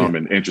challenging for some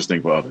and interesting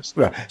for others.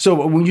 Right.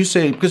 So when you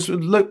say, because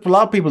look, a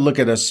lot of people look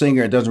at a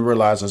singer and doesn't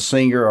realize a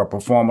singer or a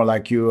performer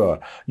like you're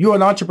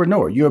an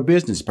entrepreneur, you're a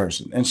business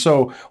person. And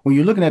so when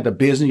you're looking at the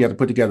business, you have to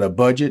put together a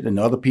budget, and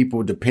other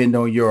people depend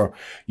on your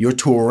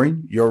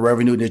touring, your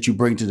revenue that you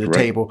bring to the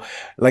table.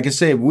 Like I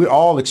said, we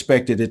all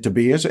expected it to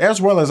be, as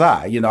well as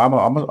I.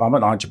 I'm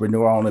an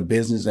entrepreneur. I own a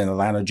business in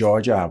Atlanta,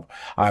 Georgia.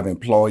 I have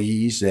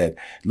employees that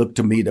look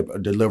to me to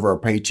deliver a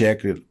paycheck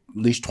at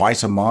least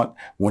twice a month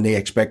when they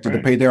expected to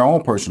pay their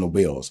own personal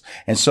bills.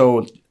 And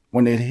so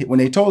when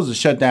they told us to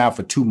shut down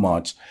for 2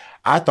 months,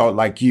 I thought,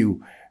 like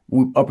you,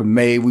 up in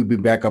May, we'd be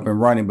back up and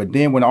running. But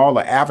then when all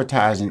the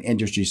advertising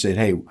industry said,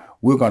 hey,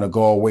 we're going to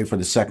go away for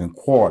the second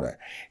quarter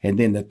and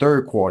then the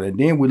third quarter. And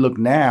then we look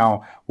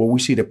now where we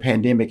see the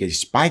pandemic is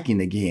spiking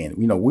again.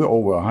 We're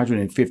over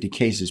 150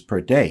 cases per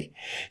day.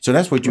 So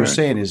that's what you're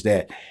saying, is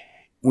that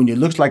when it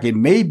looks like it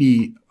may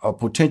be a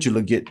potential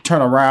to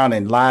turn around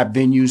and live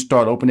venues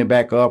start opening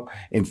back up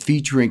and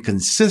featuring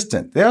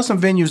consistent. There are some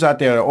venues out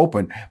there that are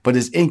open, but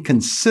it's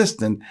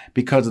inconsistent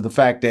because of the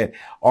fact that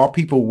are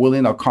people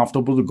willing or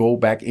comfortable to go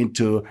back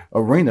into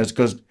arenas?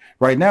 Because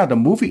right now the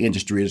movie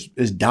industry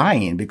is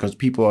dying because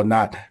people are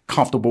not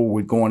comfortable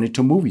with going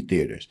into movie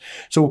theaters.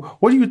 So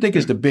what do you think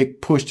is the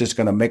big push that's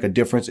going to make a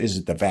difference? Is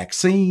it the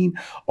vaccine,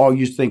 or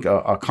you think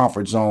a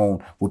comfort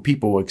zone with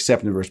people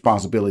accepting the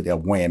responsibility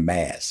of wearing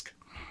masks?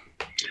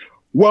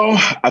 Well,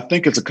 I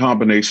think it's a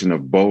combination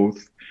of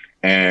both.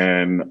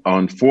 And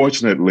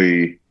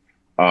unfortunately,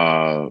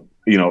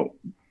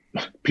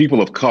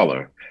 people of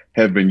color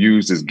have been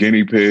used as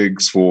guinea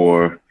pigs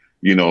for,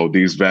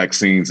 these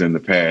vaccines in the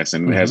past,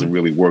 and it hasn't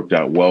really worked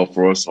out well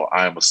for us. So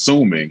I'm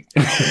assuming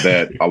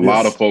that a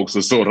lot of folks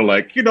are sort of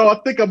like, I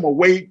think I'm gonna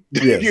wait,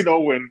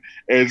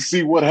 and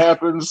see what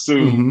happens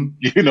to,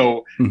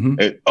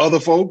 other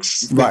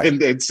folks,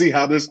 and see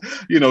how this,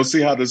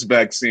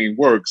 vaccine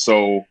works.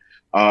 So,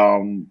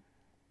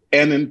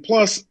 and then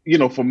plus,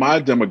 for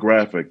my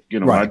demographic,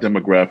 my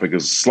demographic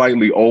is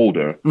slightly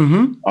older.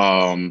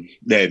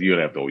 That you'd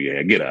have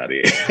to, get out of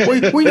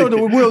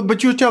here.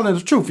 But you're telling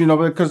the truth,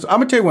 because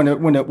I'm gonna tell you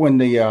when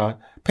the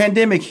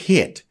pandemic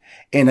hit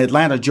in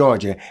Atlanta,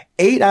 Georgia,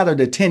 8 out of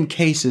the 10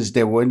 cases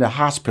that were in the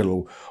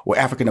hospital were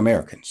African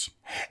Americans.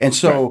 And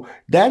so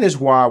that is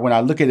why when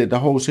I look at it, the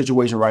whole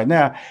situation right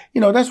now,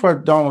 that's why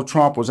Donald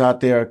Trump was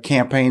out there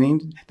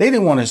campaigning. They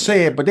didn't want to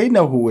say it, but they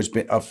know who it's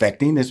been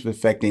affecting. It's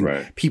affecting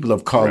people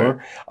of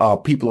color,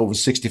 people over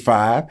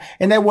 65,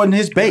 and that wasn't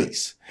his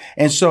base.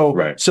 And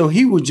so, so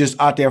he was just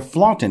out there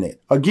flaunting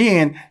it.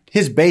 Again,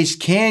 his base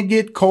can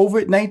get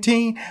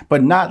COVID-19,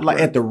 but not like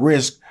at the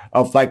risk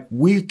of like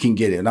we can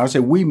get it. And I say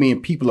we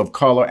mean people of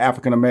color,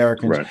 African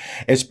Americans,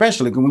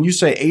 especially when you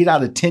say 8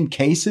 out of 10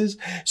 cases.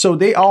 So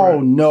they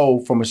all know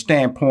from a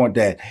standpoint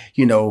that,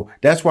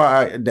 that's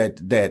why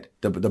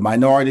the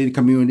minority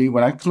community,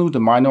 when I include the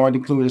minority,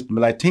 include the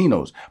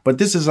Latinos, but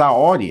this is our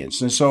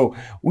audience. And so,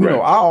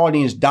 our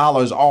audience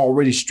dollar is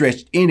already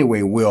stretched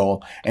anyway,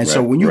 Will. And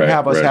so when you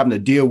have us having to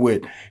deal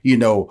with,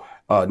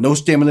 no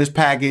stimulus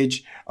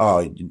package,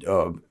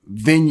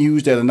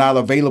 venues that are not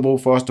available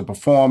for us to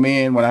perform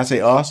in. When I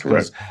say us,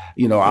 because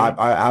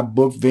I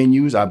book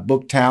venues, I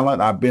book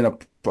talent. I've been a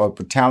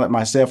talent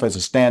myself as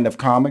a stand-up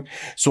comic,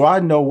 so I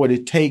know what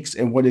it takes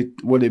and what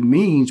it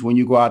means when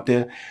you go out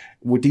there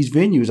with these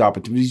venue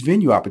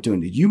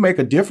opportunities. You make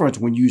a difference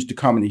when you used to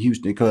come into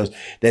Houston because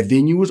that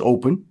venue was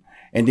open,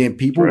 and then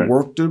people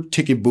worked the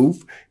ticket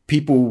booth.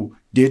 People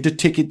did the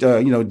ticket,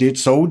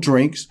 sold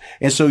drinks.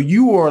 And so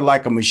you are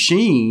like a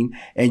machine,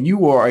 and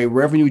you are a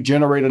revenue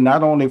generator,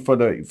 not only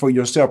for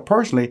yourself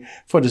personally,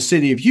 for the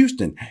city of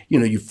Houston.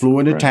 You flew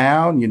into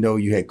town,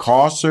 you had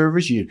car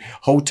service, you had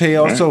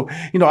hotels. So,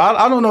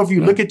 I don't know if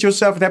you look at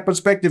yourself in that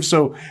perspective.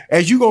 So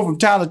as you go from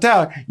town to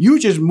town, you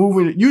just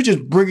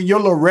bringing your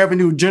little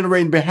revenue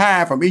generating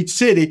behind from each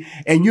city,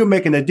 and you're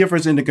making a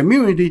difference in the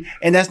community.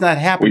 And that's not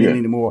happening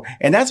anymore.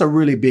 And that's a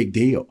really big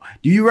deal.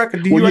 Do you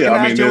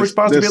recognize your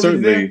responsibility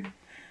there?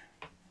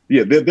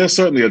 Yeah, there's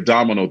certainly a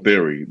domino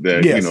theory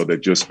that,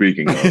 that you're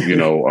speaking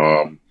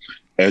of,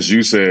 as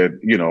you said,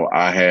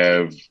 I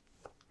have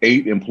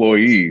 8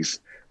 employees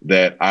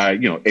that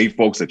 8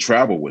 folks that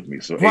travel with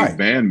me. So 8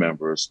 band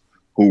members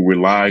who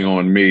rely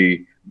on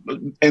me,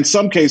 in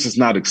some cases,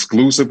 not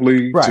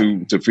exclusively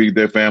to feed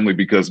their family,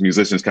 because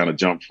musicians kind of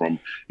jump from,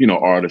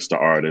 artist to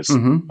artist,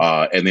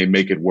 and they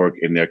make it work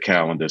in their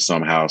calendar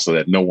somehow so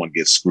that no one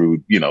gets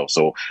screwed,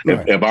 So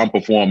if I'm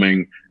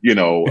performing,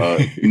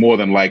 more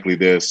than likely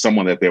there's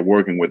someone that they're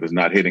working with is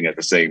not hitting at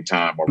the same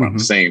time or around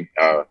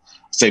the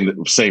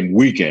same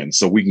weekend,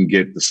 so we can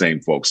get the same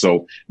folks.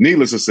 So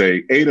needless to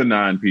say, 8 or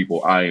 9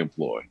 people I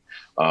employ.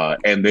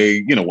 And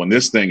they, when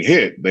this thing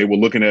hit, they were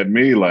looking at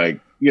me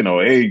like,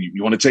 hey,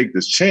 you want to take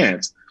this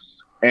chance?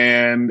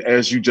 And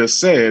as you just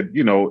said,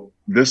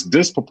 this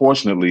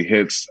disproportionately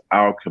hits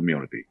our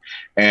community.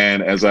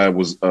 And as I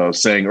was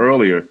saying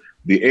earlier,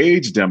 the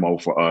age demo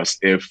for us,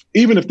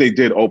 even if they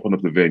did open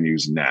up the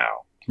venues now,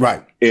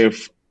 right?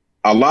 If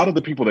a lot of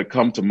the people that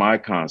come to my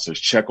concerts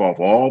check off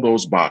all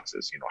those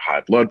boxes,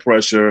 high blood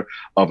pressure,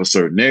 of a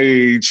certain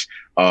age,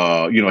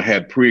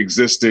 had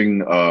pre-existing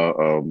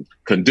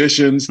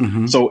conditions.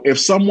 Mm-hmm. So if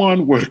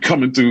someone were to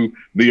come into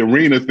the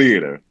Arena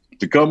Theater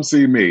to come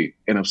see me,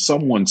 and if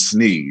someone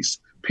sneezed,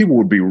 people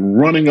would be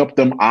running up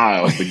them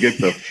aisles to get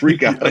the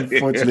freak out of here.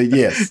 Unfortunately,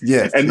 yes.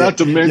 And not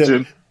to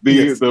mention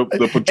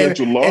the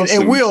potential lawsuits.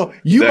 And Will,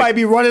 you might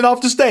be running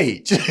off the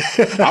stage.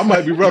 I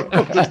might be running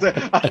off the stage.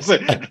 I say,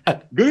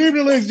 good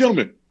evening, ladies and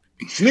gentlemen.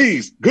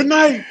 Sneeze. Good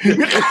night. So,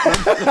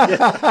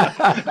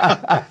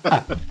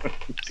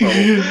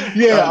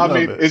 I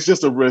mean, it's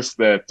just a risk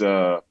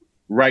that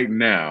right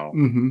now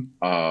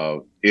I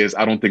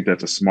don't think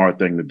that's a smart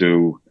thing to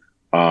do.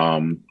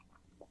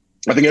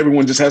 I think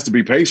everyone just has to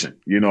be patient.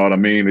 You know what I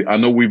mean? I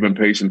know we've been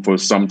patient for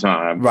some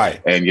time.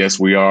 Right. And yes,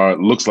 we are.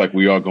 Looks like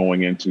we are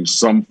going into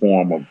some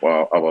form of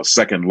a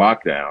second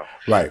lockdown.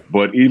 Right.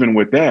 But even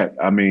with that,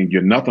 I mean,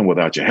 you're nothing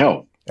without your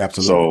health.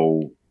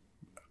 Absolutely. So,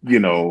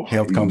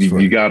 health comes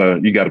first. You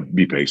gotta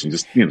be patient.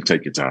 Just,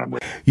 take your time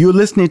with it. You're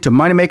listening to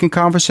Money Making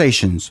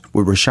Conversations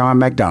with Rushion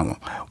McDonald.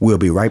 We'll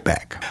be right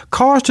back.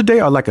 Cars today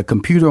are like a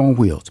computer on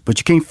wheels, but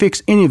you can't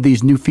fix any of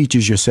these new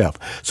features yourself.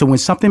 So when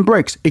something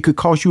breaks, it could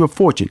cost you a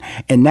fortune.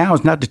 And now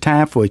is not the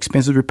time for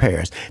expensive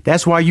repairs.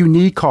 That's why you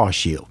need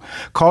CarShield.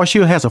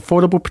 CarShield has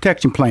affordable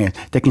protection plans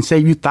that can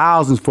save you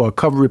thousands for a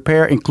covered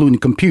repair, including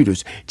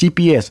computers,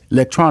 GPS,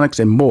 electronics,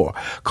 and more.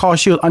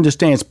 CarShield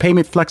understands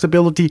payment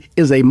flexibility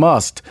is a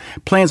must.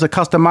 Plans are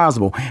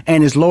customizable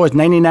and as low as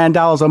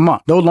 $99 a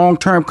month. No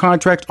long-term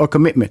contracts or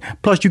commitment.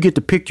 Plus, you get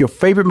to pick your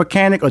favorite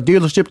mechanic or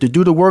dealership to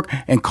do the work,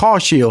 and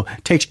CarShield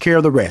takes care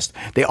of the rest.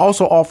 They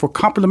also offer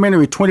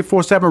complimentary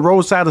 24/7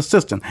 roadside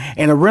assistance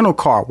and a rental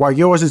car while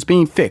yours is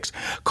being fixed.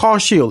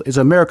 CarShield is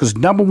America's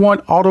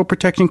 #1 auto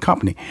protection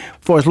company.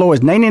 For as low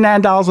as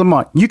 $99 a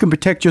month, you can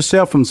protect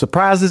yourself from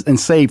surprises and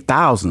save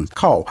thousands.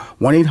 Call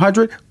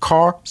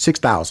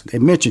 1-800-CAR-6000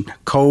 and mention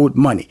code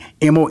MONEY,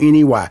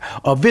 M-O-N-E-Y,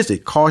 or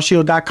visit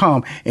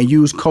carshield.com and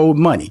use code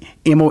MONEY,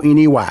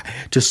 M-O-N-E-Y,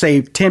 to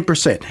save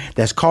 10%.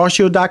 That's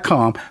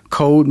carshield.com,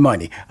 code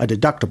MONEY. A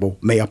deductible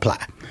may apply.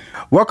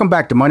 Welcome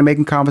back to Money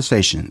Making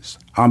Conversations.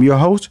 I'm your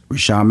host,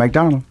 Rushion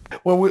McDonald.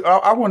 Well,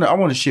 I want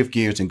to shift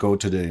gears and go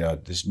to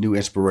this new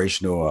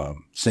inspirational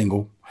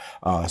single,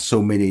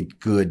 So Many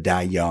Good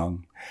Die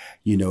Young.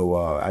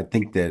 I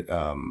think that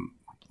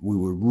we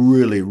were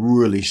really,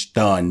 really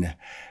stunned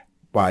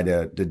by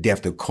the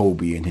death of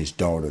Kobe and his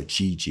daughter,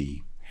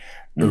 Gigi.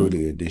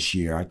 Earlier this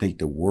year. I think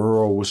the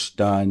world was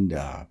stunned,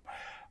 from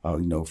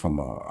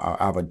I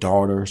have a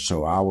daughter,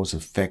 so I was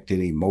affected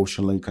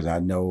emotionally because I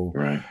know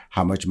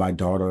how much my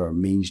daughter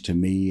means to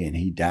me, and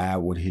he died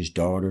with his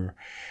daughter,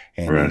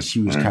 and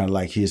she was kind of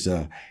like his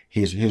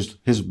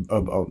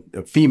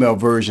female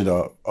version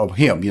of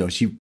him.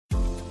 She.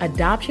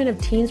 Adoption of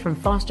teens from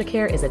foster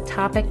care is a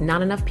topic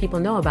not enough people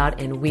know about,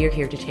 and we're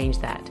here to change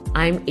that.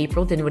 I'm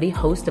April Dinwiddie,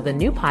 host of the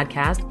new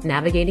podcast,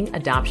 Navigating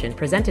Adoption,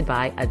 presented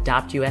by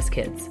Adopt US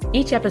Kids.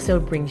 Each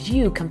episode brings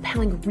you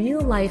compelling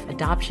real-life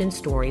adoption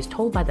stories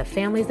told by the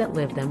families that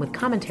live them with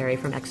commentary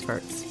from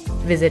experts.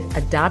 Visit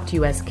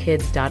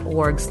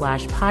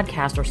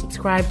adoptuskids.org/podcast or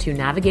subscribe to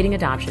Navigating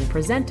Adoption,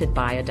 presented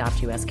by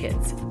Adopt US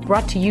Kids.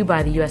 Brought to you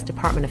by the U.S.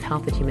 Department of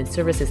Health and Human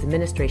Services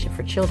Administration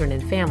for Children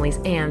and Families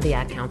and the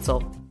Ad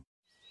Council.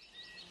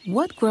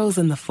 What grows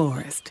in the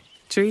forest?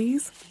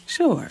 Trees?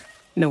 Sure.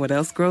 Know what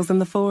else grows in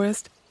the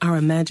forest? Our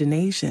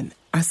imagination,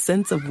 our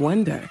sense of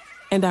wonder,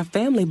 and our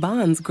family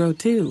bonds grow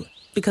too.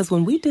 Because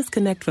when we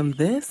disconnect from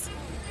this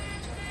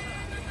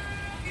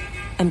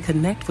and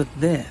connect with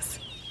this,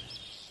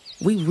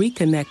 we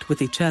reconnect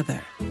with each other.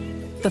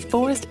 The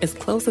forest is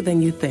closer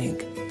than you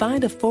think.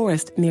 Find a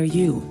forest near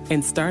you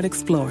and start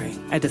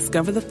exploring at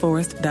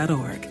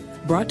discovertheforest.org.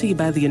 Brought to you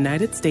by the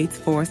United States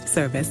Forest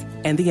Service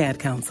and the Ad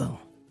Council.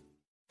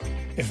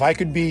 If I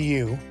could be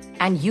you.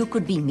 And you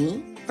could be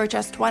me for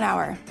just 1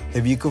 hour.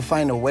 If you could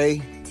find a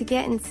way to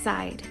get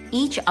inside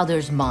each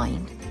other's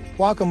mind.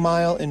 Walk a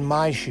mile in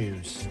my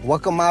shoes.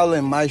 Walk a mile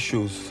in my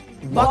shoes.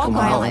 Walk a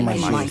mile in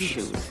my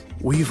shoes.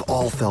 We've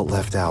all felt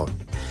left out.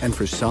 And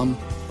for some,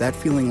 that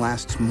feeling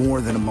lasts more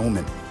than a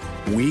moment.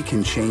 We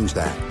can change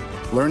that.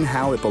 Learn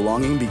how at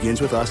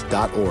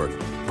belongingbeginswithus.org.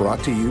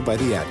 Brought to you by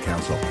the Ad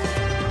Council.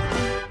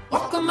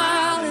 Walk a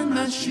mile in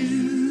my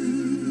shoes.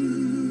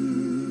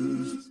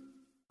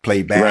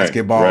 Play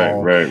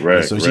basketball.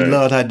 Right. So she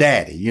loved her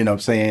daddy, what I'm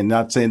saying?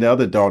 Not saying the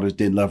other daughters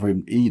didn't love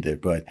him either,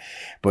 but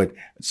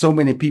so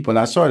many people, and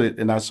I saw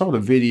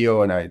the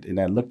video and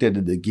I looked at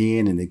it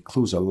again, and it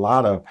includes a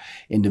lot of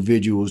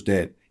individuals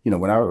that,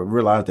 when I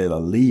realized that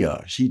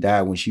Aaliyah, she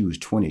died when she was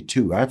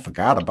 22. I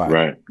forgot about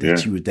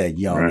that she was that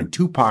young. And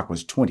Tupac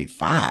was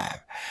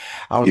 25.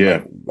 I was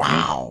like,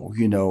 wow,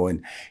 you know,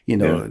 and, you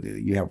know,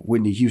 you have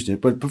Whitney Houston.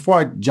 But before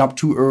I jump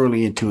too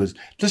early into it,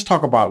 let's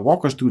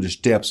walk us through the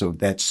steps of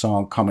that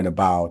song coming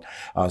about.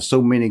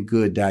 So Many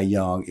Good Die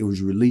Young. It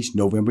was released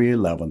November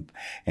 11th.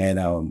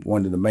 And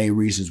one of the main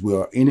reasons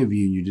we're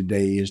interviewing you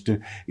today is to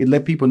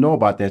let people know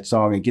about that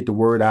song and get the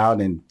word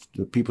out, and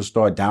the people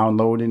start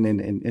downloading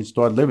and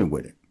start living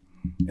with it.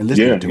 And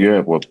listening to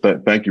it. Well,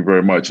 thank you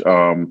very much.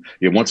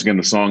 Once again,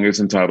 the song is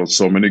entitled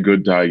So Many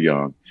Good Die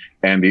Young.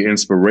 And the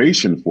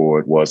inspiration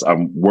for it was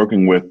I'm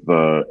working with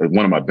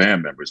one of my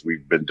band members.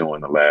 We've been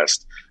doing the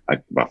last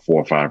about 4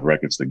 or 5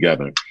 records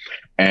together.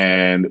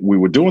 And we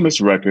were doing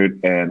this record,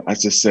 and I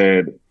just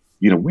said,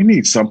 you know, we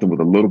need something with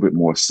a little bit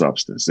more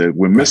substance.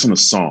 We're missing a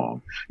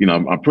song. You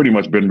know, I've pretty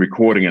much been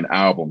recording an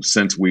album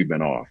since we've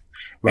been off.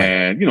 Right.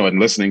 And, you know, and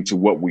listening to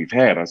what we've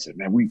had, I said,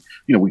 man, we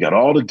got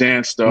all the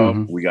dance stuff.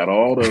 Mm-hmm. We got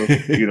all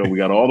the, we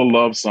got all the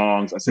love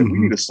songs. I said, we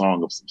need a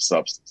song of some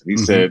substance. And he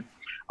said,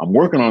 I'm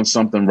working on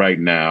something right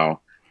now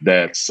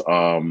that's,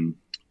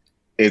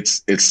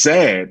 it's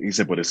sad. He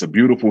said, but it's a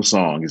beautiful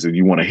song. He said,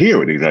 you want to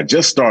hear it? He said, I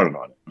just started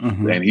on it.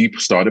 And he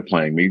started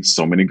playing me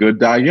So Many Good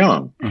Die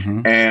Young.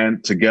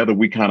 And together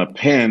we kind of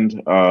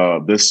penned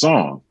this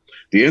song.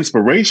 The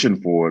inspiration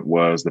for it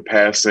was the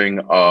passing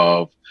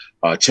of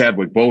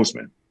Chadwick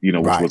Boseman, you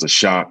know, which was a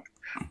shock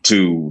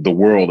to the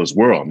world as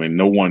well. I mean,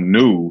 no one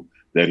knew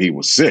that he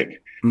was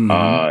sick.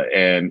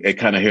 And it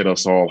kind of hit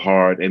us all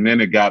hard. And then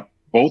it got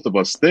both of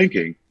us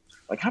thinking,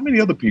 like, how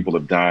many other people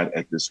have died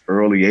at this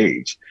early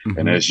age?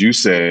 And as you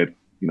said,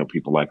 you know,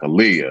 people like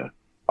Aaliyah,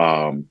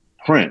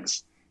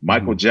 Prince,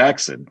 Michael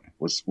Jackson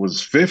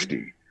was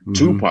 50,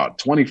 Tupac,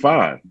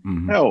 25.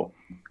 Hell,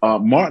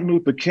 Martin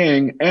Luther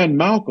King and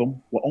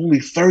Malcolm were only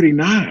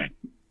 39.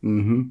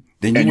 Then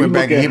you went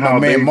back and hit my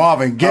man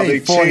Marvin Gaye,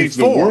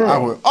 44. I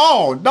went,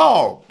 oh,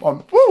 no.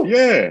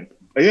 Yeah.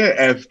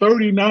 At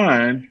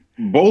 39,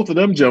 both of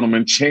them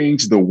gentlemen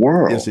changed the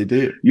world. Yes, they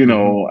did. You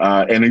know,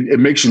 and it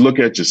makes you look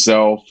at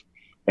yourself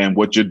and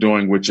what you're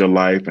doing with your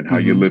life and how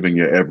you're living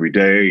your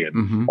everyday,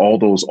 and all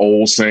those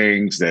old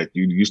sayings that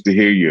you used to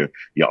hear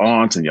your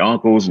aunts and your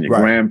uncles and your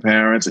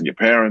grandparents and your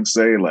parents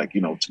say, like,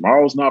 you know,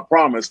 tomorrow's not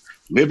promised.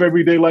 Live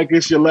every day like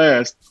it's your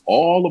last.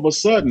 All of a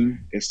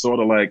sudden, it's sort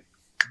of like,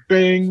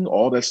 bing,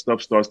 all that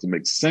stuff starts to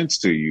make sense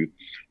to you.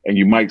 And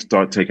you might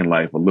start taking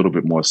life a little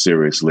bit more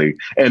seriously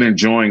and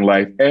enjoying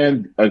life,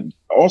 and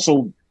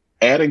also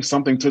adding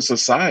something to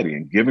society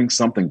and giving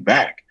something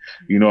back.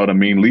 You know what I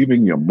mean?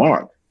 Leaving your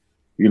mark.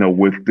 You know,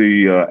 with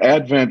the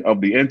advent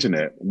of the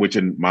internet, which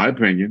in my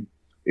opinion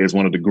is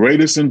one of the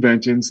greatest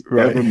inventions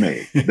ever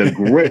made,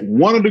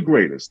 one of the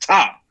greatest,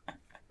 top,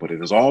 but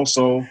it is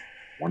also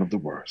one of the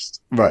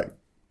worst. Right.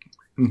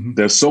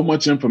 There's so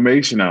much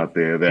information out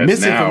there that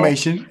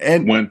misinformation, now,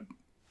 and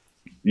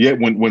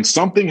when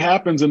something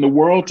happens in the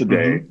world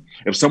today,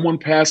 if someone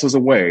passes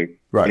away,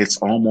 it's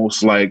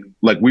almost like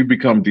we've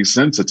become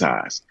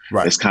desensitized.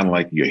 It's kind of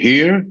like you're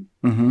here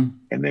and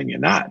then you're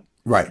not.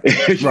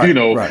 You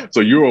know,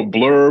 so you're a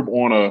blurb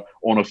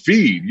on a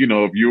feed. You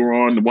know, if you're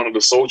on one of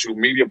the social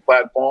media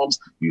platforms,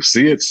 you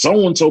see it,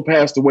 so-and-so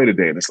passed away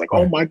today. And it's like,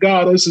 oh my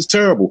God, this is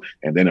terrible.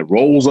 And then it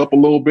rolls up a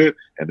little bit.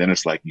 And then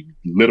it's like, you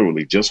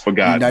literally just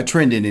forgot. You're not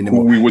trending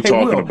anymore. Who we were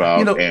talking about.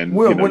 You know, and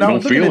when I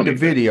was looking at the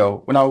video,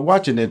 when I was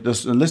watching it,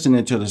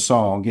 listening to the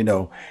song, you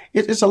know,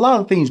 it's a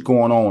lot of things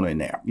going on in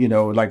there. You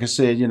know, like I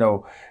said, you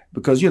know,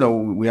 because, you know,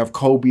 we have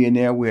Kobe in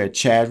there, we had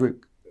Chadwick.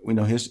 You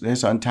know,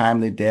 his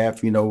untimely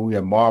death. You know, we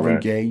have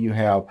Marvin Gaye. You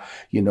have,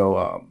 you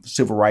know,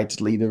 civil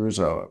rights leaders,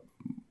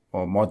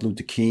 Martin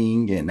Luther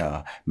King and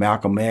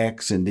Malcolm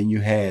X, and then you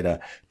had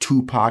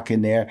Tupac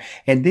in there,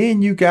 and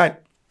then you got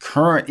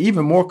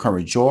even more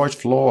current, George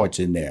Floyd's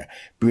in there,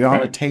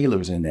 Breonna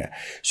Taylor's in there.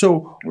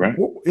 So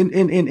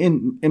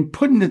in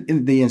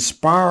putting the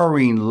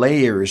inspiring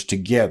layers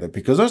together,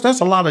 because that's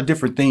a lot of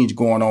different things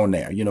going on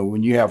there. You know,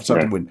 when you have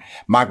something with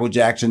Michael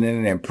Jackson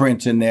in it and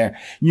Prince in there,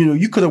 you know,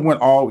 you could have went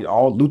all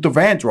Luther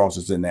Vandross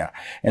is in there.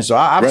 And so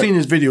I've seen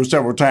this video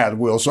several times,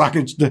 Will, so I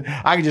can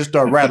just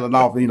start rattling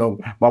off, you know,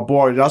 my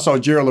boy. I saw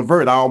Gerald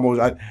Levert.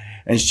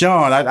 And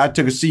Sean, I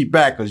took a seat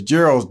back because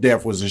Gerald's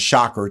death was a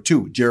shocker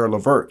too. Gerald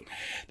Levert.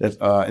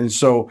 And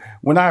so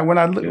when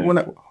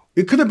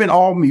it could have been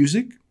all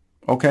music,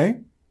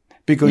 okay,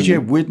 because you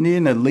have Whitney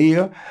and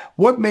Aaliyah.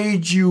 What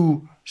made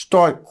you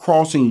start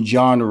crossing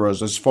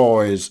genres as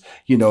far as,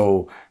 you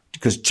know,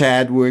 because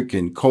Chadwick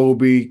and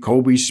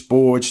Kobe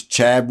sports,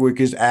 Chadwick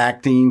is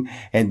acting,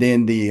 and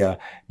then the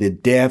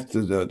death,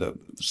 the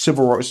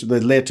civil rights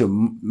that led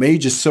to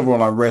major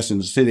civil unrest in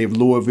the city of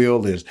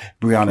Louisville is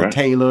Breonna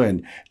Taylor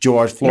and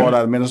George Floyd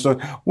out of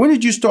Minnesota. When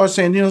did you start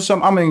saying, you know, I'm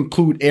going to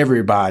include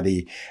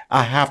everybody.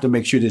 I have to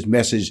make sure this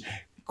message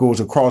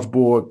goes across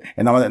board,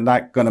 and I'm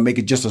not going to make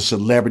it just a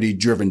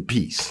celebrity-driven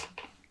piece?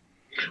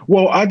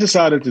 Well, I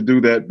decided to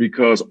do that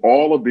because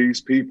all of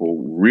these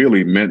people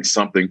really meant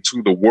something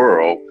to the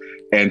world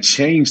and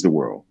changed the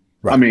world.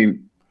 I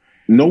mean,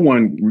 no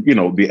one, you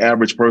know, the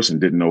average person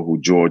didn't know who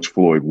George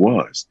Floyd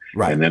was.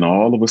 And then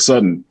all of a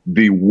sudden,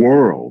 the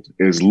world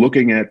is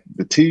looking at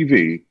the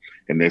TV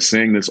and they're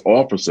seeing this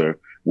officer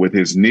with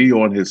his knee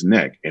on his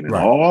neck. And then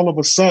all of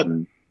a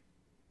sudden,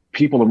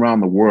 people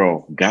around the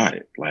world got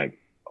it. Like,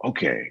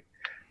 okay,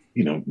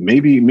 you know,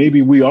 maybe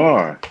we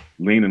are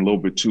leaning a little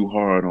bit too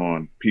hard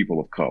on people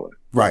of color.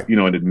 Right. You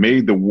know, and it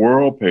made the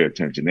world pay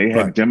attention. They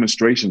had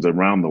demonstrations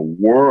around the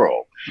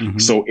world.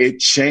 So it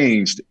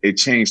changed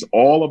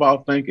all of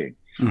our thinking.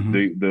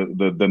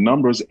 The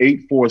numbers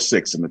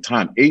 846 and the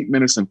time 8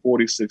 minutes and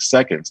 46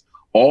 seconds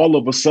all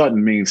of a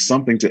sudden means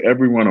something to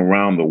everyone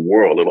around the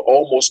world. It'll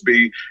almost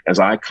be as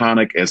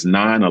iconic as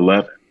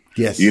 9/11.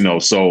 Yes. You know,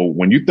 so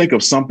when you think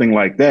of something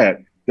like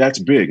that, that's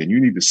big, and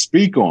you need to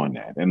speak on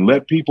that and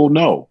let people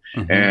know.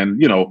 And,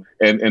 you know,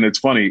 and it's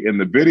funny in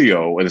the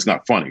video, and it's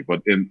not funny,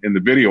 but in the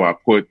video, I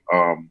put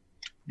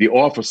the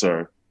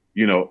officer,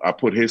 you know, I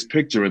put his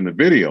picture in the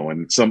video,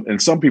 and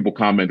some people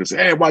commented, say,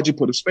 hey, why'd you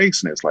put his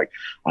face in it? It's like,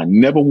 I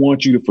never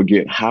want you to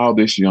forget how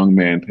this young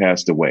man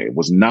passed away. It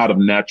was not of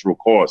natural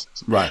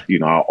causes. Right. You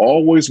know, I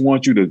always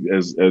want you to,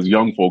 as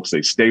young folks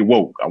say, stay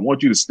woke. I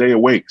want you to stay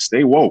awake,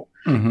 stay woke.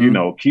 You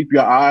know, keep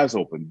your eyes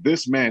open.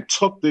 This man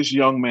took this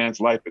young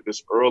man's life at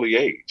this early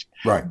age.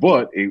 Right.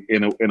 But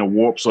in a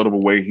warped sort of a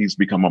way, he's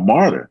become a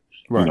martyr.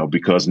 Right. You know,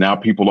 because now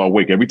people are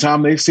awake. Every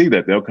time they see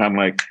that, they'll kind of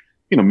like,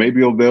 you know, maybe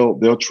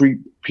they'll treat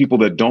people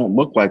that don't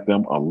look like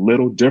them a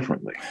little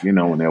differently, you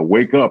know, and they'll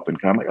wake up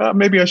and kind of like,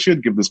 maybe I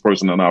should give this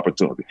person an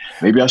opportunity.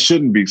 Maybe I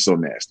shouldn't be so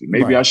nasty.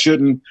 Maybe I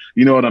shouldn't,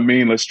 you know what I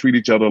mean? Let's treat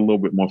each other a little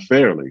bit more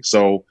fairly.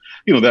 So,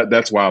 you know,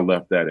 that's why I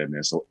left that in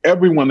there. So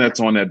everyone that's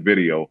on that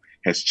video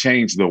has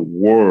changed the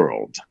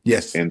world.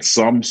 Yes. In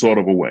some sort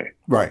of a way.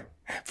 Right.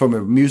 From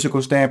a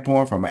musical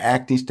standpoint, from an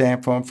acting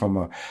standpoint,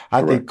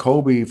 I think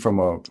Kobe from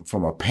a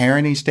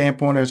parenting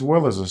standpoint as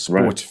well as a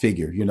sports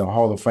figure, you know,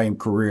 Hall of Fame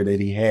career that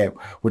he had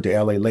with the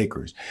LA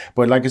Lakers.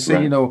 But like I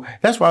said, you know,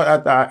 that's why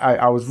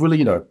I was really,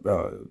 you know,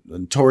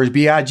 Notorious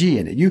B.I.G.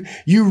 in it.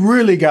 You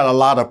really got a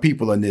lot of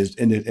people in this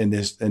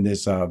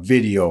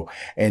video,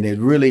 and it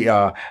really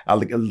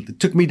it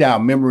took me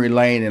down memory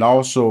lane. And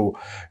also,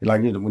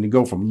 like, you know, when you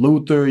go from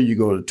Luther, you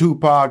go to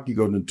Tupac, you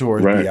go to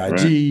Notorious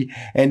B.I.G.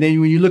 And then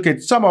when you look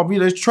at some of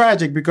them, it's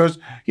tragic because,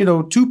 you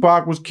know,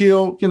 Tupac was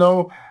killed, you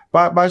know,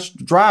 by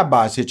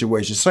drive-by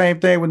situation. Same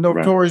thing with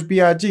Notorious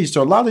B.I.G.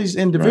 So a lot of these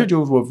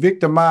individuals were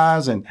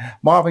victimized, and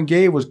Marvin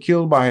Gaye was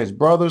killed by his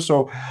brother.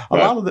 So a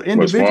lot of the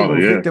individuals were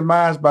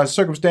victimized by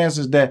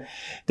circumstances that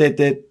they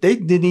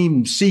didn't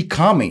even see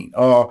coming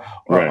or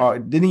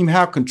didn't even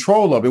have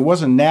control of. It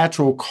wasn't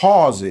natural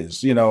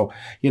causes. You know,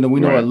 we know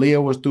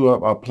Aaliyah was through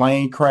a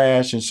plane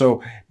crash, and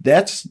so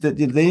they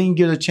didn't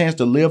get a chance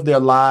to live their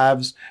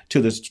lives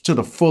to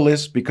the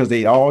fullest because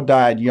they all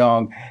died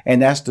young,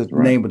 and that's the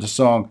name of the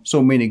song.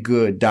 So many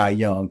good die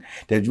young.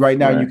 That right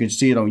now you can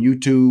see it on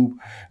YouTube.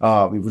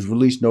 It was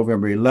released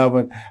November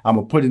 11th. I'm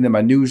gonna put it in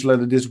my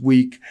newsletter this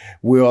week.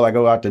 I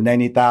go out to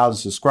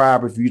 90,000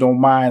 subscribers. If you don't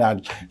mind,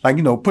 I'd like,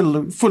 you know, put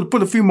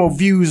a few more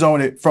views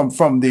on it from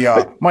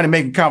the money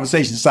making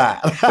conversation side.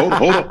 Hold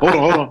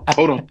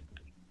on.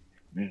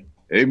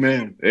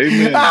 Amen.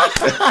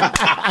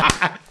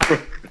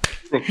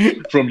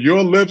 From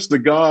your lips to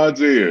God's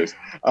ears.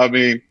 I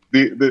mean,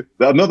 the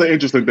another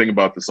interesting thing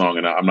about the song,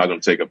 and I'm not going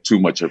to take up too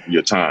much of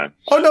your time.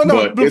 Oh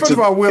no! But first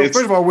of all,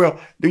 Will,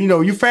 you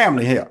know, you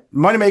family here,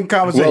 money making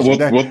conversation.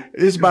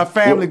 It's about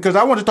family, because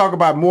I want to talk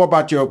more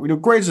about your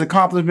greatest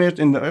accomplishments,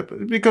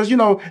 and because you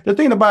know the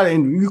thing about it,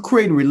 and you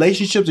creating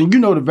relationships, and you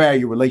know the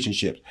value of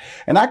relationships.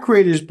 And I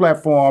created this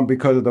platform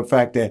because of the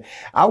fact that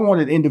I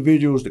wanted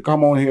individuals to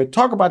come on here,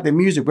 talk about their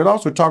music, but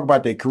also talk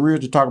about their careers,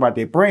 to talk about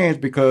their brands,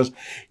 because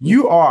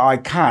you are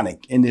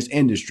iconic in this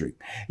industry.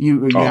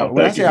 When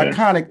I say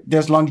iconic,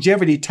 there's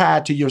longevity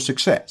tied to your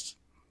success.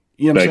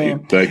 You know what I'm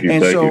saying? Thank you.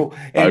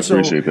 I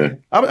appreciate that.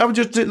 I would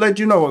just let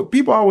you know,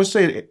 people always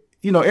say,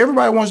 you know,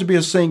 everybody wants to be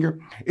a singer.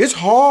 It's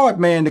hard,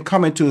 man, to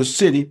come into a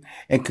city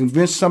and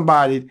convince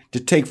somebody to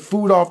take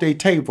food off their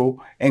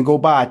table and go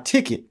buy a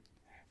ticket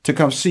to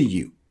come see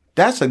you.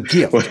 That's a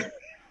gift.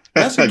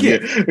 That's a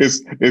gift.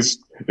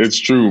 It's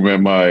true,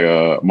 man.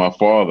 My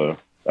father,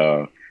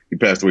 he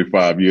passed away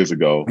 5 years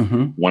ago.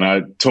 When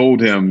I told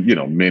him, you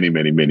know, many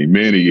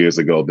years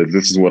ago that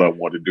this is what I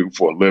want to do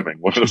for a living,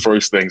 one of the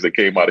first things that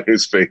came out of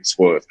his face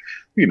was,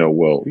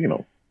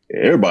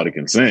 everybody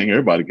can sing,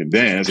 everybody can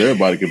dance,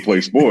 everybody can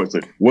play sports.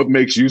 What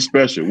makes you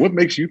special? What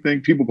makes you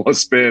think people are going to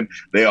spend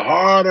their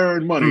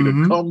hard-earned money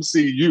to come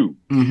see you?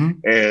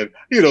 And,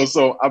 you know,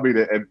 so, I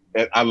mean, and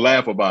I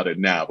laugh about it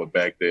now, but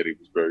back then it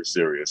was very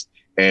serious.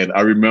 And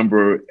I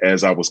remember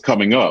as I was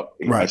coming up,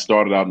 I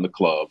started out in the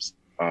clubs.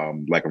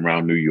 Like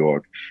around New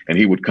York, and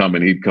he'd come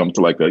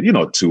to like a,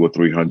 200 or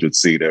 300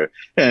 seater.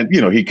 And,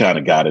 he kind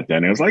of got it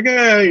then. It was like,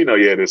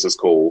 this is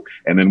cool.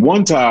 And then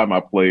one time I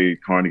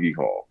played Carnegie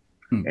Hall,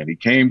 and he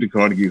came to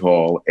Carnegie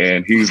Hall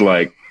and he's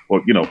like,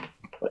 well,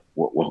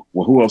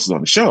 who else is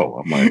on the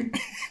show? I'm like,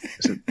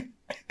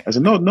 I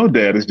said, no,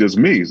 Dad, it's just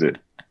me. He said,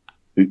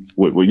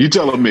 well, you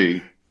telling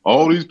me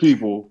all these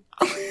people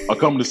are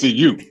coming to see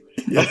you?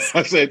 Yes.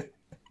 I said,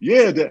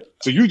 yeah,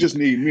 so you just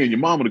need me and your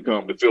mama to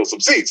come to fill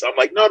some seats. I'm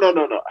like, no.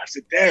 I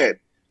said, Dad,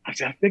 I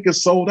think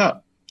it's sold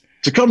out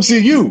to come see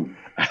you.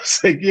 I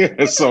said,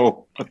 yeah.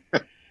 So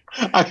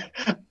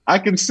I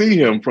can see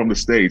him from the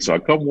stage. So I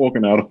come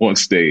walking out on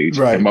stage,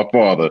 and my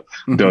father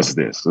does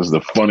this. This is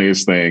the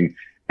funniest thing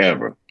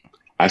ever.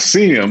 I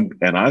see him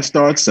and I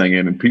start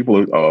singing and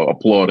people are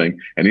applauding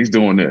and he's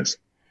doing this.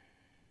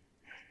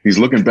 He's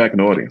looking back in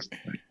the audience.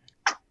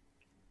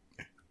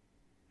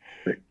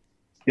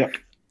 Yeah.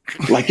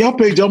 Like, y'all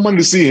paid your money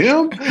to see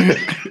him?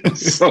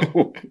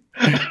 So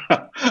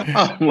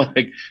I'm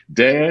like,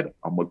 Dad,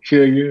 I'm gonna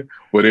kill you.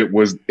 But it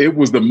was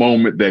the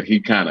moment that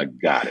he kind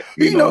of got it.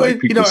 Like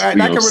people,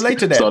 and I can relate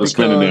to that. Started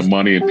spending their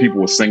money and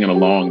people were singing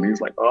along. And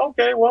he's like, oh,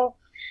 okay, well,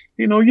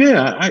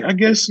 yeah, I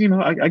guess,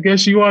 I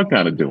guess you are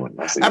kind of doing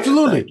it. Said,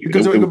 absolutely. Yeah,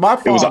 because my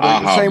father was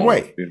the same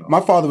way. You know?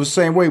 My father was the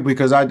same way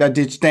because I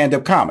did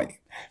stand-up comedy.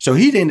 So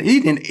he didn't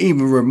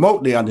even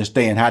remotely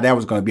understand how that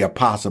was going to be a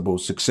possible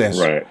success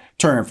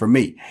turn for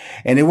me.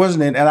 And it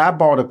wasn't, and I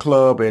bought a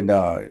club in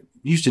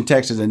Houston,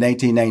 Texas in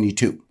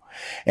 1992.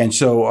 And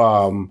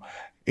so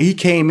he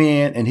came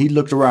in and he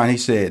looked around. He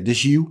said,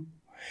 "This you?"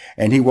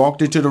 And he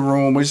walked into the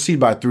room. We see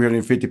about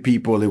 350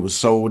 people. It was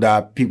sold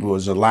out. People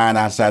was a line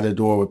outside the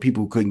door where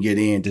people couldn't get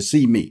in to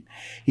see me.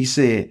 He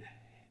said,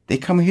 "They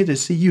come here to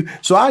see you."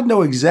 So I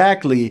know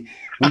exactly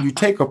when you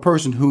take a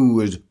person who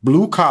is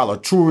blue collar,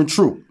 true and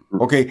true.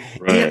 Okay.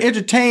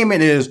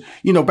 Entertainment is,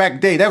 back in the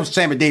day, that was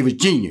Sammy Davis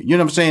Jr. You know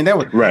what I'm saying? That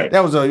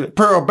was a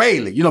Pearl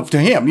Bailey, to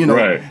him,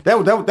 that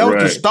was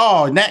the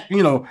star, Nat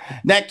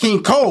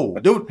King Cole.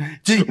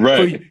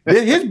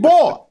 His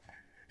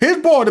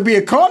boy to be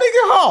at Carnegie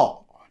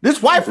Hall.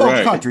 This white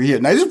folks country here.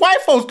 Now, this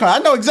white folks country, I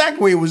know exactly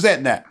where he was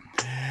at now.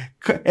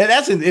 And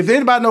if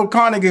anybody know,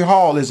 Carnegie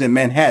Hall is in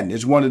Manhattan.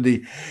 It's one of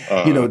the,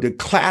 the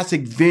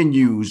classic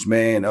venues,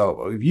 man.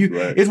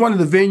 It's one of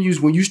the venues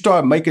when you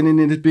start making it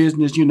in this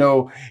business.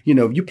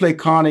 If you play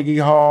Carnegie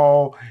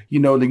Hall,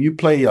 then you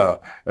play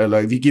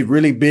like if you get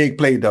really big,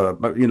 play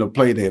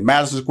the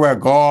Madison Square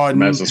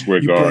Garden, or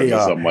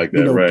something like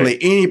that. Play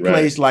any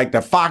place like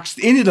the Fox,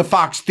 any of the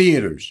Fox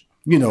theaters.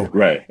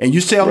 And you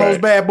sell those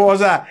bad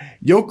boys out,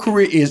 your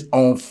career is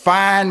on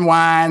fine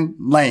wine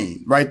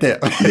lane right there.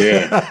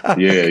 Yeah.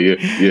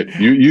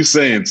 You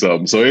saying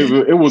something. So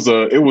it was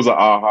an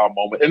aha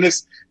moment. And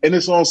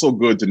it's also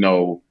good to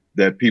know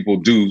that people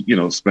do,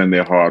 spend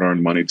their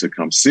hard-earned money to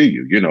come see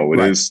you.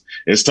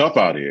 It's tough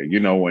out here,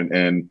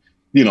 and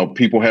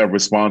people have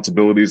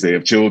responsibilities, they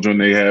have children,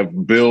 they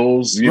have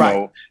bills,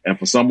 and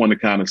for someone to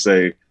kind of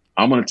say,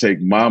 I'm going to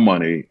take my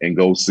money and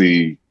go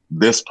see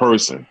this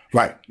person,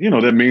 that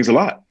means a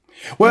lot.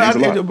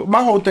 Well,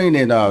 my whole thing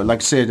then,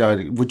 like I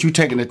said, with you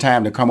taking the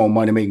time to come on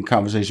Money Making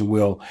Conversation,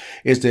 Will,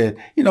 is that,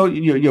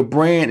 your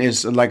brand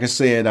is, like I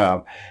said,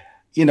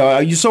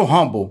 you're so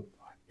humble,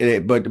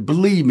 but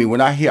believe me, when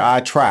I hear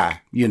I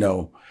try, you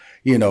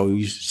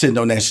sitting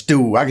on that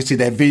stool. I can see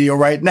that video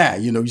right now.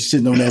 You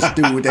sitting on that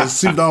stool with that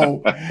suit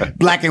on,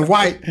 black and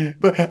white.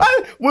 But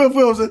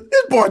Will said,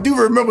 this boy do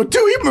remember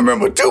too. He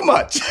remember too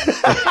much.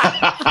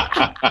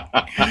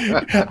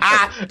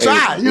 I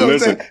try. You know what I'm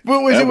saying?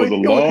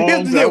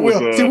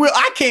 Will,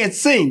 I can't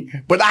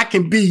sing, but I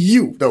can be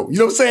you, though. You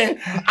know what I'm saying?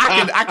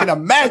 I can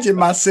imagine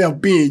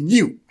myself being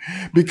you.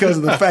 Because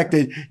of the fact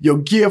that your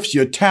gifts,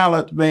 your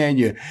talent, man,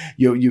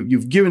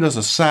 you've given us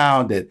a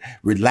sound that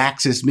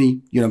relaxes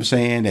me, you know what I'm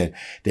saying,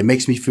 that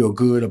makes me feel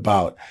good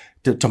about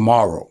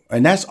tomorrow.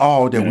 And that's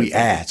all that we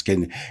ask.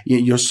 And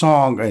your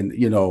song, and,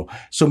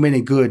 So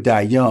Many Good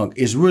Die Young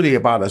is really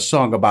about a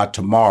song about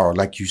tomorrow,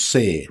 like you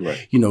said.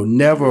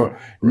 Never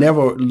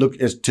look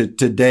to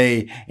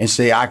today and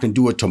say, I can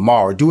do it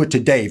tomorrow. Do it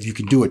today if you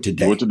can do it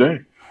today. Do it today.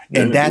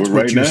 And that's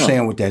what you're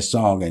saying with that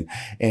song,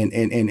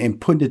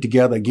 and putting it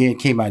together again.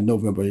 Came out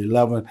November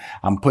 11th.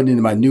 I'm putting it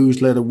in my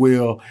newsletter,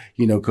 Will.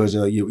 Because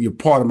you're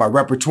part of my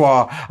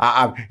repertoire.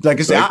 Like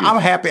I said,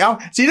 I'm happy.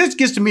 See, this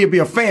gets to me to be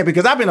a fan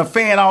because I've been a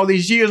fan all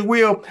these years,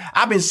 Will.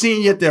 I've been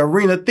seeing you at the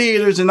arena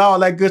theaters and all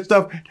that good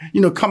stuff.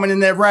 Coming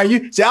in that round.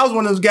 You see, I was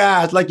one of those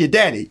guys like your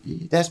daddy.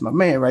 That's my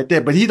man right there,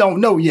 but he don't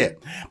know yet.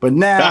 But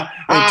now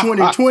in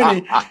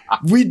 2020,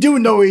 we do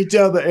know each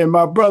other, and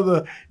my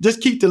brother, just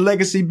keep the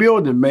legacy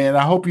building, man.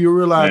 I hope you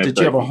realize that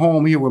you have a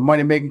home here with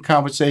Money Making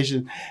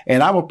Conversation,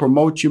 and I will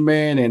promote you,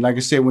 man. And like I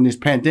said, when this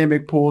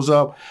pandemic pulls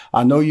up,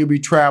 I know you'll be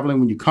traveling.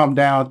 When you come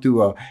down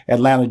through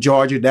Atlanta,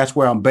 Georgia, that's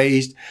where I'm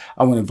based.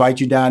 I want to invite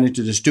you down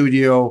into the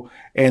studio,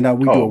 and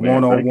we do a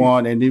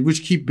one-on-one, and we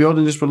just keep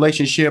building this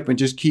relationship and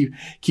just keep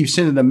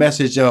sending the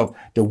message of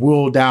the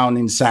Will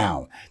Downing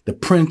sound, the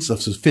Prince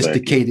of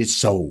Sophisticated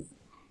Soul.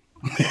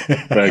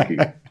 Thank you.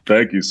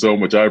 Thank you so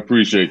much. I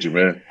appreciate you,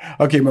 man.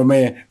 Okay, my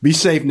man. Be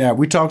safe now.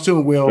 We talk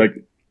soon, Will. Thank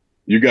you.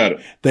 You got it.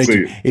 Thank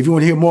you. If you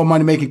want to hear more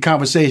Money Making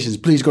Conversations,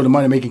 please go to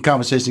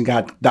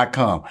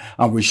moneymakingconversation.com.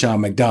 I'm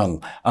Rushion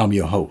McDonald. I'm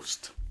your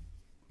host.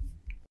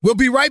 We'll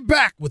be right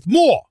back with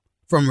more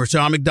from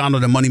Rushion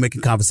McDonald and Money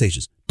Making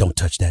Conversations. Don't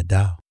touch that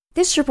dial.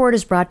 This report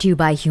is brought to you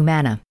by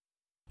Humana.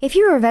 If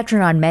you're a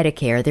veteran on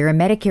Medicare, there are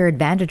Medicare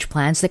Advantage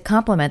plans that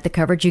complement the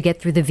coverage you get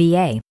through the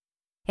VA.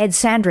 Ed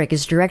Sandrick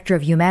is director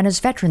of Humana's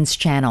Veterans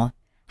Channel.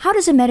 How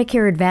does a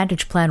Medicare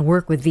Advantage plan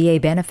work with VA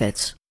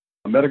benefits?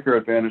 A Medicare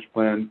Advantage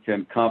plan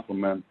can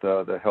complement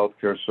the health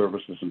care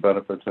services and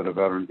benefits that a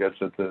veteran gets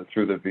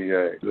through the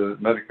VA. The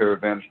Medicare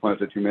Advantage plans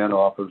that Humana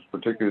offers,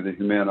 particularly the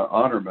Humana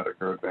Honor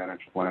Medicare Advantage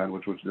plan,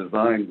 which was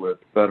designed with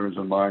veterans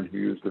in mind who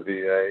use the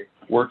VA,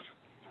 works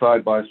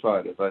side by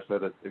side. As I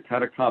said, it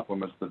kind of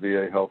complements the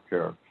VA health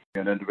care.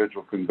 An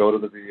individual can go to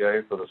the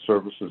VA for the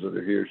services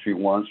that he or she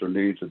wants or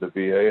needs at the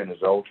VA and is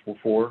eligible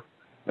for,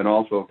 and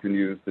also can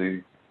use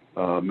the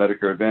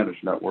Medicare Advantage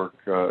network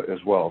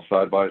as well,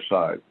 side by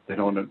side. They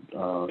don't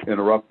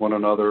interrupt one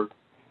another.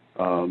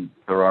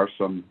 There are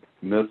some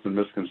myths and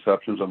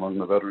misconceptions among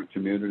the veteran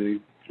community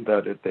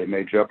that they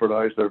may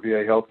jeopardize their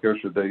VA health care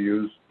should they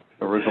use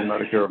original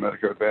Medicare or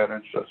Medicare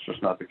Advantage. That's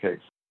just not the case.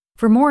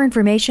 For more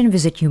information,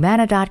 visit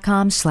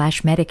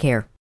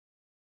humana.com/Medicare.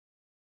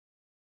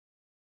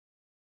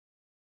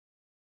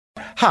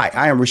 Hi,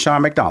 I am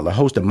Rushion McDonald,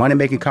 host of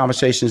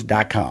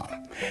MoneyMakingConversations.com.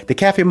 The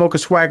Cafe Mocha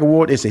Swag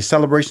Award is a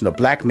celebration of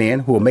Black men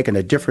who are making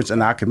a difference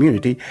in our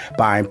community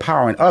by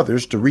empowering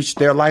others to reach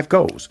their life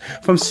goals.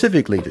 From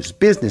civic leaders,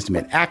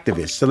 businessmen,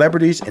 activists,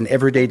 celebrities, and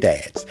everyday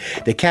dads.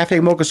 The Cafe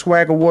Mocha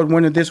Swag Award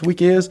winner this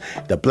week is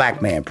the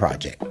Black Man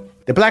Project.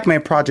 The Black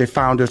Man Project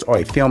founders are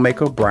a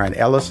filmmaker, Brian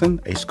Ellison,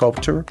 a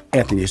sculptor,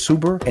 Anthony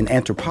Suber, and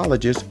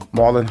anthropologist,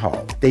 Marlon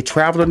Hall. They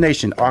travel the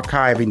nation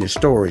archiving the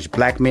stories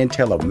Black men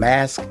tell of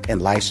mask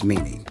and life's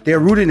meaning. They're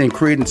rooted in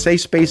creating safe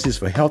spaces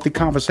for healthy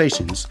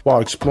conversations while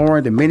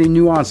exploring the many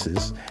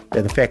nuances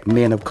that affect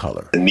men of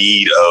color. The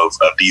need of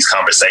these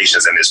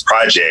conversations and this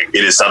project,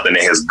 it is something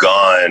that has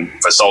gone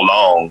for so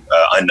long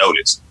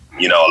unnoticed.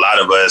 You know, a lot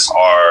of us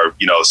are,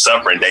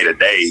 suffering day to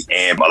day.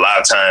 And a lot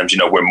of times,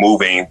 we're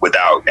moving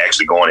without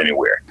actually going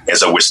anywhere. And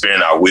so we're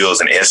spinning our wheels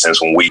in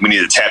essence when we need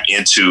to tap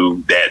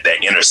into that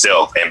inner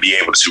self and be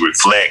able to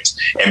reflect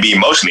and be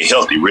emotionally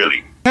healthy,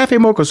 really. Cafe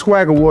Mocha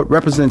Swag Award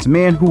represents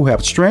men who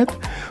have strength,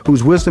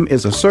 whose wisdom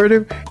is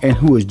assertive, and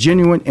who is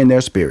genuine in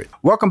their spirit.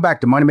 Welcome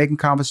back to Money Making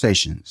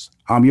Conversations.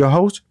 I'm your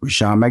host,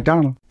 Rushion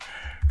McDonald.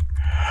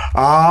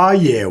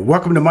 Yeah.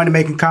 Welcome to Money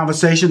Making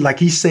Conversations. Like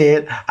he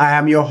said, I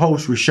am your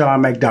host,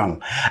 Rushion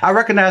McDonald. I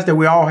recognize that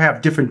we all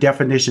have different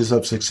definitions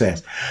of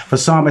success. For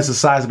some, it's a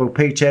sizable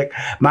paycheck.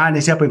 Mine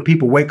is helping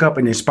people wake up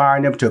and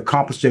inspiring them to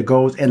accomplish their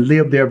goals and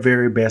live their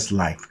very best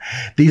life.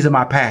 These are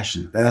my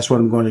passions. That's what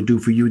I'm going to do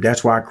for you.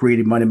 That's why I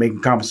created Money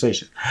Making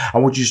Conversations. I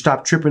want you to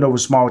stop tripping over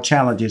small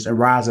challenges and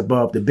rise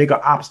above the bigger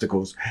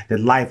obstacles that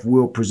life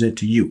will present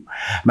to you.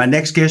 My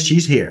next guest,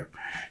 she's here.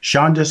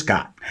 Shonda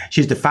Scott.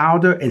 She's the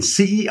founder and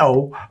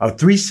CEO of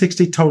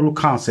 360 Total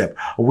Concept,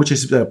 which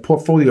is a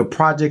portfolio of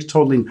projects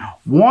totaling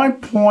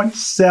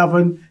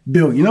 $1.7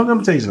 billion. Let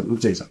me tell you something.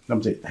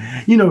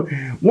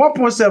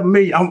 1.7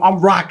 million,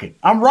 I'm rocking.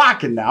 I'm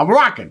rocking now. I'm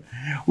rocking.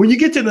 When you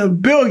get to the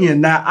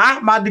billion now,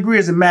 my degree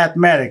is in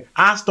mathematics.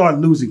 I start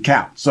losing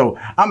count. So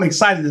I'm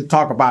excited to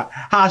talk about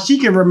how she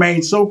can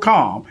remain so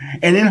calm.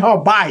 And in her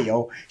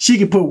bio, she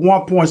can put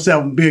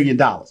 $1.7 billion,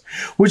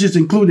 which has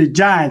included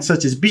giants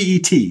such as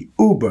BET,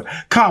 Uber,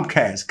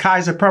 Comcast,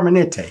 Kaiser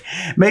Permanente,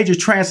 major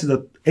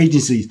transit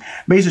agencies,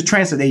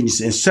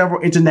 and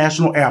several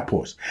international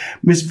airports.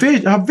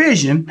 Her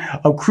vision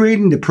of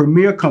creating the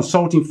premier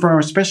consulting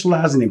firm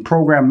specializing in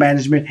program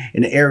management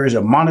in the areas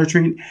of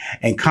monitoring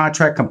and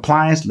contract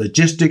compliance,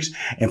 logistics,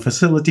 and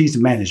facilities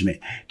management.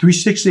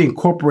 360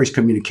 incorporates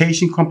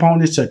communication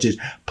components such as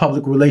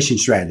public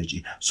relations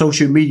strategy,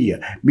 social media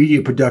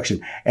production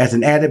as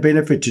an added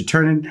benefit to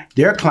turning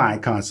their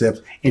client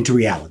concepts into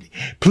reality.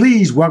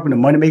 Please welcome to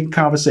Money Making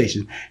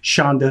Conversations,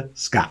 Shonda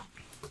Scott.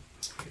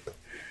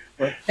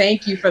 Well,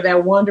 thank you for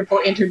that wonderful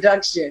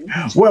introduction.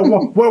 Well,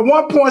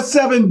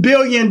 $1.7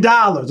 billion.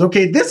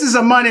 Okay, this is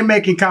a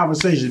money-making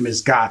conversation, Ms.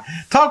 Scott.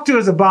 Talk to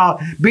us about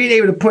being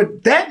able to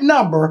put that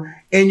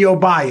number in your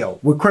bio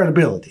with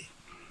credibility.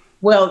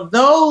 Well,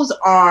 those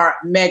are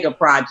mega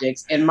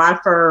projects, and my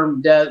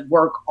firm does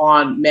work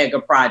on mega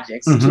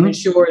projects to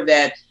ensure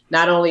that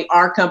not only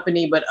our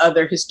company, but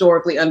other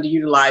historically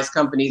underutilized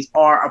companies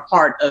are a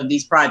part of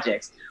these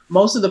projects.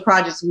 Most of the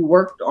projects we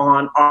worked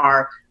on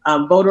are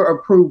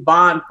voter-approved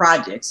bond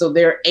projects. So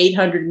they're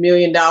 $800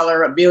 million,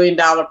 $1 billion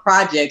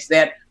projects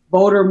that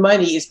voter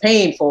money is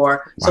paying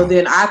for. Wow. So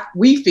then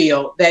we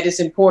feel that it's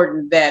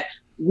important that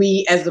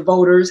we as the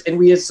voters and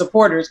we as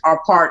supporters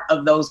are part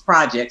of those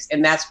projects.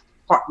 And that's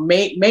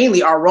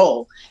mainly our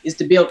role, is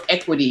to build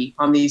equity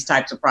on these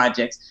types of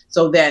projects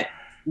so that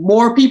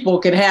more people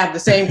can have the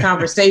same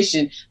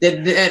conversation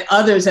that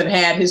others have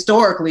had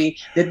historically,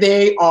 that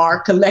they are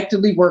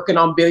collectively working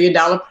on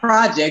billion-dollar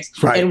projects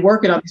and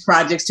working on these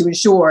projects to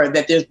ensure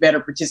that there's better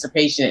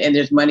participation and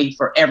there's money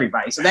for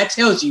everybody. So that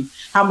tells you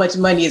how much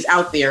money is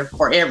out there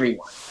for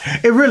everyone.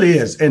 It really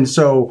is. And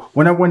so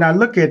when I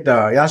look at,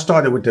 I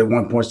started with the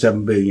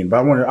 1.7 billion, but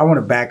I want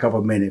to back up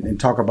a minute and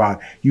talk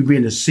about you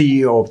being the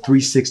CEO of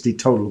 360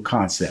 Total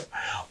Concept.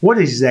 What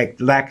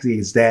exactly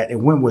is that,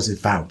 and when was it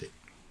founded?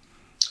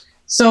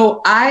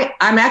 So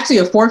I'm actually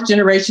a fourth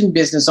generation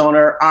business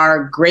owner.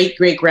 Our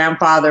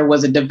great-great-grandfather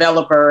was a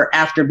developer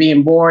after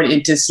being born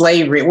into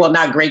slavery. Well,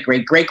 not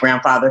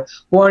great-great-great-grandfather,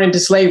 born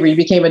into slavery,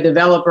 became a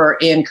developer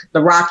in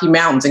the Rocky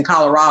Mountains in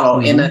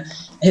Colorado in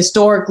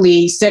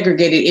historically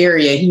segregated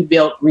area, he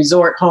built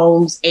resort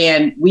homes,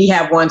 and we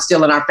have one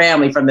still in our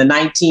family from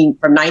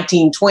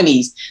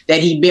 1920s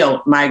that he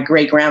built, my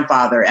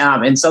great-grandfather.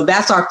 And so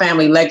that's our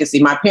family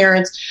legacy. My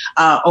parents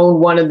owned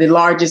one of the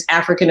largest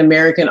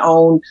African-American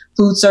owned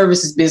food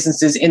services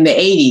businesses in the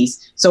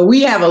 80s. So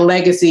we have a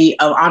legacy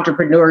of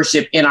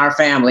entrepreneurship in our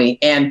family.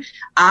 And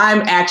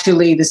I'm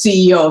actually the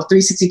CEO of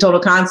 360 Total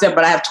Concept,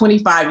 but I have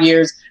 25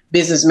 years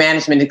business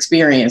management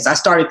experience. I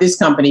started this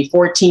company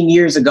 14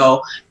 years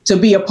ago to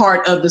be a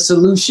part of the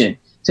solution,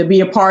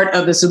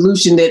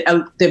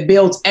 that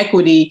builds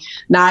equity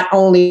not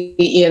only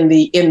in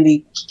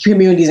the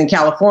communities in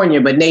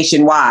California, but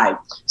nationwide.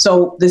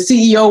 So the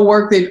CEO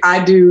work that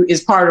I do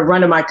is part of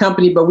running my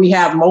company, but we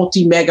have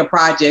multi-mega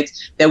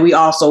projects that we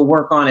also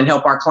work on and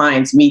help our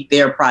clients meet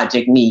their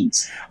project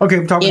needs. Okay,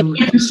 I'm talking in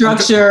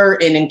infrastructure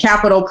and in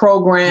capital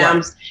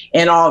programs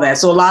and all that.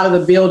 So a lot of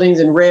the buildings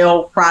and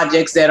rail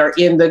projects that are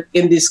in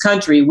this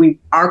country,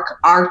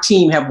 our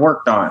team have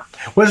worked on.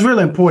 Well, it's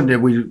really important that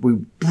we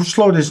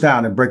slow this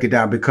down and break it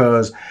down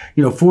because,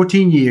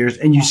 14 years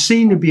and you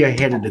seem to be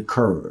ahead of the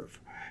curve,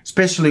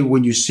 especially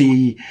when you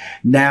see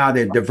now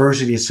that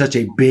diversity is such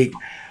a big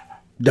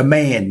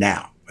demand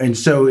now. And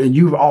so,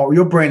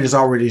 your brand is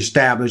already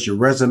established, your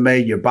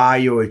resume, your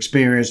bio,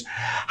 experience.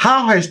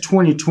 How has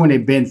 2020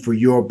 been for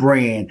your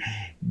brand?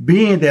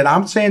 Being that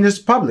I'm saying this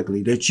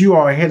publicly, that you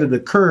are ahead of the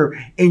curve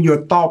in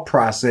your thought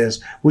process,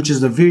 which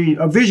is a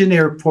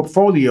visionary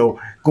portfolio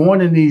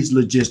going in these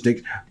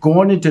logistics,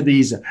 going into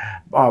these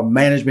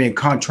management and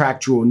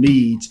contractual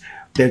needs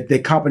that the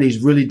companies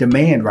really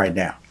demand right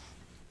now.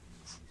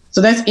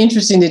 So that's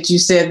interesting that you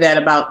said that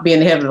about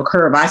being ahead of the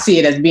curve. I see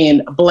it as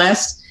being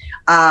blessed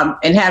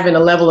and having a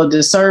level of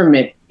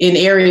discernment in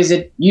areas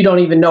that you don't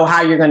even know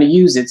how you're going to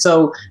use it.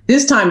 So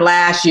this time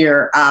last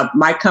year,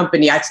 my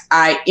company,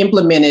 I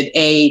implemented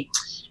a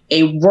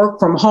work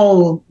from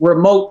home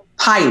remote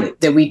pilot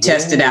that we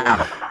tested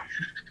out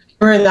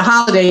during the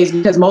holidays,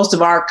 because most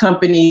of our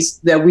companies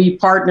that we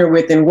partner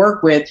with and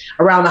work with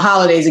around the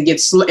holidays,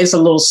 it's a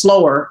little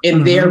slower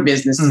in their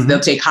businesses. Mm-hmm. They'll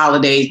take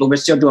holidays, but we're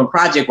still doing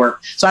project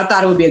work. So I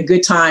thought it would be a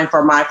good time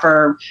for my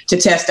firm to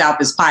test out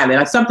this pilot.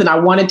 It's something I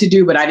wanted to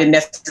do, but I didn't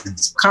necessarily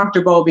feel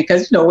comfortable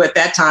because, at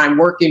that time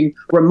working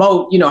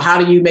remote, how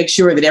do you make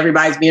sure that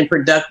everybody's being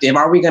productive?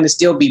 Are we going to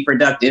still be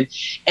productive?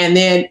 And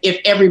then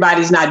if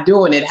everybody's not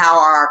doing it, how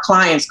are our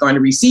clients going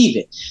to receive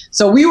it?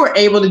 So we were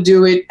able to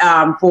do it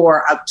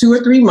for 2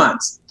 or 3 months.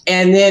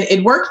 And then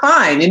it worked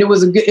fine. And it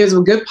was a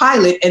good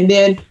pilot. And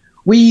then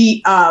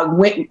we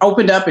went and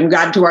opened up and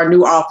got into our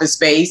new office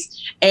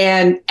space.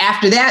 And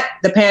after that,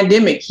 the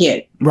pandemic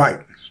hit. Right.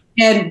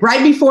 And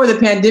right before the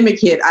pandemic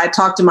hit, I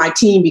talked to my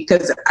team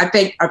because I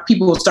think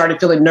people started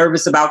feeling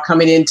nervous about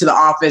coming into the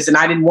office. And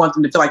I didn't want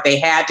them to feel like they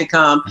had to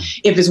come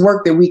if it's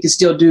work that we could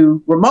still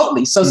do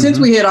remotely. So since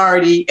we had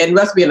already, and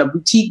us being a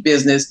boutique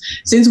business,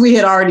 since we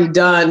had already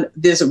done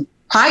this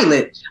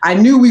pilot, I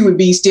knew we would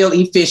be still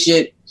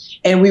efficient.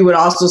 And we would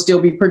also still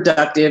be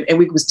productive and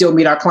we could still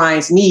meet our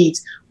clients'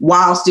 needs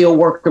while still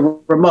working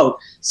remote.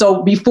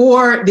 So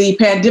before the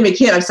pandemic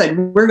hit, I said,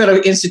 we're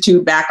going to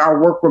institute back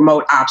our work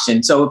remote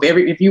option. So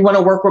if you want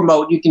to work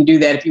remote, you can do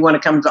that. If you want to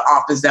come to the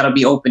office, that'll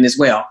be open as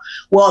well.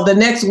 Well, the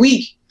next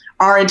week,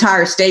 our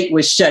entire state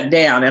was shut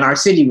down and our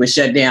city was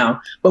shut down,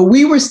 but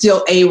we were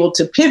still able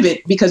to pivot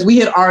because we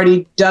had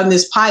already done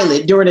this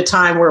pilot during a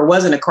time where it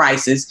wasn't a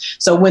crisis.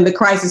 So when the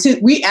crisis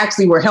hit, we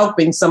actually were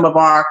helping some of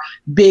our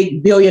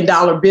big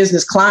billion-dollar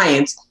business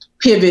clients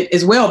pivot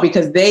as well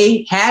because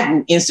they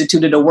hadn't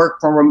instituted a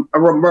work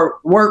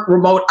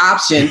remote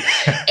option.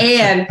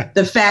 And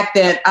the fact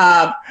that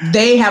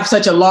they have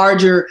such a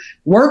larger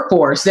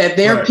workforce that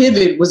their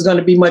pivot was going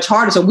to be much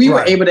harder. So we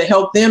were able to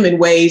help them in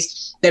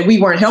ways that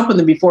we weren't helping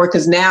them before,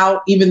 because now,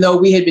 even though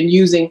we had been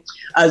using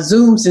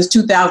Zoom since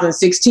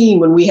 2016,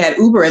 when we had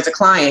Uber as a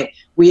client,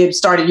 we had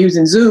started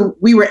using Zoom,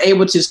 we were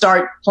able to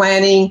start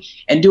planning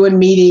and doing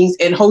meetings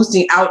and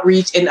hosting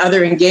outreach and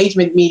other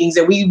engagement meetings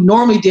that we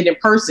normally did in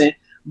person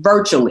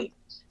virtually.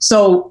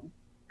 So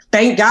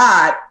thank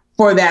God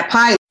for that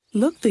pilot.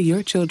 Look through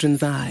your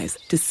children's eyes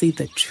to see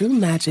the true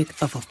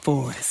magic of a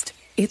forest.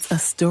 It's a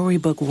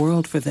storybook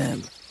world for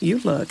them. You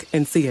look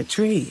and see a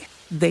tree.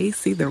 They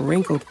see the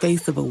wrinkled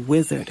face of a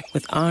wizard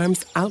with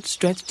arms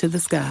outstretched to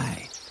the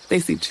sky. They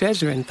see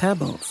treasure in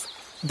pebbles.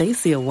 They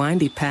see a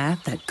windy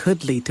path that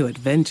could lead to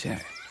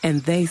adventure.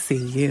 And they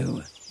see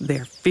you,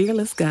 their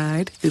fearless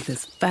guide through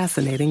this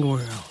fascinating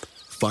world.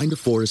 Find a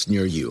forest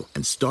near you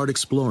and start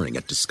exploring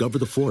at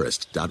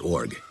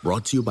discovertheforest.org.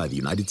 Brought to you by the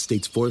United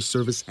States Forest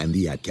Service and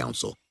the Ad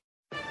Council.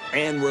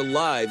 And we're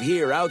live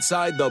here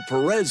outside the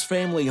Perez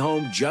family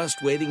home,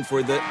 just waiting for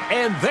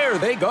and there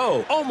they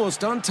go.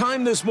 Almost on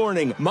time this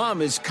morning.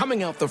 Mom is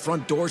coming out the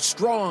front door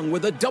strong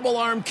with a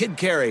double-arm kid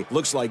carry.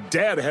 Looks like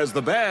Dad has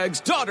the bags.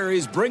 Daughter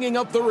is bringing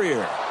up the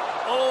rear.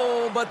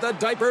 Oh, but the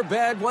diaper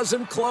bag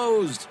wasn't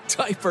closed.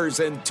 Diapers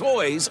and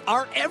toys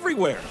are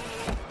everywhere.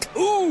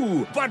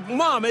 Ooh, but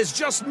Mom has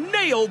just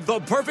nailed the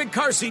perfect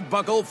car seat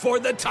buckle for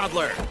the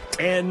toddler.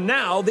 And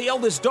now the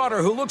eldest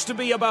daughter, who looks to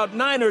be about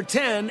 9 or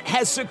 10,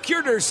 has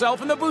secured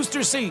herself in the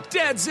booster seat.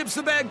 Dad zips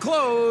the bag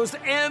closed,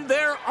 and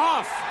they're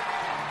off.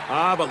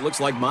 But looks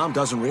like Mom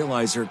doesn't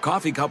realize her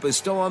coffee cup is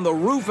still on the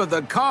roof of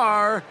the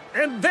car.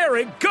 And there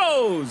it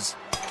goes.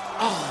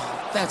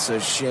 Oh, that's a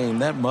shame.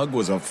 That mug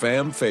was a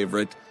fam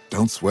favorite.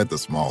 Don't sweat the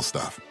small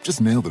stuff.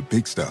 Just nail the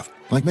big stuff.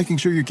 Like making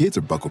sure your kids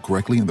are buckled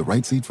correctly in the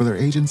right seat for their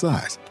age and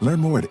size. Learn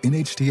more at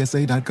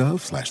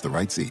nhtsa.gov/the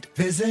right seat.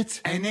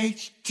 Visit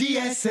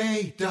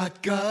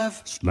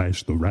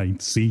nhtsa.gov/the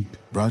right seat.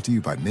 Brought to you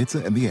by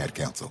NHTSA and the Ad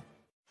Council.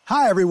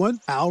 Hi,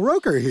 everyone. Al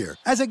Roker here.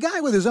 As a guy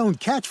with his own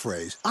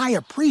catchphrase, I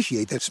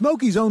appreciate that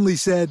Smokey's only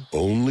said,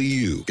 "Only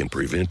you can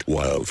prevent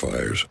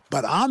wildfires."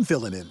 But I'm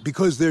filling in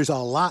because there's a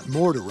lot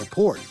more to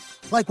report.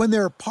 Like when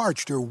there are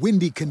parched or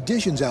windy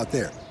conditions out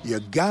there, you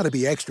gotta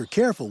be extra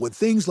careful with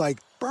things like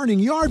burning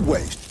yard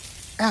waste.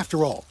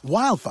 After all,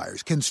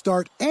 wildfires can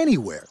start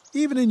anywhere,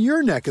 even in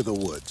your neck of the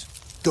woods.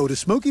 Go to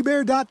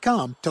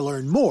SmokeyBear.com to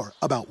learn more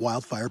about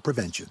wildfire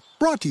prevention.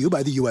 Brought to you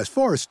by the U.S.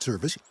 Forest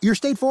Service, your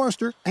state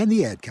forester, and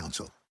the Ad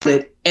Council.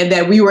 And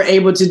that we were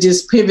able to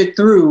just pivot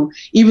through,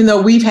 even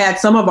though we've had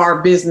some of our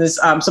business,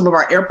 some of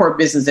our airport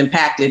business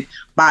impacted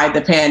by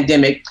the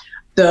pandemic.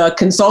 The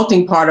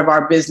consulting part of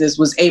our business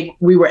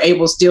we were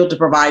able still to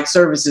provide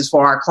services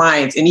for our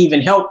clients and even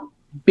help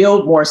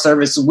build more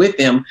services with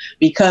them,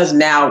 because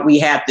now we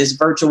have this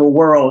virtual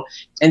world.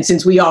 And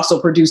since we also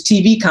produce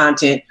TV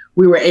content,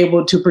 we were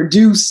able to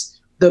produce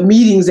the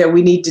meetings that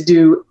we need to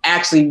do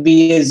actually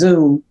via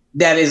Zoom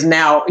that is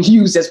now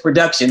used as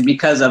production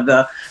because of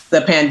the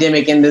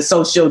pandemic and the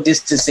social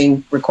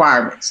distancing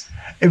requirements.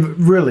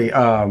 Really,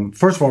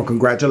 first of all,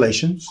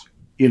 congratulations.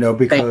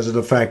 Because of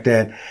the fact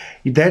that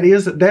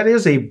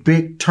is a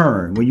big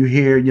turn. When you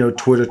hear,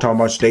 Twitter talking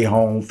about stay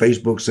home,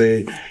 Facebook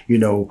said,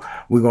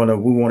 we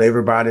want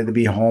everybody to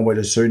be home at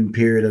a certain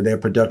period of their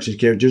production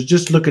schedule.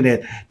 Just looking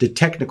at the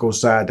technical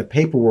side, the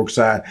paperwork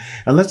side,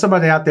 unless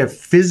somebody out there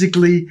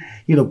physically,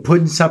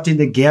 putting something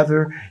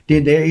together,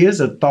 then there is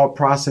a thought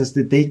process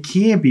that they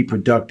can be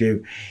productive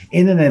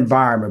in an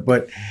environment.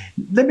 But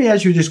let me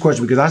ask you this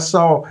question, because I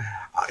saw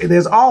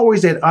there's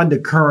always that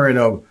undercurrent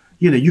of,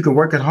 you can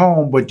work at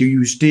home, but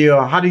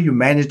how do you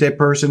manage that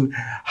person?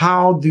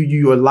 How do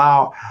you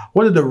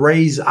what are the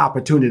raised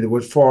opportunity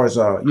as far as,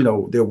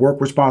 their work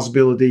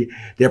responsibility,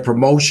 their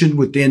promotion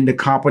within the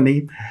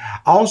company?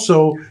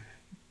 Also,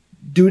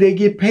 do they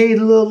get paid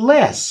a little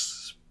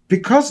less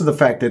because of the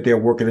fact that they're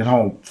working at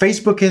home?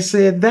 Facebook has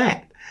said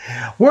that.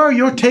 What are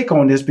your take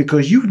on this?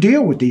 Because you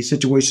deal with these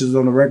situations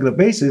on a regular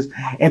basis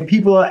and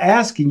people are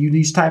asking you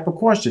these type of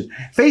questions.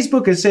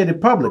 Facebook has said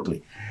it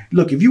publicly.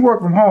 Look, if you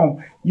work from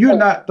home,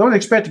 don't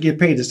expect to get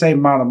paid the same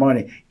amount of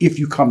money if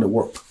you come to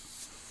work.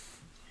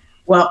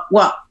 Well,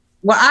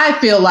 I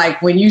feel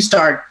like when you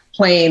start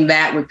playing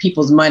that with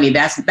people's money,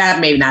 that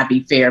may not be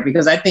fair,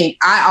 because I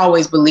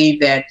always believe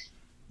that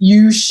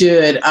you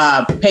should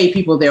pay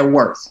people their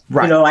worth.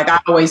 Right. Like I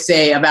always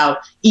say about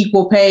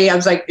equal pay, I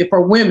was like, for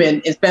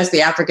women,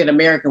 especially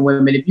African-American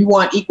women, if you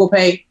want equal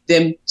pay,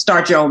 then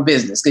start your own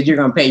business, because you're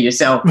going to pay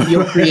yourself.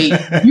 You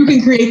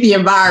can create the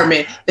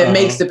environment that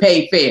makes the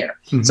pay fair.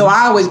 Mm-hmm. So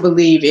I always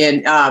believe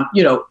in,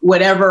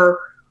 whatever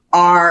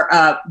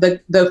are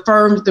the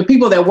firms, the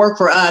people that work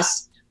for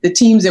us, the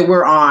teams that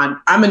we're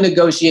on, I'm going to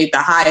negotiate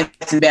the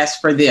highest and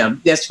best for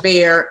them. That's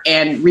fair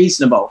and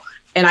reasonable.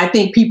 And I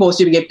think people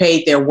should get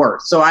paid their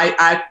worth. So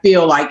I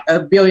feel like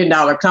 $1 billion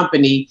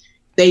company,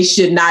 they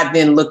should not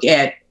then look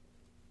at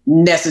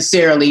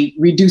necessarily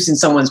reducing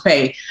someone's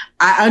pay.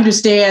 I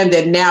understand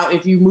that now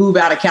if you move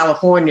out of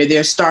California,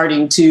 they're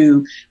starting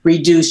to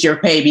reduce your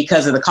pay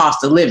because of the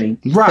cost of living.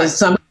 Right. Because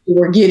some people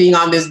were getting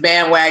on this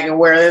bandwagon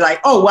where they're like,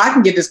 oh, well, I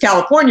can get this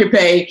California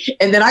pay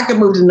and then I can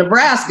move to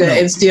Nebraska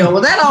and still,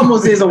 well, that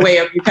almost is a way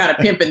of you kind of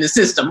pimping the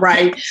system,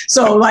 right?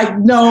 So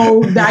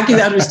no, I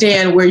can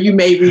understand where you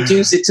may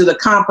reduce it to the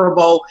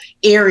comparable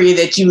area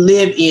that you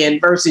live in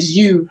versus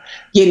you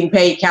getting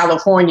paid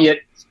California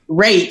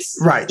rates,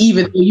 right?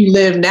 Even though you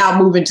live now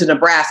moving to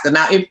Nebraska.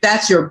 Now, if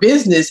that's your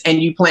business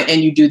and you plan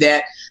and you do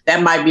that,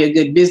 that might be a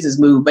good business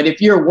move. But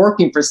if you're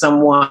working for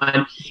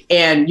someone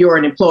and you're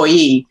an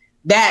employee,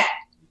 that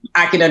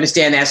I can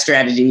understand that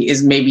strategy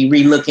is maybe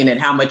relooking at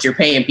how much you're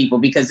paying people,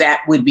 because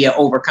that would be an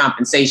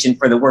overcompensation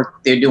for the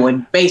work they're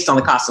doing based on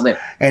the cost of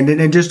living. And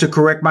then just to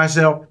correct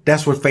myself,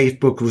 that's what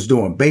Facebook was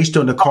doing. Based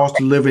on the cost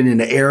of living in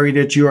the area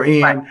that you're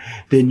in, right,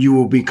 then you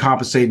will be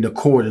compensated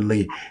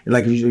accordingly.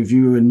 Like if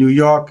you're in New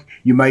York,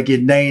 you might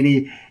get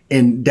 90.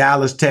 In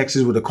Dallas,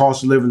 Texas, where the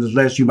cost of living is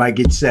less, you might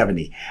get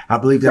 70. I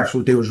believe that's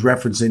what they was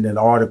referencing in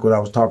the article I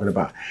was talking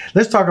about.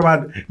 Let's talk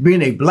about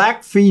being a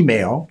black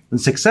female, a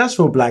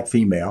successful black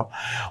female,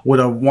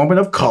 with a woman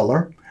of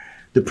color,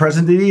 the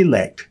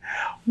president-elect.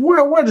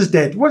 What does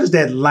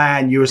that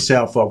line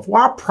yourself up?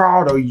 How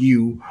proud are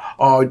you?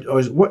 Or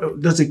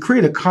what, does it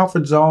create a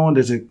comfort zone?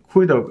 Does it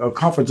create a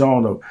comfort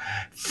zone of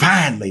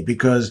finally?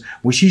 Because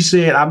when she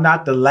said, "I'm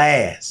not the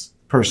last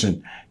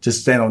person to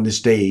stand on the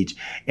stage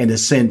and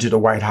ascend to the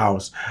White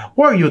House.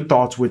 What are your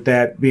thoughts with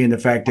that, being the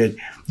fact that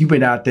you've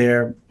been out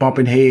there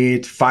bumping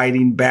heads,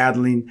 fighting,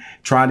 battling,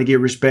 trying to get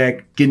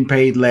respect, getting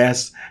paid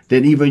less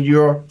than even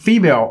your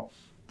female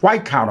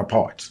white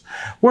counterparts?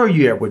 Where are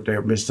you at with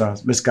there, Miss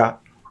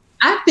Scott?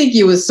 I think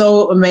it was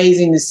so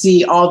amazing to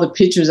see all the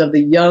pictures of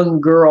the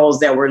young girls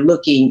that were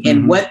looking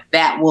and what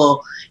that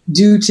will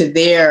do to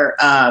their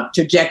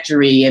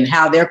trajectory and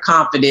how their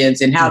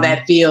confidence and how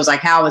that feels,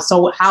 like how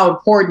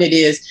important it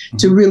is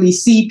to really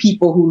see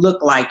people who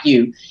look like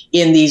you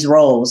in these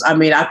roles. I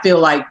mean, I feel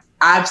like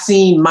I've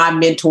seen my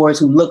mentors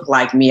who look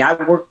like me. I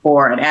worked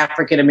for an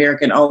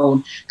African-American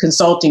owned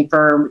consulting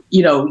firm,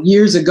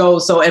 years ago.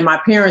 So, and my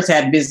parents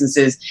had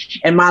businesses,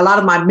 and a lot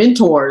of my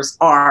mentors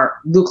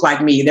look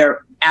like me.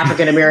 They're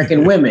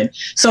African-American women.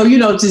 So,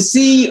 to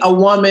see a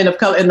woman of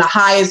color in the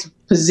highest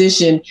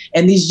position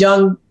and these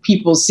young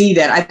people see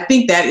that, I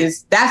think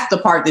that's the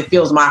part that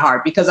fills my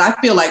heart, because I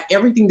feel like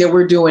everything that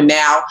we're doing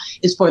now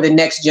is for the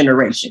next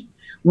generation.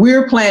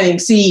 We're planting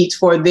seeds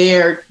for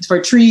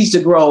trees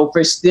to grow,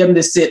 for them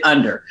to sit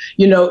under,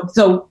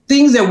 so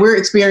things that we're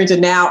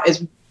experiencing now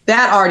is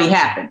that already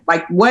happened.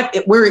 Like what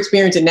we're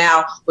experiencing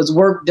now was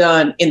work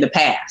done in the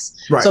past.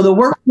 Right. So the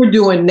work we're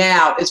doing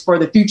now is for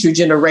the future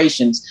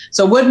generations.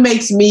 So what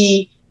makes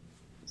me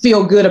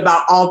feel good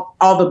about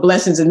all the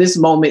blessings in this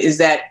moment is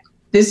that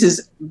this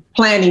is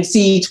planting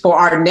seeds for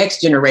our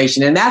next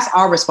generation. And that's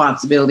our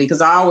responsibility,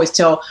 because I always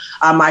tell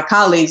my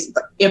colleagues,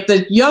 if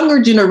the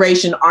younger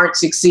generation aren't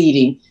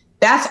succeeding,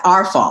 that's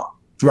our fault.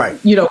 Right.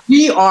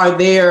 We are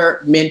their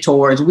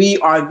mentors. We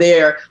are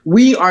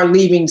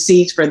leaving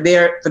seeds for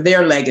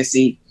their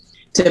legacy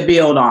to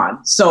build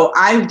on. So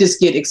I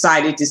just get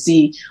excited to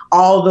see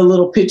all the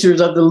little pictures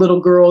of the little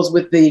girls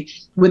with the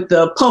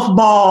puff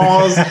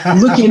balls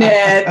looking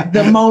at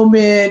the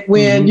moment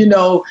when,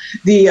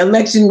 the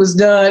election was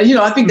done.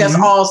 I think that's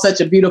all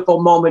such a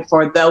beautiful moment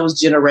for those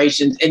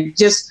generations. And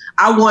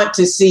I want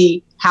to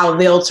see how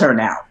they'll turn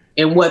out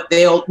and what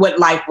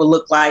life will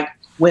look like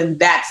when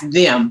that's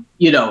them,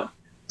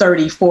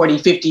 30, 40,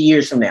 50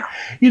 years from now.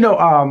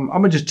 I'm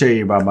going to just tell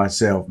you about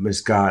myself, Ms.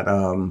 Scott.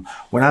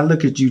 When I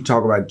look at you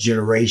talk about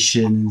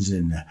generations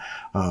and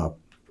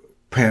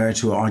parents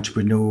who are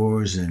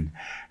entrepreneurs and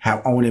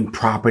have owning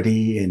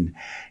property, and,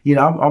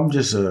 I'm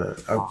just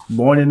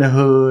born in the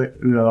hood.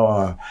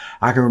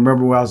 I can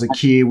remember when I was a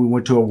kid, we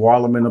went to a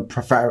Waterman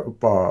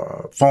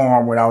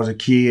farm when I was a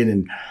kid,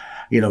 and,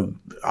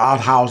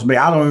 outhouse.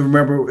 I don't even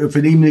remember if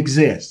it even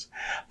exists.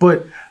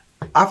 But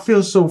I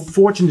feel so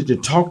fortunate to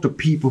talk to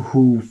people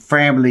who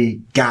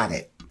family got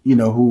it,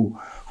 who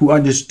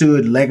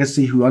understood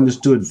legacy, who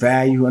understood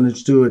value, who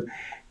understood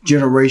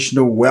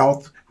generational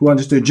wealth, who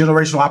understood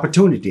generational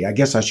opportunity, I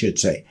guess I should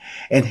say,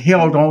 and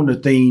held on to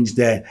things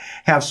that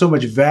have so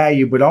much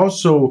value, but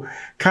also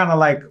kind of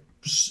like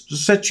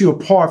set you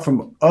apart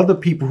from other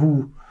people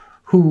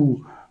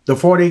who the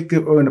 40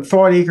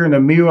 acre and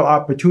the mural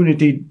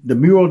opportunity, the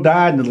mural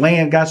died and the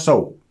land got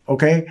sold.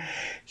 Okay.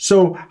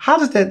 So how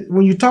does that,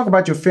 when you talk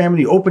about your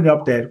family, open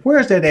up that,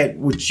 where's that at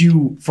with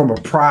you from a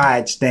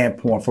pride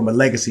standpoint, from a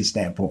legacy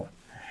standpoint?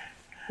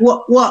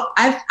 Well,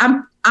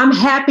 I'm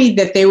happy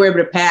that they were able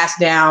to pass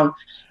down,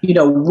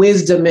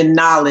 wisdom and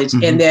knowledge,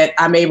 and that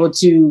I'm able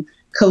to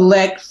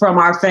collect from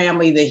our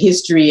family the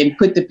history and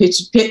put the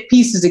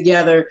pieces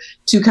together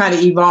to kind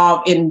of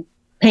evolve and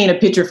paint a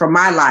picture for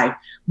my life.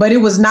 But it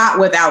was not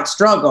without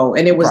struggle,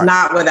 and it was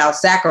not without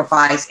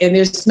sacrifice, and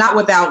it's not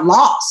without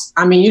loss.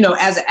 I mean,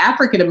 as an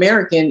African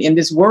American in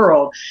this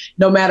world,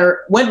 no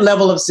matter what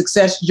level of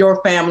success your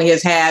family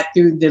has had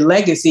through the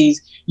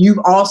legacies, you've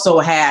also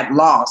had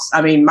loss.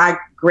 I mean, my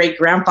great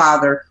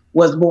grandfather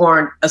was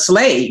born a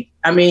slave.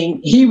 I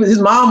mean, his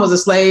mom was a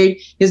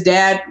slave. His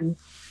dad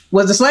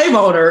was a slave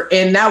owner,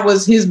 and that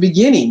was his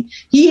beginning.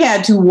 He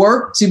had to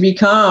work to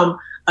become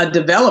a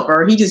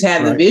developer. He just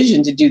had the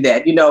vision to do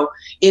that.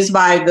 It's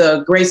by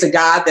the grace of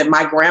God that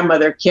my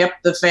grandmother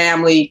kept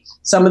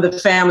some of the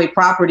family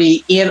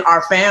property in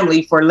our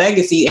family for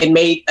legacy, and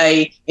made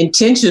a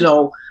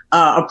intentional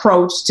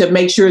approach to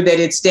make sure that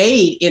it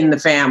stayed in the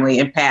family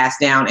and passed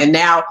down. And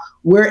now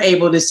we're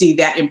able to see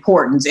that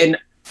importance and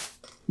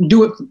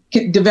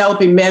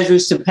developing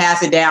measures to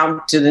pass it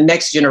down to the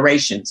next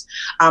generations.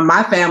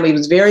 My family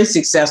was very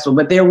successful,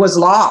 but there was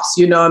loss.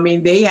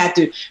 They had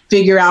to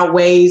figure out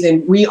ways,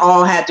 and we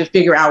all had to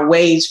figure out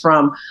ways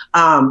from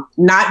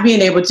not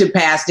being able to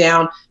pass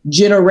down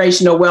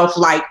generational wealth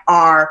like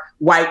our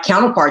white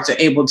counterparts are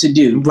able to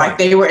do, like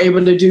they were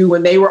able to do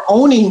when they were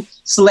owning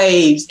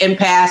slaves and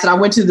past. And I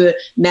went to the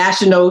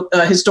National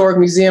Historic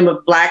Museum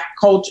of Black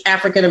culture,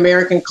 African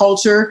American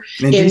culture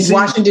in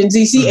Washington,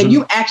 D.C. And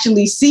you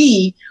actually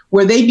see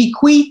where they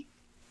bequeath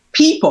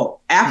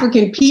people,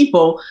 African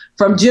people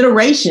from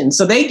generations.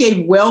 So they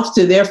gave wealth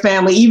to their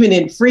family, even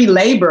in free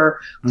labor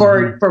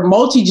for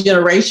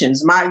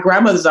multi-generations. My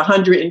grandmother's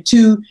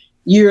 102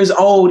 years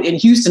old in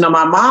Houston on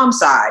my mom's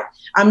side.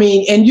 I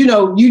mean, and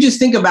you just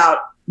think about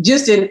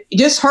just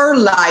her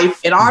life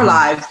and our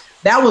lives,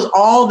 That was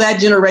all that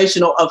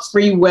generational of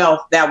free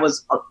wealth that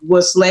was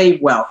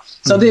slave wealth.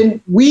 So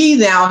then we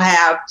now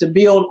have to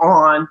build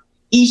on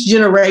each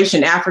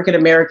generation, African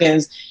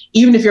Americans.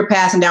 Even if you're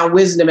passing down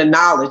wisdom and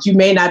knowledge, you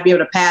may not be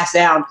able to pass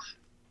down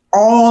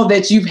all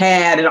that you've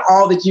had and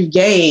all that you've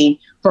gained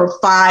for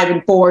 5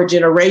 and 4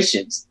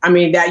 generations. I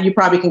mean, that you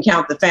probably can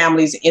count the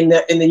families in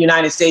the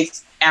United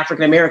States,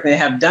 African American, that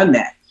have done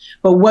that.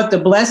 But what the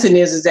blessing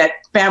is that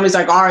families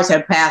like ours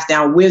have passed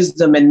down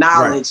wisdom and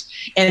knowledge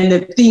and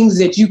the things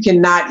that you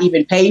cannot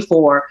even pay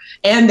for,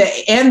 and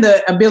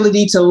the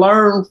ability to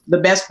learn the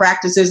best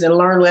practices and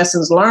learn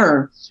lessons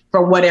learned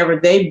from whatever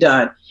they've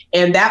done.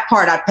 And that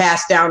part I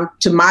passed down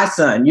to my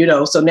son,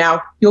 so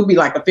now he'll be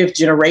like a 5th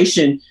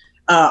generation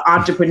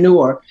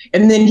entrepreneur.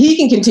 And then he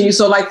can continue.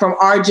 So like from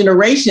our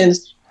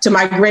generations to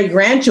my great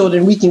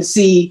grandchildren, we can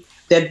see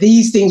that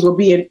these things will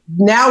be.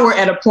 Now we're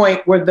at a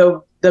point where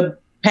the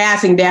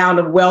passing down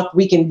of wealth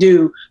we can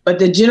do, but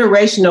the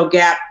generational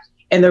gap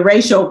and the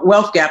racial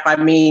wealth gap,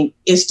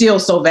 is still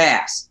so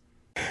vast.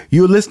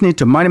 You're listening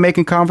to Money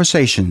Making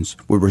Conversations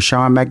with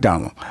Rushion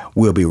McDonald.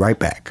 We'll be right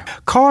back.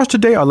 Cars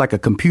today are like a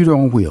computer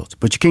on wheels,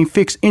 but you can't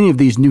fix any of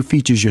these new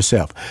features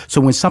yourself. So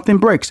when something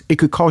breaks, it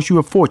could cost you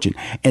a fortune.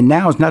 And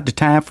now is not the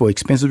time for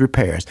expensive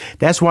repairs.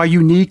 That's why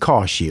you need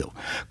CarShield.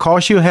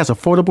 CarShield has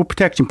affordable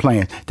protection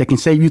plans that can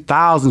save you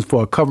thousands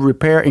for a covered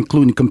repair,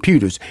 including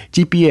computers,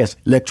 GPS,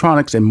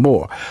 electronics, and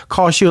more.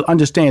 CarShield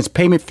understands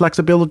payment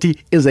flexibility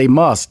is a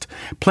must.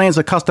 Plans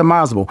are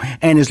customizable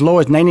and as low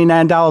as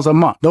 $99 a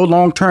month. No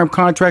long-term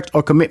contracts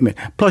or commitment.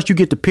 Plus, you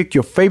get to pick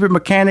your favorite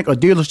mechanic or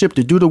dealership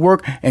to do the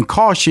work, and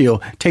CarShield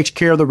takes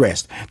care of the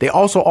rest. They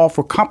also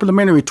offer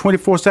complimentary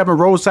 24/7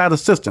 roadside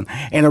assistance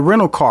and a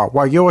rental car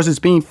while yours is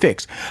being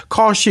fixed.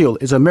 CarShield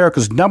is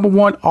America's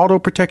 #1 auto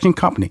protection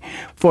company.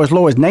 For as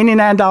low as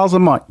 $99 a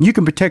month, you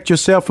can protect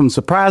yourself from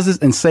surprises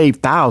and save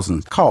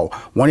thousands. Call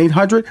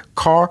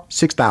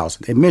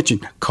 1-800-CAR-6000 and mention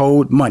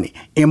code MONEY,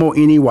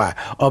 M-O-N-E-Y,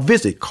 or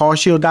visit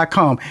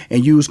carshield.com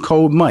and use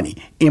code MONEY,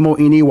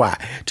 M-O-N-E-Y,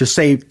 to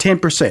save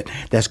 10%.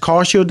 That's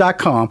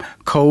carshield.com,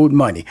 code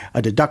MONEY.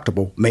 A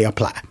deductible may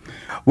apply.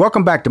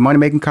 Welcome back to Money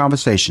Making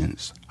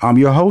Conversations. I'm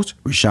your host,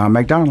 Rushion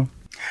McDonald.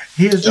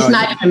 It's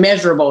not even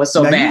measurable. It's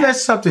so bad. You let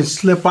something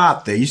slip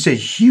out there. You said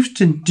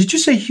Houston. Did you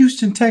say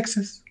Houston,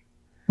 Texas?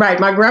 Right.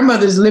 My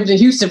grandmother's lived in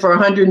Houston for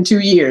 102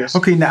 years.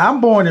 Okay. Now,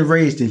 I'm born and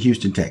raised in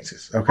Houston,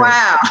 Texas. Okay.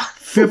 Wow.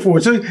 Fifth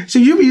Ward. So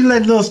you be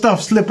letting little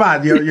stuff slip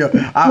out. Your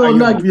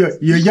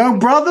young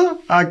brother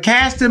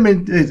cast him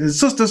and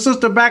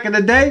sister back in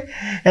the day,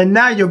 and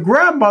now your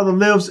grandmother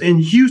lives in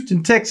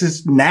Houston,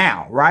 Texas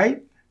now,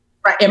 right?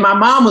 Right, and my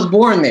mom was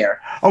born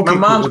there. Okay, my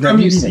mom's from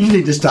Houston. You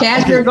need to stop.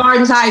 Cashmere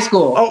Gardens High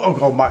School.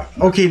 Oh my.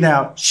 Okay,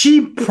 now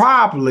she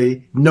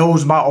probably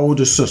knows my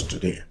older sister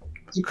then.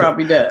 She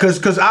probably does.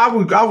 Because I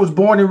was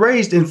born and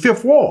raised in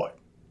Fifth Ward.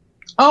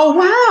 Oh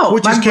wow!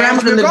 Which my is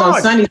grandmother lives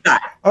on Sunnyside.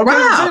 Okay,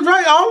 wow,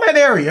 right, all that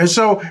area. And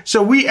so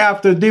we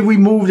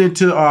moved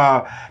into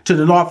to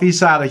the northeast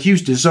side of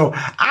Houston. So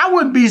I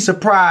wouldn't be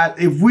surprised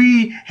if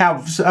we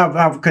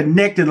have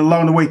connected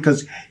along the way,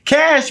 because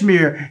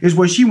Cashmere is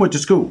where she went to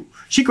school.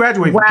 She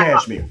graduated from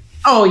Cashmere.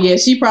 Oh yeah,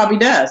 she probably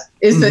does.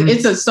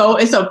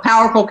 It's a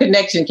powerful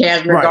connection,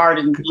 Cashmere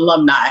Garden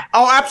alumni.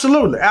 Oh,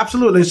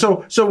 absolutely.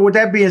 So with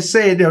that being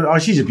said,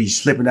 she should be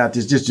slipping out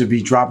this just to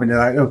be dropping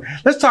it.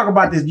 Let's talk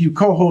about this. You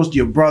co-host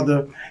your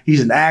brother.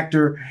 He's an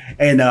actor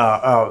and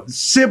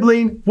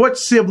sibling. What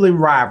sibling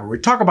rivalry?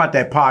 Talk about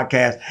that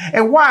podcast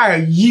and why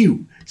are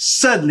you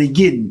suddenly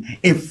getting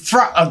in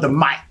front of the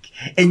mic?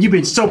 And you've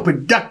been so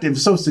productive,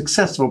 so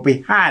successful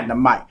behind the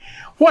mic.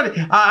 What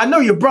I know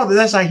your brother,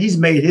 that's how he's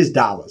made his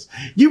dollars.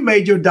 You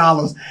made your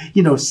dollars,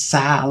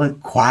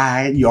 silent,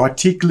 quiet, you're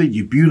articulate,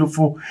 you're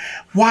beautiful.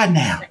 Why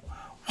now?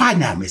 Why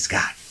now, Miss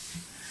Scott?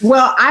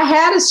 Well, I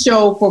had a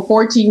show for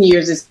 14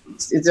 years.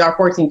 It's our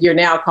 14th year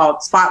now,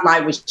 called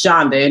Spotlight with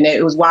Shonda. And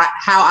it was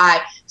how I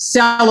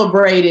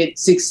celebrated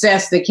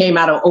success that came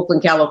out of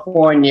Oakland,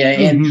 California,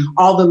 and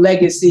all the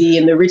legacy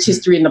and the rich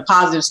history and the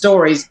positive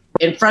stories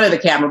in front of the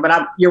camera.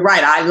 But you're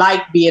right. I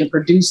like being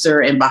producer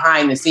and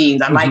behind the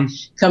scenes. I like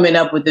coming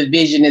up with the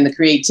vision and the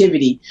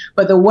creativity.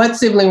 But the What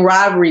Sibling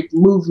Rivalry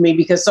moved me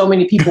because so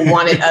many people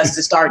wanted us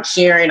to start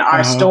sharing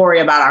our story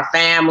about our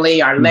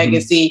family, our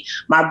legacy.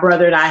 My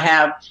brother and I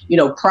have,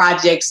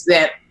 projects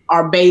that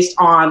are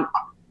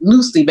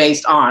loosely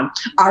based on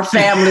our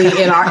family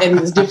and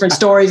the different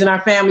stories in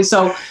our family.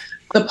 So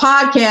the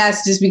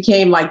podcast just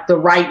became like the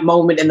right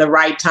moment and the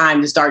right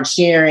time to start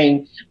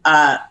sharing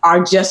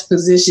our just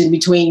position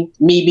between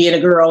me being a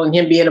girl and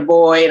him being a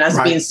boy and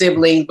us being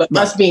siblings, but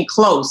us being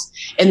close.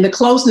 And the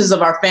closeness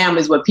of our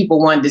family is what people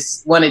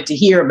wanted to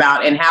hear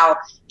about and how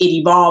it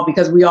evolved,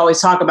 because we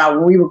always talk about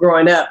when we were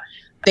growing up,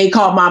 they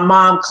called my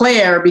mom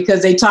Claire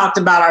because they talked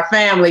about our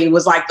family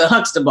was like the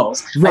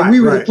Huxtables. Like we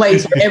were the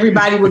place where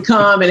everybody would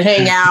come and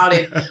hang out.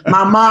 And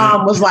my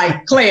mom was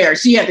like Claire.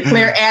 She had the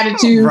Claire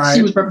attitude.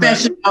 She was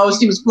professional.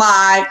 She was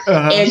fly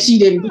and she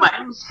didn't play.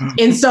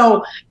 And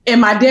so, and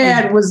my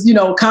dad was,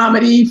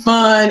 comedy,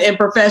 fun and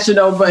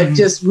professional, but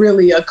just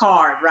really a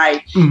card.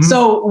 Right.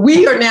 So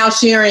we are now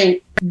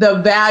sharing the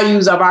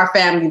values of our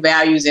family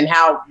values and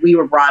how we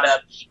were brought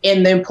up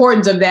and the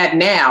importance of that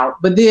now.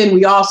 But then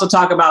we also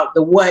talk about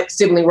the what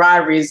sibling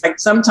rivalry is. Like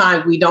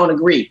sometimes we don't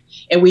agree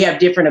and we have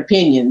different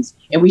opinions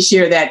and we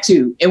share that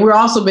too. And we're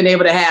also been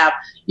able to have,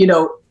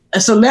 a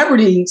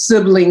celebrity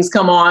siblings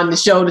come on the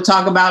show to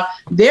talk about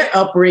their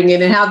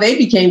upbringing and how they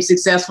became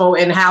successful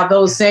and how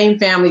those same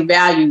family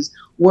values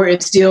were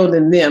instilled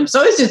in them.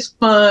 So it's just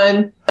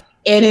fun.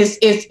 And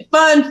it's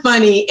fun,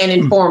 funny, and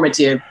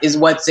informative is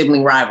what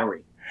sibling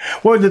rivalry.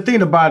 Well, the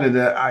thing about it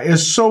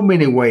is so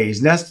many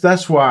ways.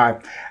 That's why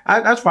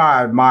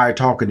I admire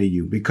talking to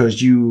you,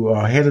 because you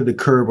are ahead of the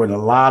curve in a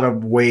lot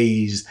of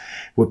ways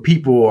with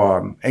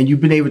people, and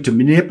you've been able to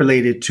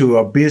manipulate it to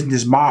a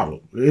business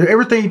model.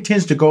 Everything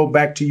tends to go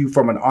back to you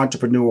from an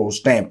entrepreneurial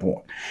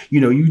standpoint.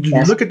 You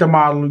look at the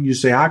model and you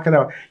say, how can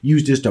I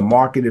use this to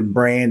market and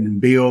brand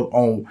and build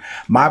on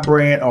my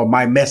brand or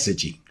my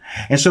messaging?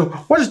 And so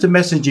what is the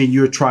messaging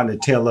you're trying to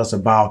tell us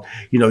about,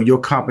 your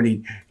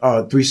company,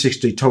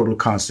 360 Total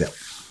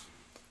Concept?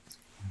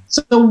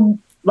 So,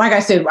 like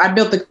I said,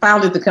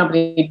 founded the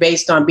company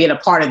based on being a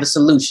part of the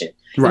solution.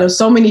 Right.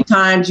 So many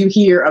times you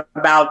hear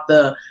about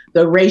the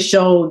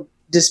racial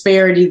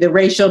disparity,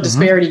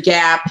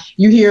 gap.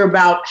 You hear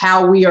about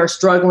how we are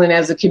struggling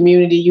as a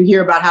community. You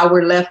hear about how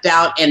we're left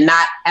out and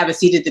not have a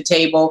seat at the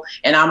table.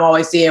 And I'm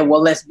always saying,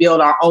 well, let's build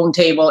our own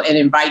table and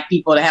invite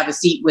people to have a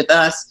seat with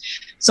us.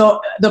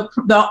 So the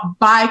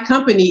Buy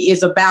company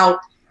is about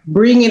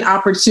bringing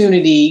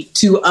opportunity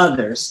to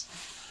others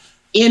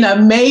in a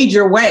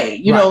major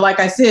way.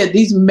 Like I said,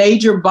 these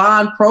major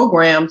bond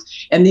programs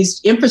and these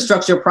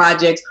infrastructure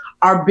projects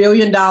are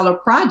billion-dollar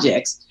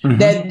projects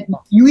that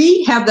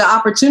we have the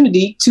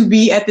opportunity to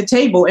be at the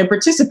table and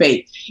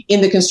participate in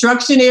the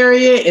construction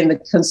area, in the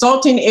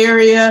consulting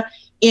area,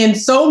 in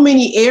so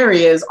many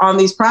areas on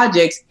these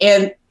projects.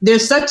 And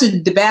there's such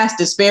a vast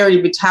disparity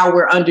between how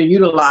we're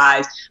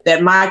underutilized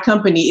that my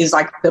company is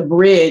like the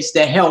bridge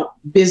that help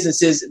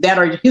businesses that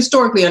are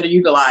historically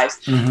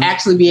underutilized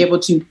actually be able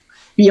to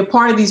be a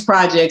part of these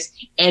projects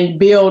and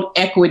build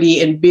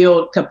equity and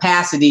build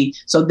capacity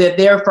so that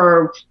their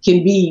firm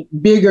can be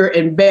bigger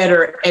and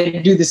better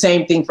and do the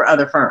same thing for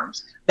other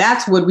firms.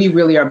 That's what we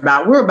really are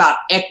about. We're about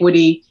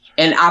equity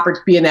and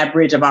being that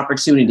bridge of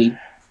opportunity.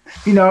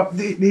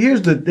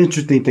 Here's the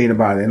interesting thing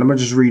about it, and I'm going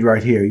to just read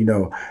right here.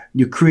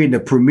 You're creating a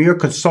premier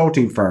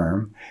consulting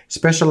firm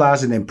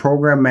specializing in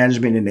program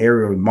management in the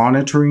area of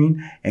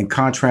monitoring and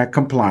contract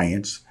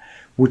compliance,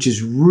 which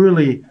is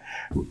really,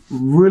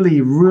 really,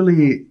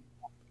 really,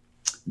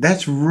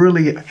 that's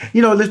really,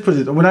 let's put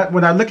it, when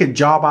I look at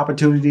job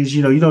opportunities,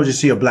 you don't just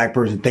see a black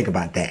person think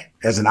about that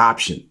as an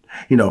option.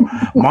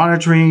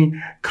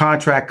 Monitoring,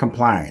 contract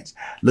compliance,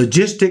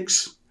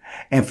 logistics,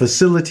 and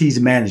facilities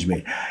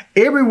management.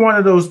 Every one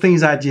of those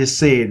things I just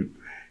said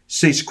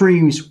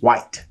screams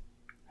white.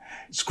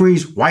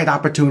 Screams white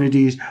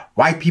opportunities.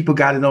 White people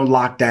got it on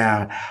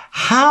lockdown.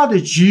 How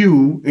did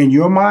you, in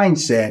your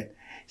mindset,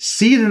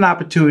 see an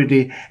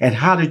opportunity, and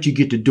how did you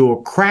get the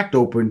door cracked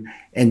open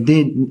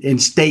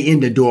and stay in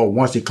the door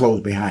once it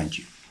closed behind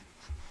you?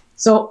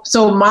 So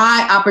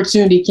my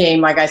opportunity came,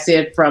 like I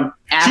said, from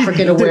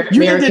African American.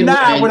 You didn't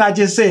deny what I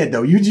just said,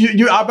 though.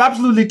 You're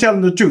absolutely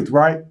telling the truth,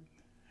 right?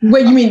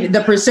 What you mean,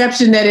 the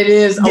perception that it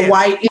is a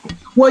white?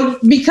 Well,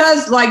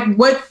 because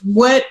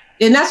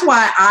and that's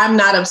why I'm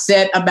not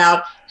upset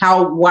about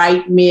how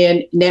white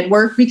men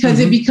network, because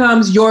it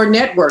becomes your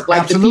network.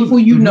 Like the people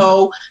you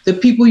know, the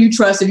people you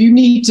trust. If you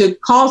need to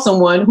call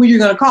someone, who you're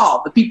going to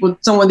call?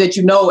 Someone that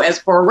you know as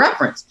for a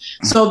reference.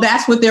 So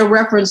that's what their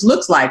reference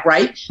looks like,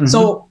 right?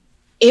 So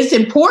it's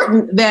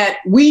important that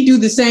we do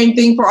the same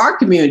thing for our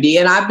community.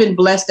 And I've been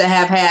blessed to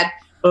have had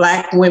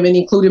Black women,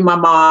 including my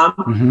mom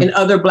and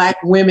other Black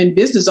women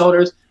business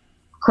owners,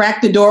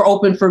 crack the door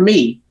open for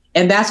me.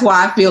 And that's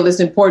why I feel it's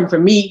important for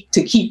me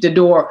to keep the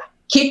door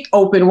kicked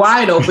open,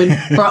 wide open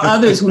for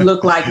others who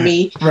look like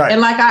me. Right.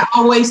 And like I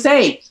always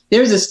say,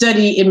 there's a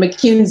study in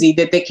McKinsey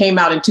that came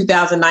out in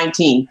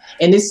 2019,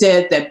 and it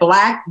said that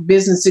Black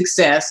business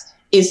success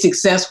is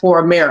success for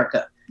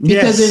America.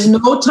 Because there's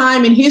no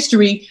time in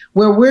history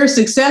where we're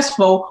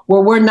successful,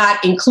 where we're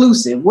not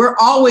inclusive. We're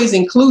always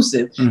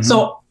inclusive.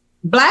 So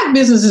Black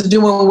business is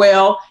doing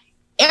well.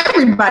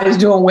 Everybody's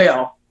doing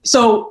well.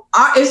 So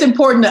it's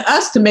important to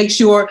us to make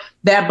sure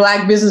that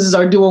Black businesses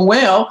are doing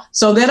well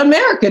so that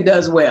America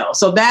does well.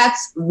 So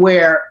that's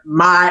where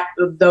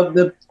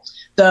the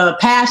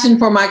passion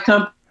for my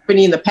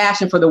company and the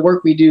passion for the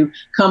work we do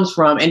comes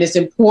from. And it's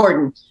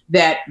important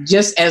that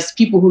just as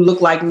people who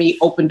look like me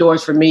open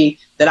doors for me,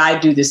 that I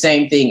do the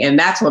same thing. And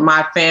that's what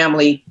my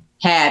family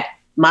had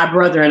my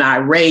brother and I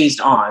raised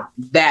on,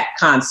 that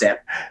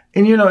concept.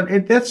 And,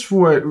 that's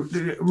what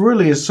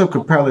really is so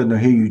compelling to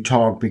hear you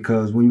talk,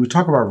 because when you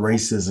talk about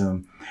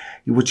racism,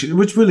 which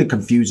really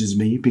confuses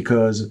me,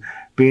 because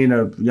being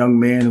a young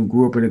man who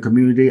grew up in a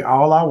community,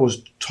 all I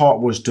was taught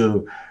was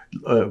to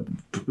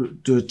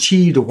to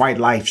achieve the white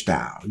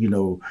lifestyle,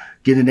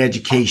 get an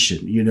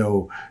education,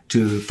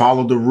 to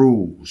follow the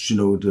rules,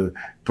 to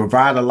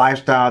provide a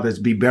lifestyle that's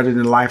be better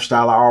than the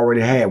lifestyle I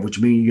already had, which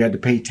means you had to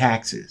pay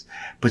taxes.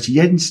 But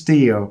yet and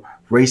still,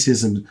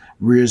 racism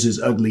rears its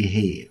ugly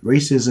head.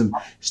 Racism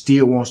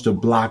still wants to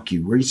block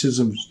you.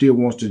 Racism still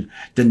wants to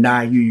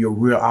deny you your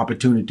real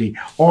opportunity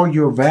or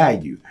your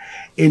value.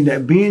 And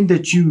that being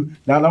that you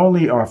not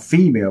only are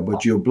female,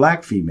 but you're a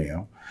black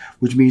female,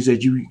 which means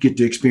that you get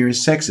to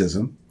experience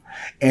sexism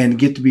and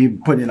get to be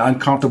put in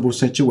uncomfortable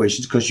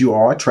situations because you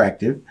are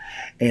attractive.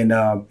 And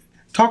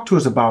talk to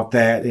us about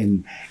that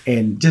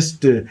and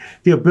just the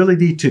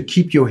ability to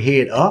keep your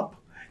head up,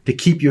 to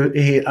keep your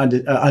head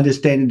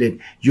understanding that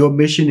your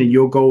mission and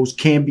your goals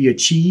can be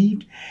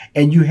achieved,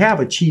 and you have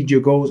achieved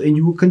your goals and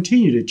you will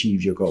continue to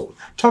achieve your goals.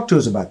 Talk to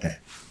us about that.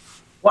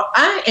 Well,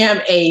 I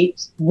am a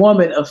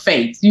woman of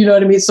faith. You know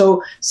what I mean?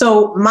 So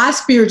my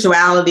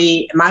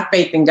spirituality, my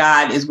faith in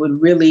God is what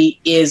really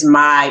is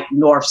my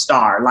North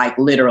Star, like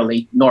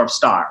literally North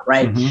Star,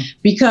 right? Mm-hmm.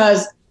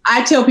 Because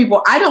I tell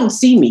people I don't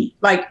see me.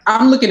 Like,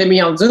 I'm looking at me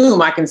on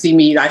Zoom, I can see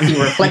me, I see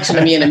a reflection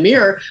of me in a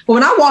mirror. But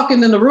when I walk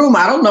into the room,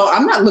 I don't know,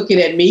 I'm not looking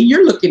at me,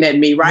 you're looking at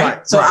me,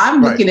 right?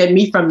 I'm looking at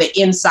me from the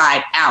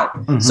inside out.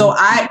 Mm-hmm. So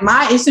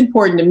it's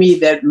important to me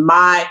that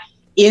my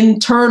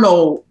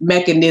internal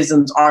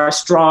mechanisms are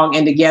strong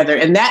and together.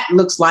 And that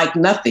looks like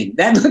nothing.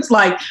 That looks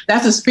like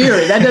that's a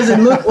spirit. That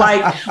doesn't look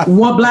like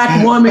one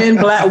black woman,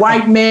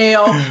 white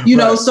male,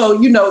 know. So,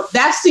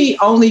 that's the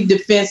only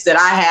defense that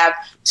I have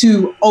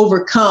to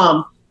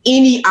overcome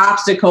any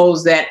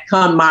obstacles that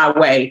come my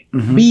way,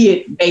 mm-hmm. be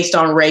it based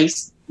on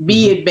race,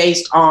 be mm-hmm. it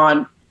based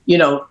on,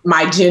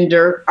 my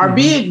gender, or mm-hmm.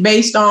 be it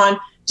based on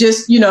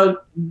just,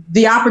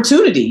 the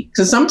opportunity.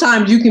 Because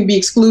sometimes you can be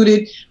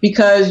excluded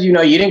because, you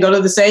didn't go to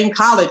the same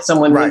college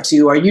someone went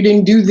to, or you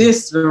didn't do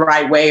this the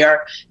right way,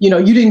 or, you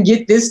didn't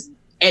get this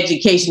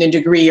education and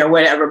degree or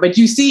whatever. But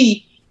you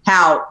see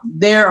how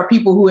there are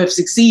people who have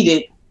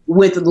succeeded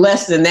with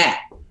less than that.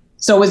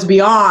 So it's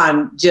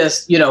beyond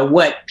just,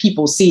 what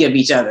people see of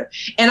each other.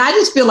 And I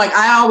just feel like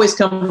I always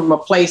come from a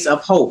place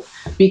of hope,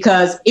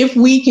 because if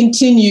we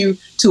continue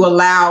to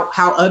allow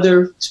how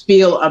others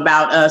feel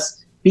about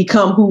us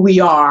become who we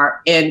are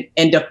and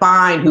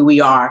define who we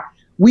are,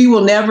 we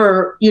will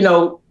never,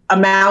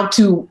 amount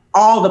to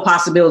all the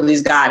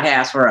possibilities God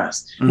has for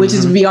us, mm-hmm. which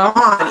is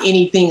beyond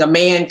anything a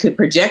man could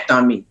project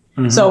on me.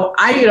 Mm-hmm. So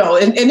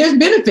and there's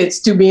benefits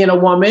to being a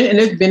woman, and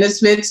there's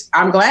benefits.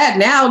 I'm glad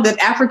now that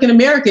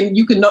African-American,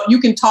 you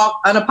can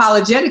talk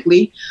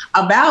unapologetically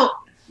about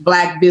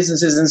Black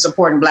businesses and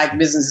supporting Black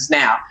businesses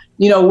now,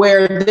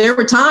 where there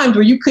were times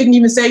where you couldn't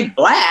even say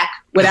Black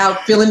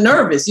without feeling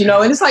nervous,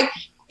 and it's like,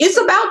 it's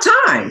about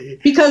time,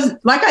 because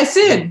like I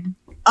said,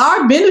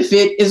 our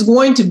benefit is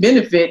going to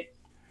benefit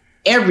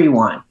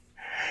everyone.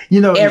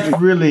 It's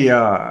really,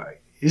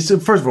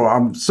 first of all,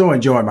 I'm so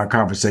enjoying my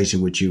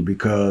conversation with you,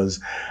 because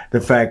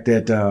the fact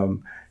that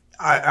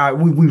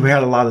we've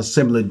had a lot of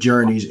similar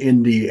journeys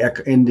in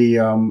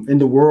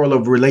the world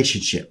of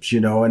relationships,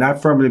 and I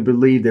firmly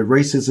believe that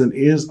racism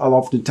is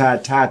often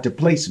tied to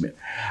placement.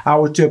 I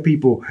always tell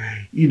people,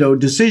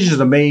 decisions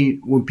are made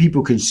when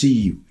people can see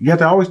you. You have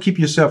to always keep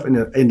yourself in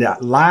the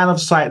line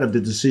of sight of the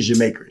decision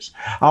makers.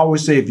 I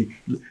always say,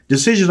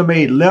 decisions are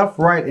made left,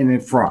 right, and in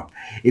front.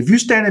 If you're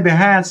standing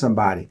behind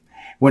somebody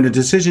when the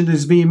decision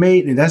is being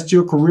made and that's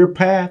your career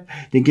path,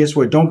 then guess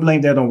what? Don't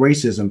blame that on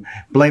racism.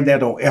 Blame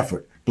that on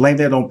effort. Blame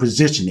that on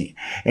positioning.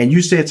 And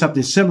you said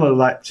something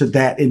similar to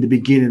that in the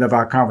beginning of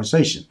our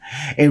conversation.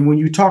 And when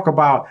you talk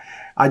about,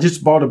 I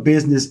just bought a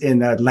business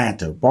in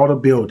Atlanta, bought a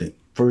building.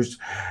 First,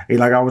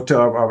 like I was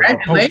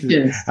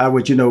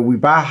we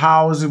buy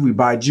houses, we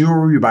buy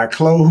jewelry, we buy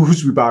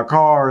clothes, we buy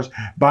cars.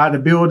 Buying a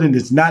building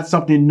is not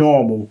something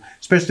normal,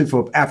 especially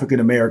for African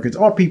Americans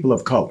or people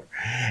of color.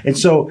 And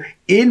so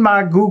in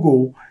my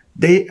Google,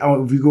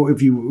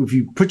 if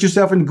you put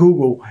yourself in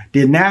Google,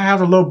 they now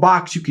have a little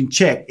box you can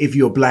check if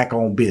you're a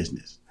Black-owned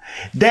business.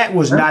 That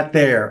was not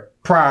there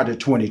prior to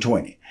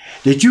 2020.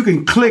 That you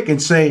can click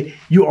and say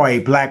you are a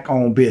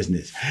Black-owned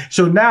business.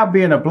 So now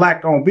being a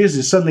Black-owned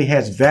business suddenly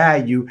has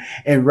value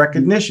and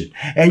recognition.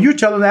 And you're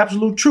telling the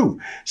absolute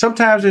truth.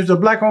 Sometimes there's a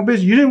Black-owned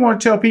business you didn't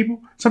want to tell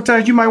people.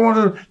 Sometimes you might want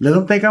to let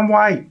them think I'm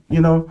white. I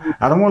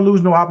don't want to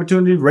lose no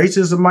opportunity.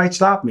 Racism might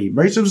stop me.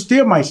 Racism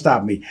still might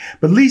stop me.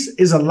 But at least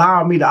it's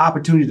allowing me the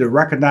opportunity to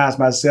recognize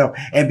myself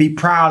and be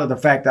proud of the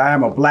fact that I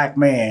am a Black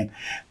man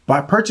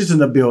by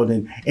purchasing a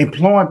building,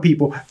 employing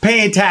people,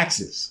 paying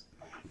taxes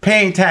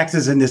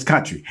in this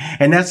country.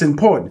 And that's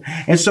important.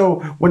 And so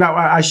when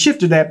I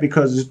shifted that,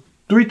 because there's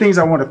three things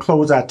I want to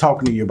close out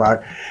talking to you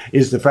about,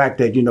 is the fact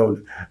that,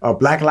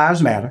 Black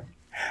Lives Matter.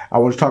 I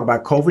want to talk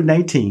about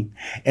COVID-19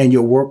 and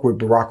your work with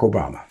Barack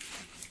Obama.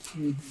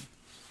 Mm-hmm.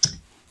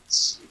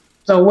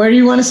 So where do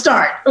you want to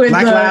start?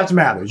 Black Lives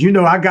Matter.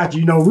 I got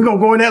you. We're going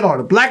to go in that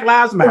order. Black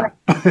Lives Matter.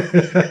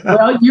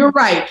 Well, you're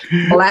right.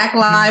 Black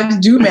lives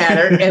do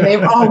matter, and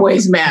they've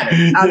always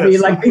mattered. I mean,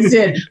 like they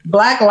said,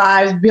 Black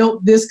lives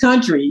built this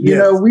country.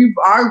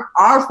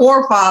 Our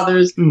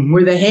forefathers mm-hmm.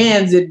 were the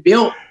hands that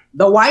built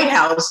the White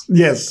House.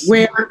 Yes.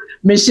 Where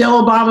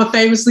Michelle Obama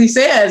famously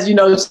says, you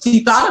know,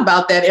 she thought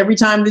about that every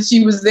time that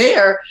she was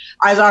there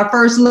as our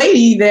first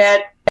lady,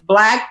 that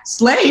Black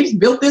slaves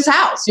built this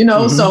house, you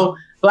know, so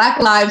Black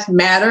lives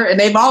matter, and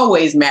they've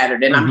always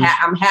mattered. And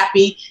I'm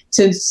happy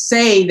to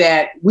say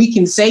that we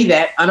can say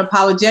that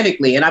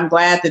unapologetically. And I'm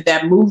glad that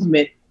that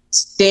movement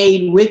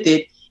stayed with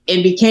it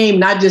and became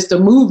not just a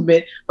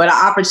movement, but an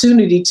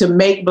opportunity to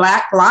make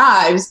Black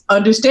lives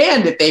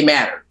understand that they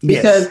matter.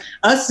 Because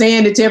us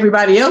saying it to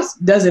everybody else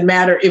doesn't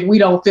matter if we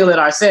don't feel it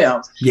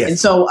ourselves. And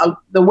so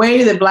the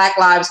way that Black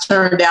lives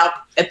turned out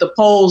at the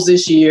polls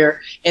this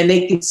year, and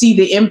they can see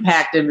the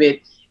impact of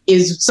it,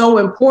 is so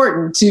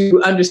important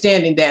to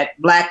understanding that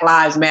Black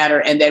lives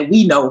matter, and that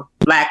we know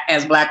Black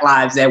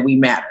lives that we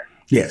matter.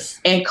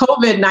 And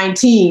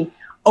COVID-19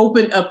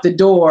 opened up the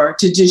door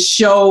to just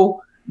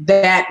show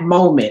that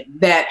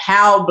moment, that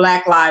how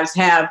Black lives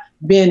have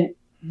been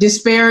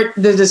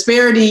the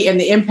disparity and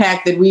the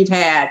impact that we've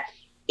had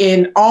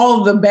in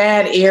all the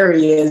bad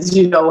areas,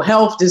 you know,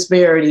 health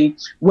disparity,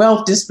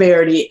 wealth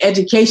disparity,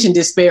 education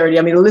disparity.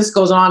 I mean, the list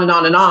goes on and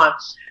on and on.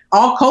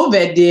 All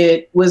COVID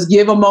did was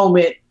give a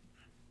moment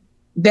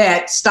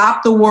that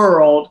stopped the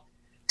world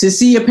to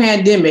see a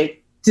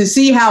pandemic, to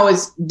see how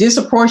it's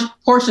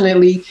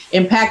disproportionately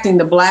impacting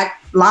the Black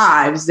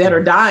lives that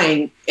are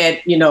dying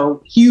at, you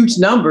know, huge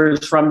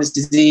numbers from this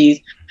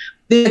disease.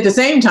 Then at the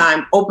same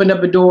time, opened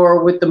up a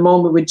door with the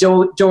moment with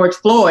George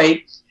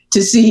Floyd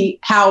to see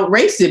how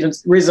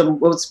racism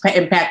was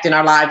impacting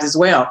our lives as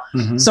well.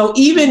 So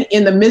even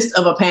in the midst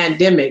of a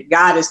pandemic,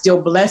 God is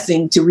still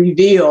blessing to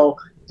reveal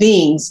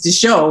things to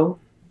show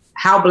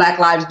how Black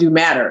lives do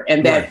matter,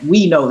 and that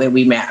we know that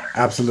we matter.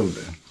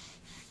 Absolutely.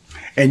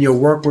 And your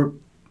work with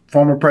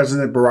former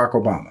President Barack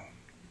Obama.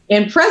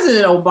 And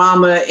President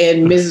Obama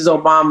and Mrs.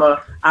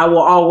 Obama, I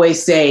will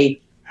always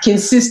say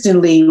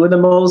consistently, were the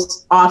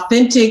most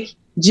authentic,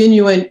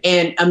 genuine,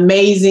 and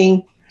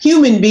amazing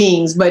human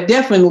beings, but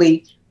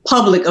definitely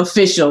public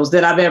officials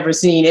that I've ever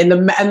seen. And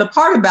the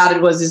part about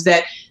it is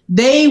that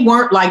they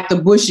weren't like the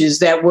Bushes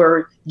that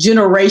were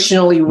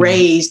generationally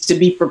raised to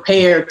be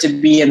prepared to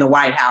be in the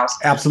White House.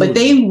 But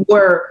they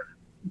were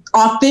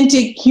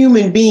authentic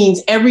human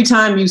beings. Every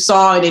time you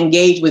saw and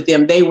engaged with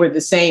them, they were the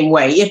same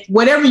way. If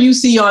whatever you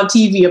see on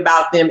TV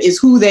about them is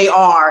who they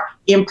are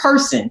in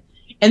person.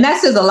 And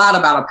that says a lot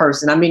about a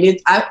person. I mean,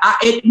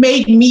 it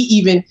made me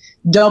even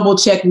double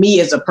check me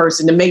as a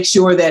person to make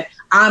sure that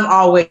I'm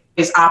always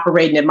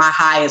operating at my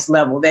highest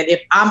level, that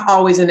if I'm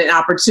always in an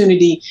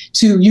opportunity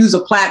to use a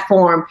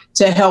platform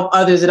to help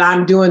others, that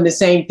I'm doing the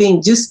same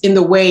thing, just in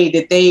the way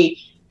that they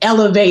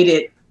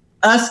elevated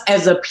us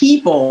as a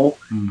people,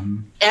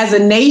 as a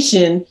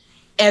nation,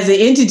 as an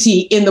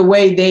entity, in the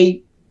way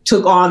they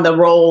took on the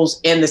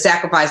roles and the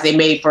sacrifice they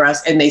made for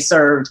us, and they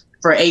served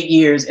for 8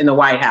 years in the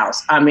White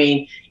House. I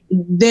mean,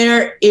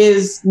 there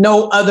is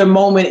no other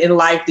moment in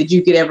life that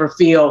you could ever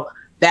feel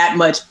that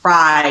much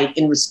pride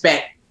and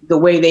respect, the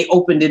way they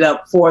opened it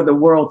up for the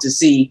world to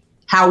see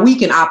how we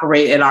can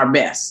operate at our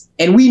best.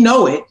 And we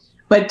know it,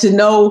 but to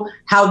know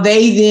how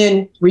they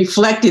then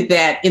reflected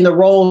that in the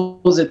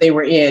roles that they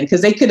were in,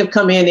 because they could have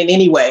come in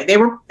any way. They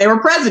were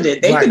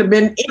president. They could have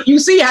been, you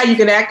see how you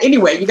can act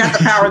anyway. You got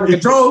the power and the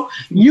control.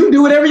 You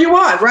do whatever you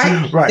want,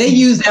 right? They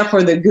use that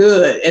for the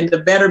good and the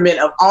betterment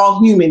of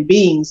all human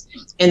beings,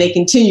 and they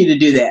continue to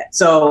do that.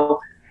 So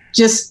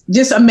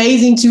just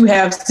amazing to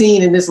have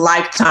seen in this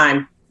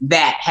lifetime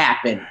that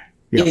happen.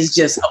 Is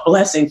just a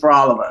blessing for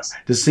all of us.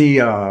 To see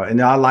in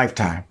our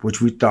lifetime,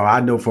 which we thought, I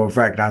know for a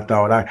fact,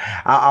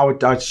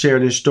 I'd share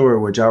this story,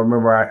 which I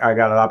remember I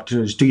got an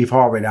opportunity. Steve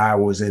Harvey and I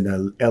was in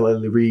the L.A.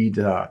 Reid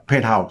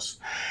penthouse,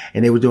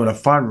 and they were doing a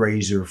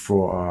fundraiser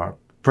for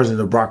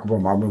President Barack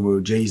Obama. I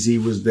remember Jay-Z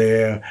was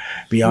there,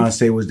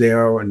 Beyonce was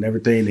there, and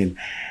everything.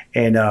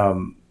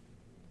 And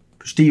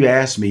Steve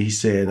asked me, he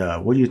said,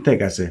 what do you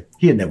think? I said,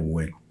 he'll never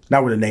win.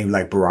 Not with a name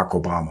like Barack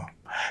Obama.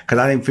 Because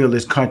I didn't feel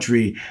this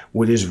country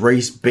with its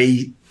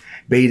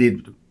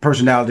race-baited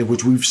personality,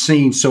 which we've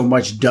seen so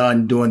much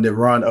done during the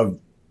run of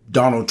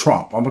Donald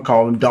Trump. I'm going to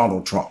call him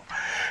Donald Trump.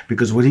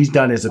 Because what he's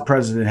done as a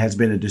president has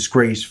been a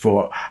disgrace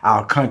for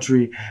our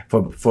country,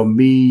 for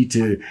me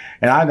to...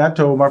 And I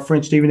told my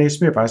friend Stephen A.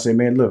 Smith, I said,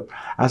 man, look,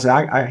 I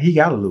said, he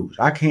got to lose.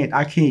 I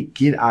can't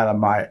get out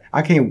of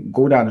I can't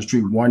go down the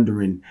street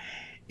wondering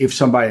if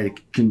somebody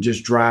can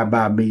just drive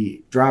by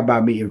me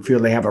and feel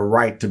they have a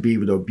right to be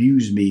able to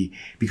abuse me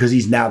because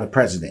he's now the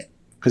president.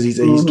 Because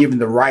he's given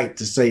the right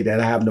to say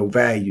that I have no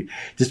value.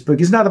 Just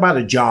because it's not about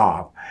a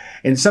job.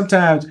 And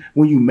sometimes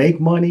when you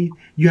make money,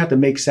 you have to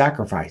make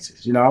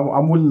sacrifices. You know,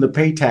 I'm willing to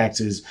pay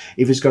taxes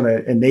if it's going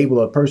to enable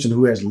a person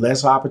who has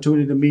less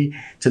opportunity than me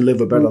to live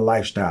a better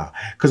lifestyle.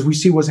 Because we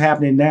see what's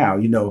happening now.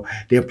 You know,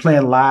 they're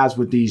playing lives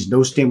with these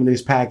no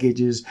stimulus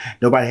packages.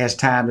 Nobody has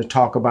time to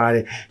talk about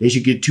it. They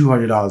should get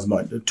 $200 a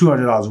month,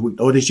 $200 a week,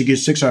 or they should get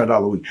 $600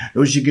 a week,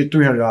 or they should get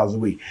 $300 a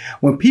week.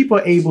 When people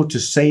are able to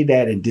say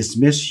that and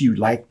dismiss you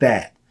like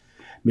that,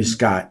 Ms.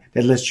 Scott,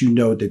 that lets you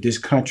know that this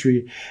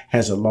country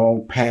has a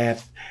long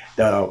path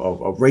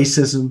of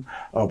racism,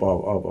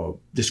 of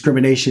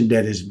discrimination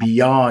that is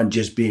beyond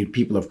just being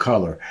people of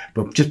color,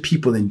 but just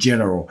people in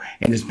general.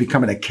 And it's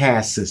becoming a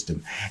caste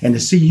system. And to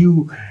see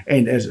you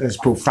and as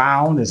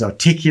profound, as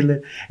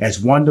articulate, as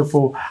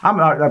wonderful.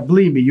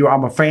 Believe me,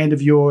 I'm a fan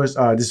of yours.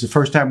 This is the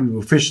first time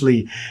we've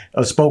officially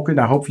spoken.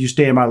 I hope you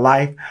stay in my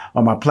life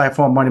on my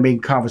platform, Money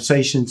Making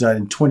Conversations,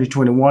 in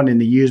 2021 and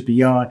the years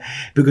beyond,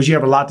 because you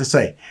have a lot to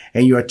say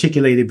and you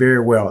articulate it very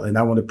well. And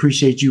I want to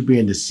appreciate you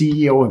being the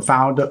CEO and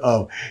founder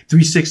of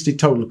 360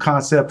 Total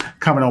Concept,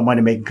 coming on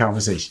Money Making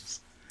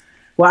Conversations.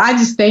 Well, I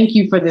just thank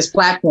you for this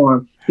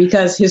platform,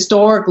 because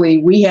historically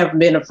we have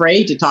been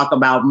afraid to talk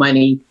about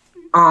money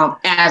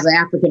as an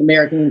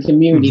African-American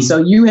community. Mm-hmm. So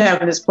you have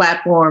this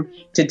platform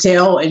to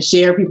tell and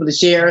share, people to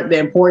share the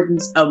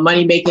importance of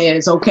money making, and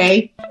it's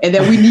okay. And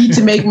that we need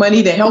to make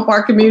money to help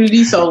our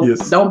community. So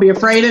yes. Don't be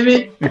afraid of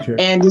it. Okay.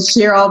 And just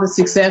share all the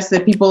success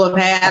that people have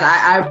had.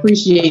 I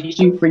appreciate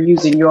you for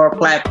using your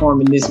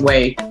platform in this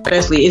way.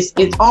 Especially,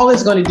 it's all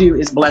it's going to do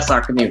is bless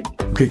our community.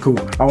 Okay, cool.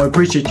 I want to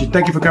appreciate you.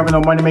 Thank you for coming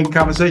on Money Making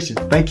Conversations.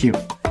 Thank you.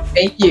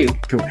 Thank you.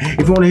 Cool.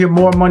 If you want to hear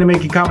more Money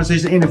Making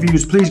Conversation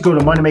interviews, please go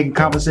to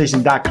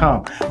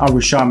moneymakingconversation.com. I'm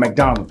Rushion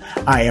McDonald.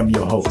 I am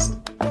your host.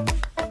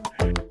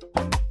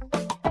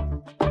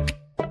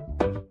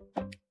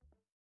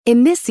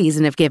 In this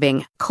season of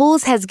giving,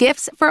 Kohl's has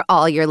gifts for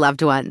all your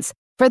loved ones.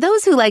 For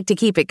those who like to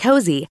keep it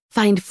cozy,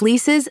 find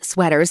fleeces,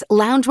 sweaters,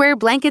 loungewear,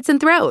 blankets, and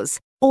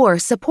throws. Or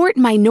support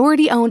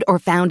minority-owned or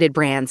founded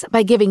brands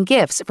by giving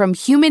gifts from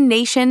Human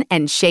Nation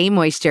and Shea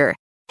Moisture.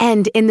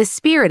 And in the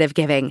spirit of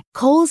giving,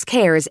 Kohl's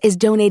Cares is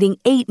donating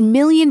 $8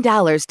 million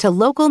to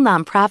local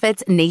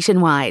nonprofits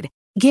nationwide.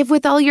 Give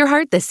with all your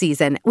heart this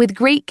season with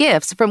great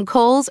gifts from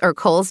Kohl's or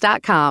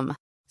Kohls.com.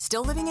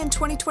 Still living in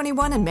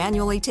 2021 and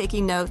manually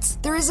taking notes?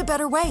 There is a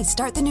better way.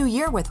 Start the new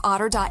year with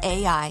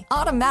Otter.ai.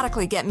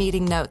 Automatically get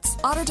meeting notes.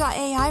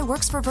 Otter.ai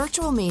works for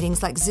virtual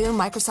meetings like Zoom,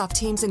 Microsoft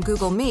Teams, and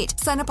Google Meet.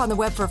 Sign up on the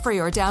web for free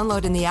or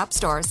download in the app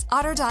stores.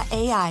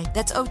 Otter.ai.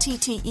 That's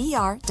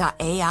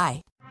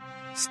OTTER.ai.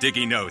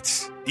 Sticky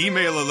notes,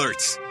 email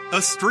alerts,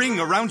 a string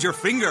around your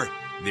finger.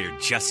 They're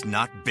just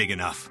not big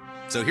enough.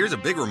 So here's a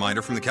big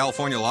reminder from the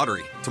California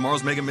Lottery.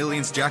 Tomorrow's Mega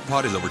Millions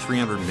jackpot is over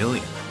 $300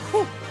 million.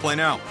 Whew. Play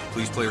now.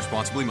 Please play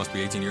responsibly. Must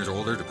be 18 years or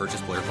older to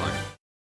purchase player prime.